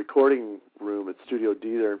the recording room at Studio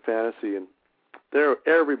D there in Fantasy, and there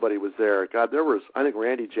everybody was there. God, there was... I think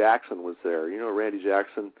Randy Jackson was there. You know Randy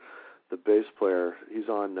Jackson, the bass player. He's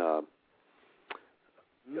on...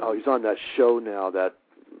 he's on that show now, that...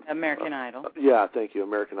 American Idol. Yeah, thank you,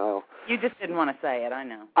 American Idol. You just didn't want to say it, I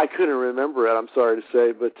know. I couldn't remember it, I'm sorry to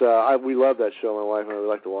say, but we love that show, my wife and I would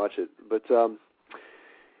like to watch it. But,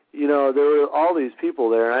 you know, there were all these people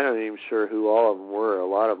there, and I'm not even sure who all of them were. A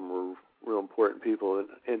lot of them were real important people.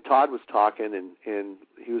 And Todd was talking, and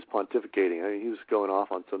he was pontificating. I mean, he was going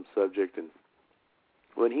off on some subject, and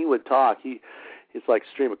when he would talk, it's like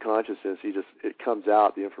stream of consciousness. It comes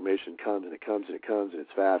out, the information comes, and it comes, and it comes, and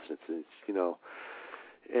it's fast, and it's you know...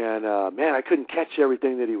 And man, I couldn't catch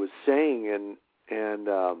everything that he was saying, and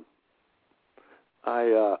I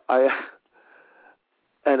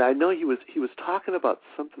know he was talking about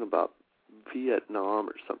something about Vietnam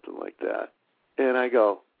or something like that. And I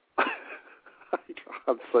go, I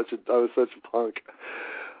was such a punk.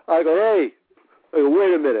 I go, hey,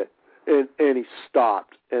 wait a minute, and he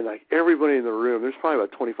stopped, and like everybody in the room, there's probably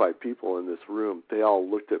about 25 people in this room. They all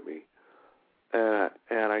looked at me.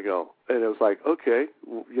 And I go, and it was like, okay,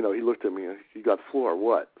 you know, he looked at me, you got the floor,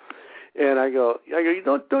 what? And I go, you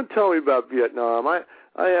don't tell me about Vietnam. I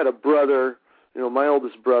had a brother, you know, my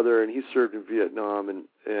oldest brother, and he served in Vietnam, and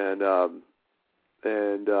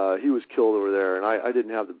he was killed over there, and I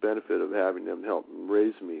didn't have the benefit of having them help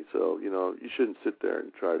raise me, so, you know, you shouldn't sit there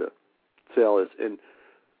and try to say all this.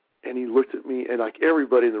 And he looked at me, and like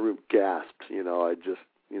everybody in the room gasped, you know,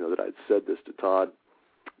 that I'd said this to Todd.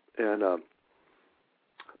 And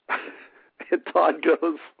and Todd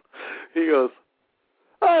goes,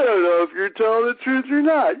 I don't know if you're telling the truth or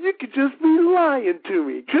not. You could just be lying to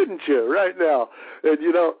me, couldn't you, right now? And,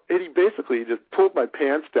 you know, and he basically just pulled my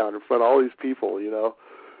pants down in front of all these people, you know.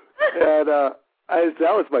 And that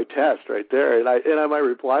was my test right there. And my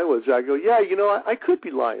reply was, I go, yeah, you know, I could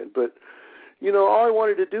be lying, but, you know, all I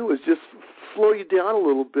wanted to do was just slow you down a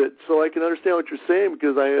little bit so I can understand what you're saying,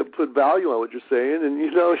 because I put value on what you're saying, and,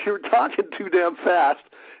 you know, you were talking too damn fast.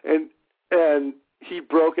 And he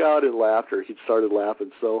broke out in laughter. He started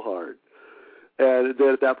laughing so hard. And then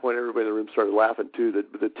at that point, everybody in the room started laughing, too.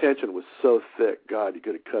 The tension was so thick. God, you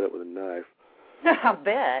could have cut it with a knife. I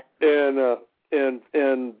bet.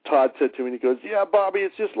 And Todd said to me, he goes, yeah, Bobby,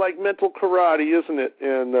 it's just like mental karate, isn't it?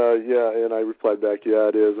 And, yeah, and I replied back, yeah,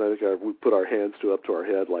 it is. And I think we put our hands up to our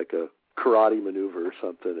head like a karate maneuver or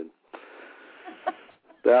something. And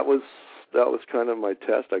that was kind of my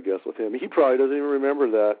test, I guess, with him. He probably doesn't even remember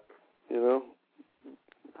that, you know.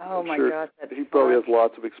 Oh, my God. He probably has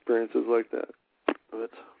lots of experiences like that. But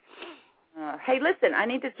hey, listen, I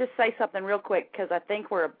need to just say something real quick, because I think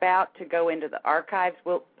we're about to go into the archives.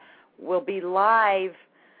 We'll be live,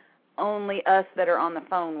 only us that are on the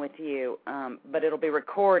phone with you, but it'll be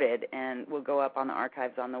recorded, and we'll go up on the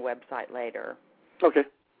archives on the website later. Okay.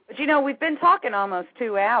 But, you know, we've been talking almost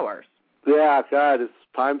 2 hours. Yeah, God,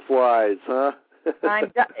 time flies, huh?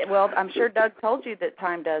 Well, I'm sure Doug told you that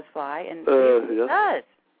time does fly, and it does.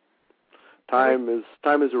 Time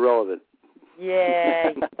is irrelevant.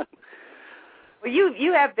 Yeah. Well,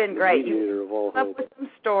 you have been great. You come up with some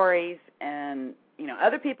stories, and you know,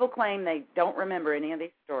 other people claim they don't remember any of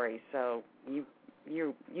these stories. So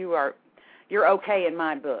you're okay in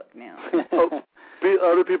my book now.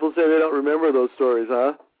 Other people say they don't remember those stories,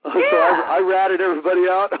 huh? Yeah. So I ratted everybody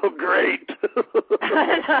out. Oh, great.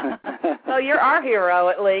 So you're our hero,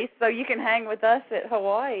 at least, so you can hang with us at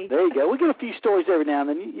Hawaii. There you go. We get a few stories every now and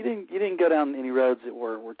then. You didn't go down any roads that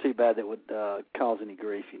were too bad that would cause any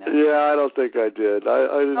grief, you know. Yeah, I don't think I did. I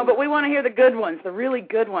didn't. No, but we want to hear the good ones, the really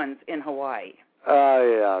good ones in Hawaii. Yeah,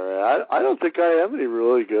 right. I don't think I have any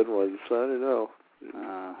really good ones. I don't know.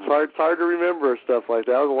 It's hard to remember stuff like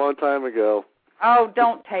that. That was a long time ago. Oh,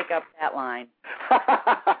 don't take up that line.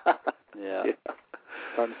 Yeah.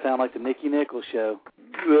 Starting to sound like the Nicky Nichols show.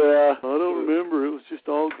 Yeah, I don't remember. It was just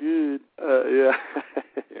all good. Yeah.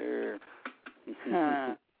 Sure.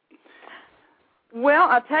 Well,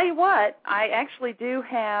 I'll tell you what. I actually do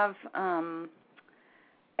have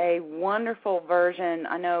a wonderful version.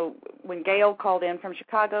 I know when Gail called in from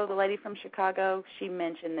Chicago, the lady from Chicago, she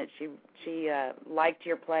mentioned that she liked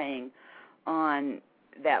your playing on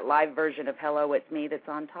that live version of Hello, It's Me that's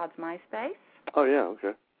on Todd's MySpace. Oh, yeah,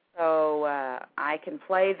 okay. So I can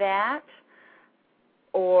play that,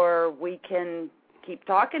 or we can keep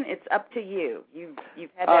talking. It's up to you. You've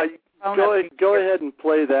had that phone go ahead and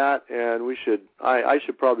play that, and I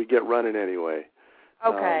should probably get running anyway.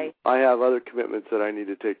 Okay. I have other commitments that I need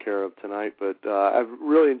to take care of tonight, but I've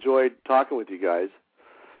really enjoyed talking with you guys,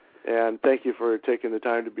 and thank you for taking the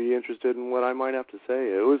time to be interested in what I might have to say.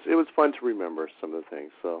 It was fun to remember some of the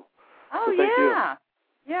things. So. Oh, thank you.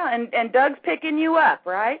 Yeah, and Doug's picking you up,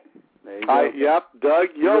 right? There you go. Yep, Doug,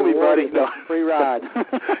 you owe me, buddy. No. Free ride.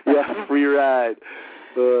 Yeah, free ride.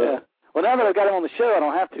 Yeah. Well, now that I've got him on the show, I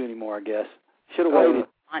don't have to anymore, I guess. Should have waited.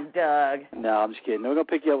 On Doug. No, I'm just kidding. We're going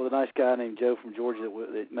to pick you up with a nice guy named Joe from Georgia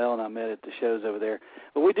that Mel and I met at the shows over there.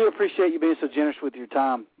 But we do appreciate you being so generous with your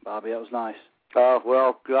time, Bobby. That was nice.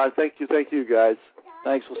 Well, God, thank you, guys.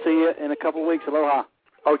 Thanks. We'll see you in a couple of weeks. Aloha.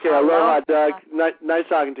 Okay, aloha, Doug. Nice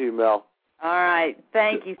talking to you, Mel. All right.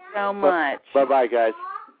 Thank you so much. Bye-bye, guys.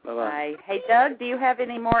 Bye-bye. Bye. Hey, Doug, do you have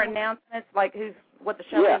any more announcements, like what the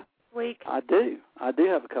show is this week? I do. I do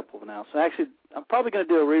have a couple of announcements. Actually, I'm probably going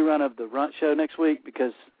to do a rerun of the Runt show next week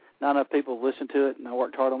because not enough people listen to it, and I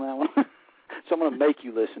worked hard on that one. So I'm going to make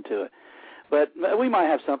you listen to it. But we might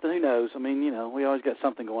have something. Who knows? I mean, we always got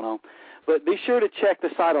something going on. But be sure to check the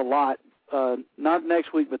site a lot, not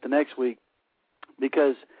next week, but the next week,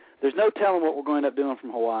 because there's no telling what we're going to end up doing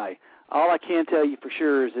from Hawaii. All I can tell you for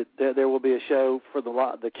sure is that there will be a show for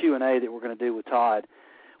the Q&A that we're going to do with Todd,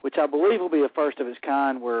 which I believe will be a first of its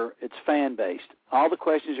kind where it's fan-based. All the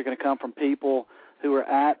questions are going to come from people who are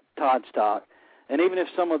at Toddstock. And even if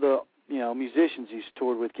some of the musicians he's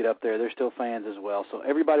toured with get up there, they're still fans as well. So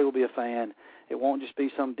everybody will be a fan. It won't just be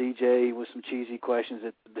some DJ with some cheesy questions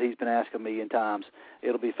that he's been asking a million times.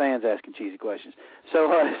 It'll be fans asking cheesy questions. So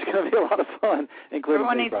it's going to be a lot of fun, including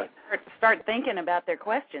everyone needs to start thinking about their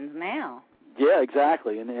questions now. Yeah,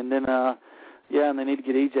 exactly. And then, and they need to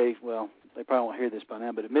get EJ, well, they probably won't hear this by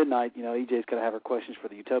now, but at midnight, EJ's got to have her questions for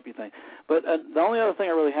the Utopia thing. But the only other thing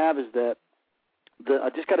I really have is that I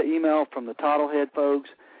just got an email from the Toddlehead folks,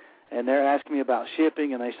 and they're asking me about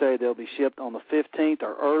shipping, and they say they'll be shipped on the 15th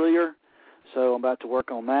or earlier. So I'm about to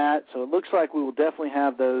work on that. So it looks like we will definitely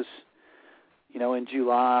have those, in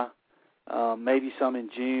July, maybe some in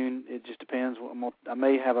June. It just depends. I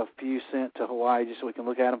may have a few sent to Hawaii just so we can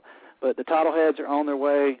look at them. But the Toddleheads are on their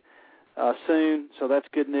way soon, so that's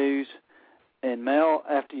good news. And Mel,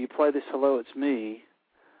 after you play this Hello, It's Me,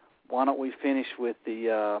 why don't we finish with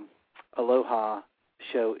the Aloha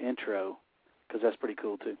show intro, because that's pretty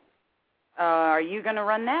cool too. Are you going to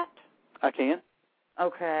run that? I can.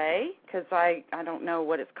 Okay, because I don't know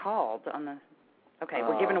what it's called on the. Okay,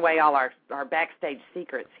 we're giving away all our backstage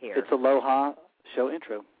secrets here. It's Aloha show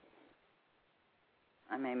intro.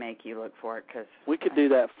 I may make you look for it because we could do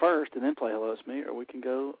that first and then play Hello, It's Me, or we can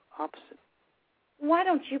go opposite. Why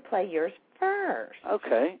don't you play yours first?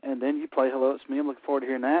 Okay, and then you play Hello, It's Me. I'm looking forward to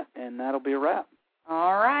hearing that, and that'll be a wrap.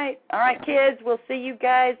 All right, kids. We'll see you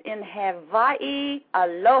guys in Hawaii.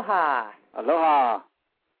 Aloha. Aloha.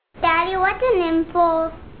 Daddy, what's a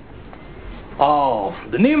nympho? Oh,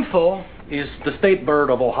 the nympho is the state bird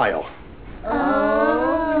of Ohio.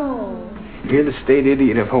 Oh. You're the state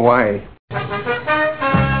idiot of Hawaii.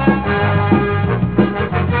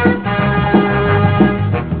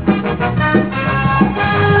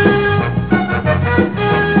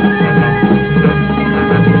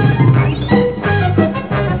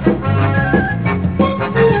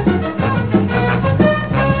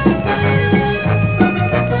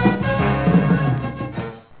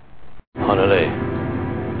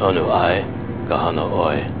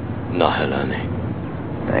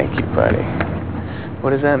 Thank you, buddy.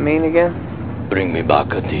 What does that mean again? Bring me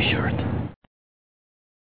back a t-shirt.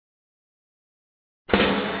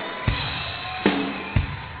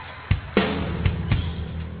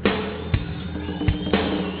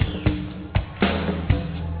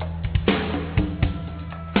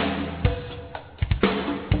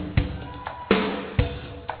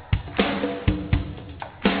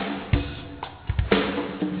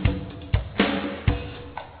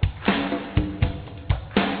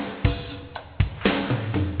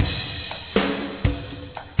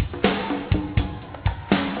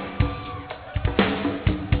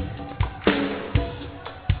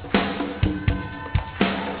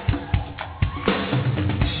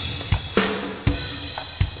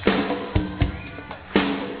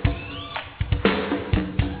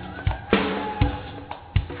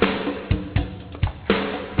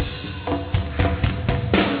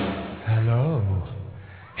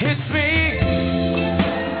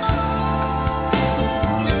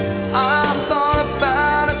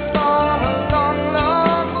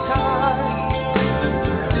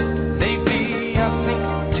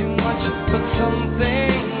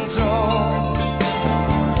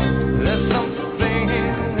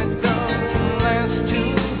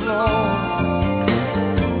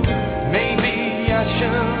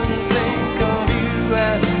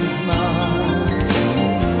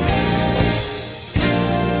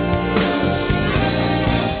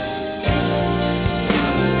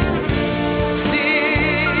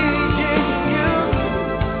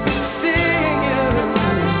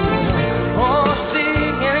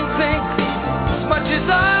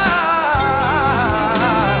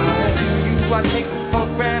 take for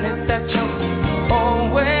granted that you're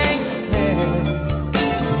always there.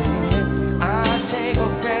 I take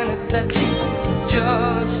for granted that you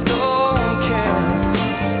just don't care.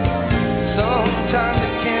 Sometimes I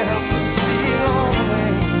can't help but feel lonely.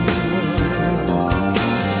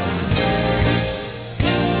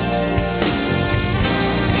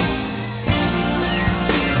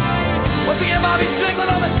 Once again, Bobby Strickland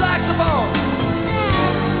on the saxophone.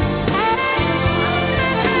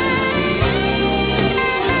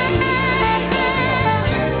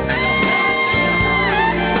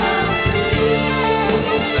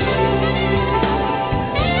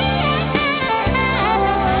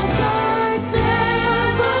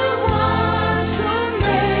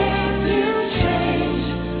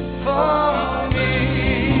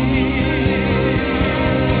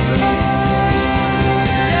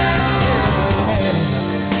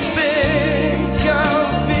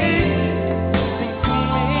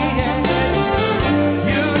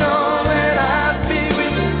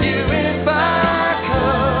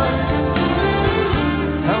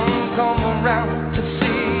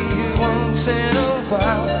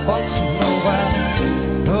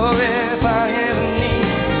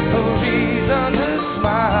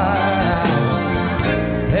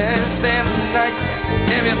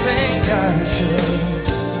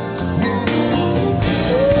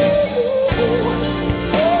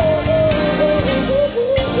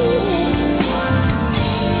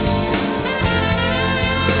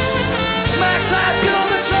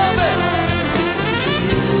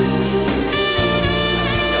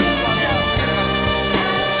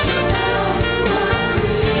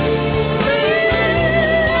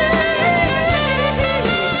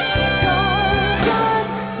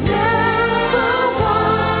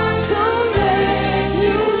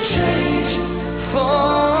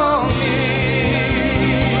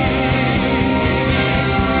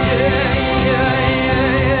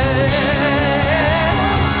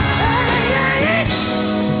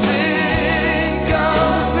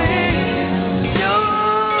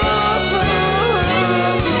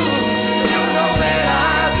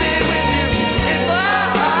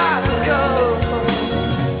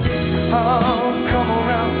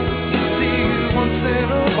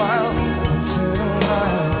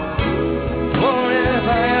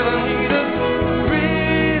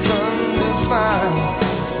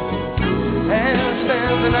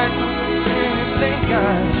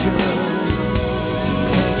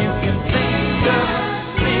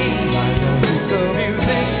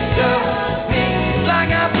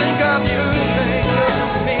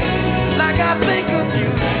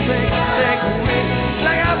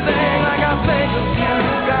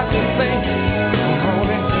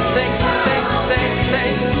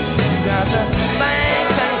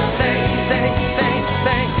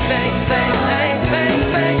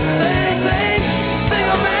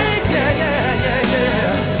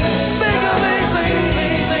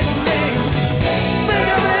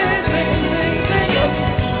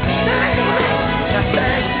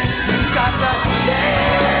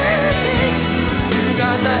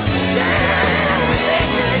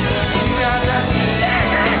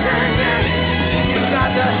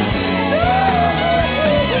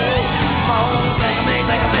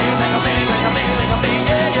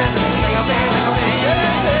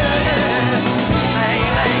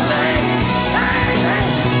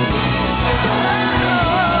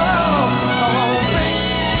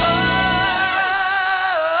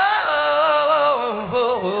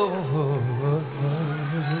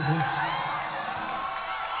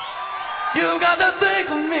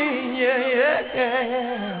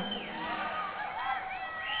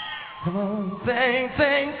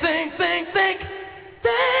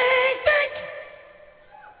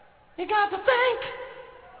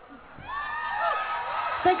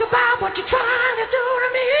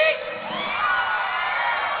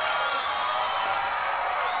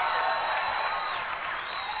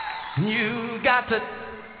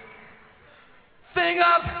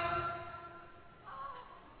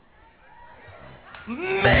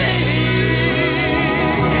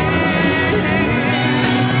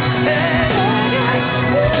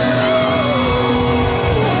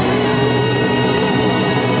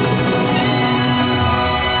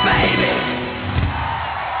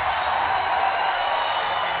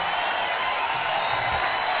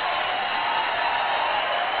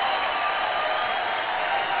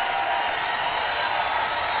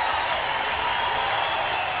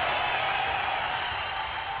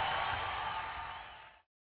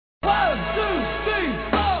 Whoa!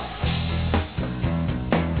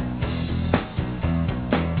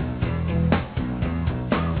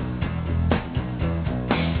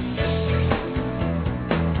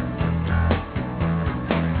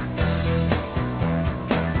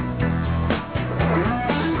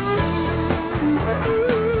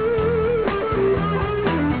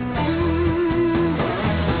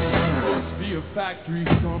 factory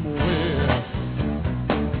somewhere.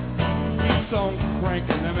 Keeps on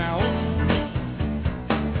cranking them out.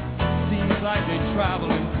 Seems like they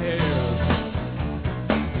travel in pairs.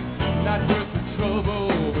 Not worth the trouble,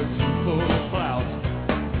 but too full of clout.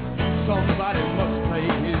 Somebody must play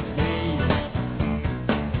his game.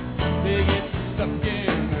 They get stuck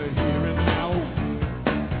in the here and now,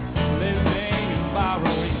 living and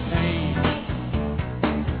borrowing pain.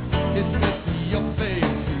 It's to see your face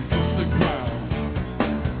and kiss the ground,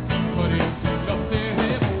 but it's nothing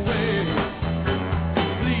halfway.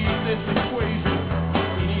 Leave this equation,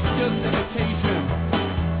 he needs just imitation.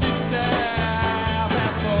 Sit down,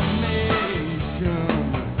 affirmation,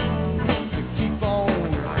 to keep on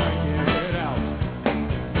cranking it out.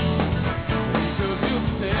 Because you'll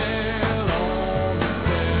sail on the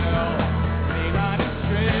sail, may not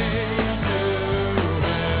stray to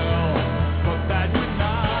hell, but that would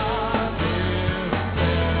not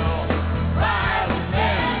dispel violent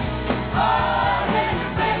men, hard-headed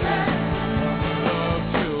women, love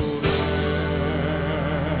children.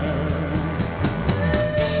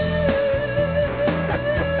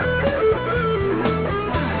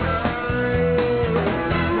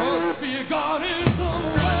 Must be a God in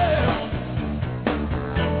somewhere,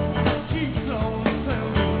 keeps on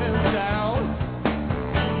sending them down.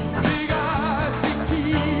 Big eyes, big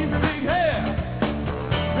teeth, big hair,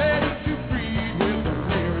 ready to breed with the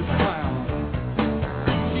clearest clown.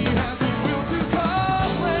 She has the will to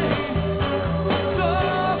complain,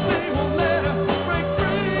 something won't let her break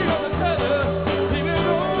free of the tether, even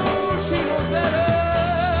though she knows better.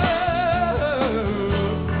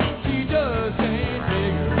 She just ain't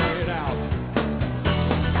figured it out.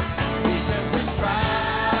 We can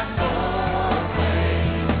prescribe no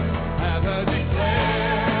pain, have her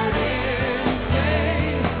declared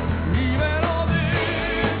insane. Even all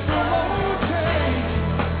this won't change.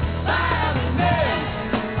 Violent men,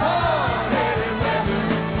 hard-headed women,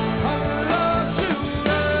 unloved children.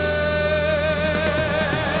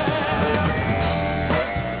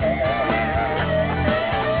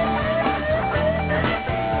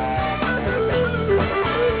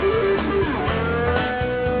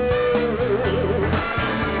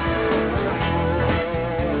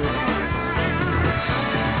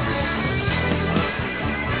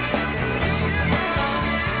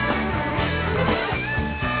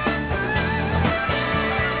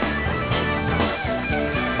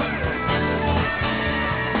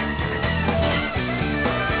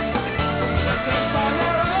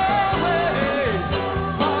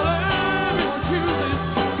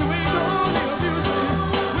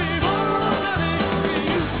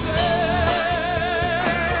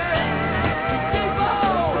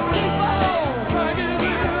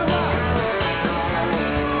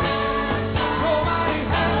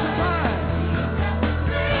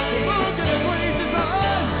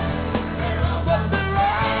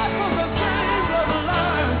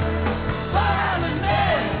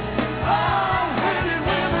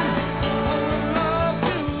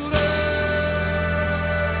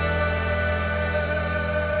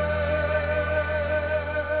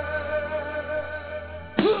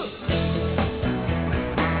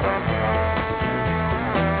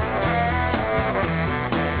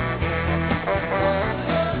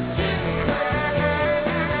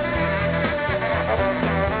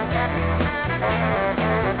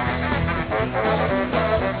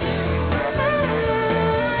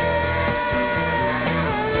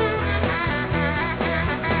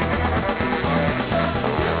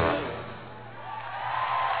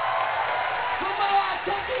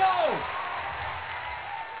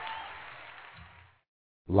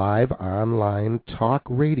 Live online talk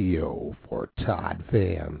radio for Todd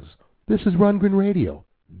fans. This is Rundgren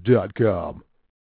Radio.com.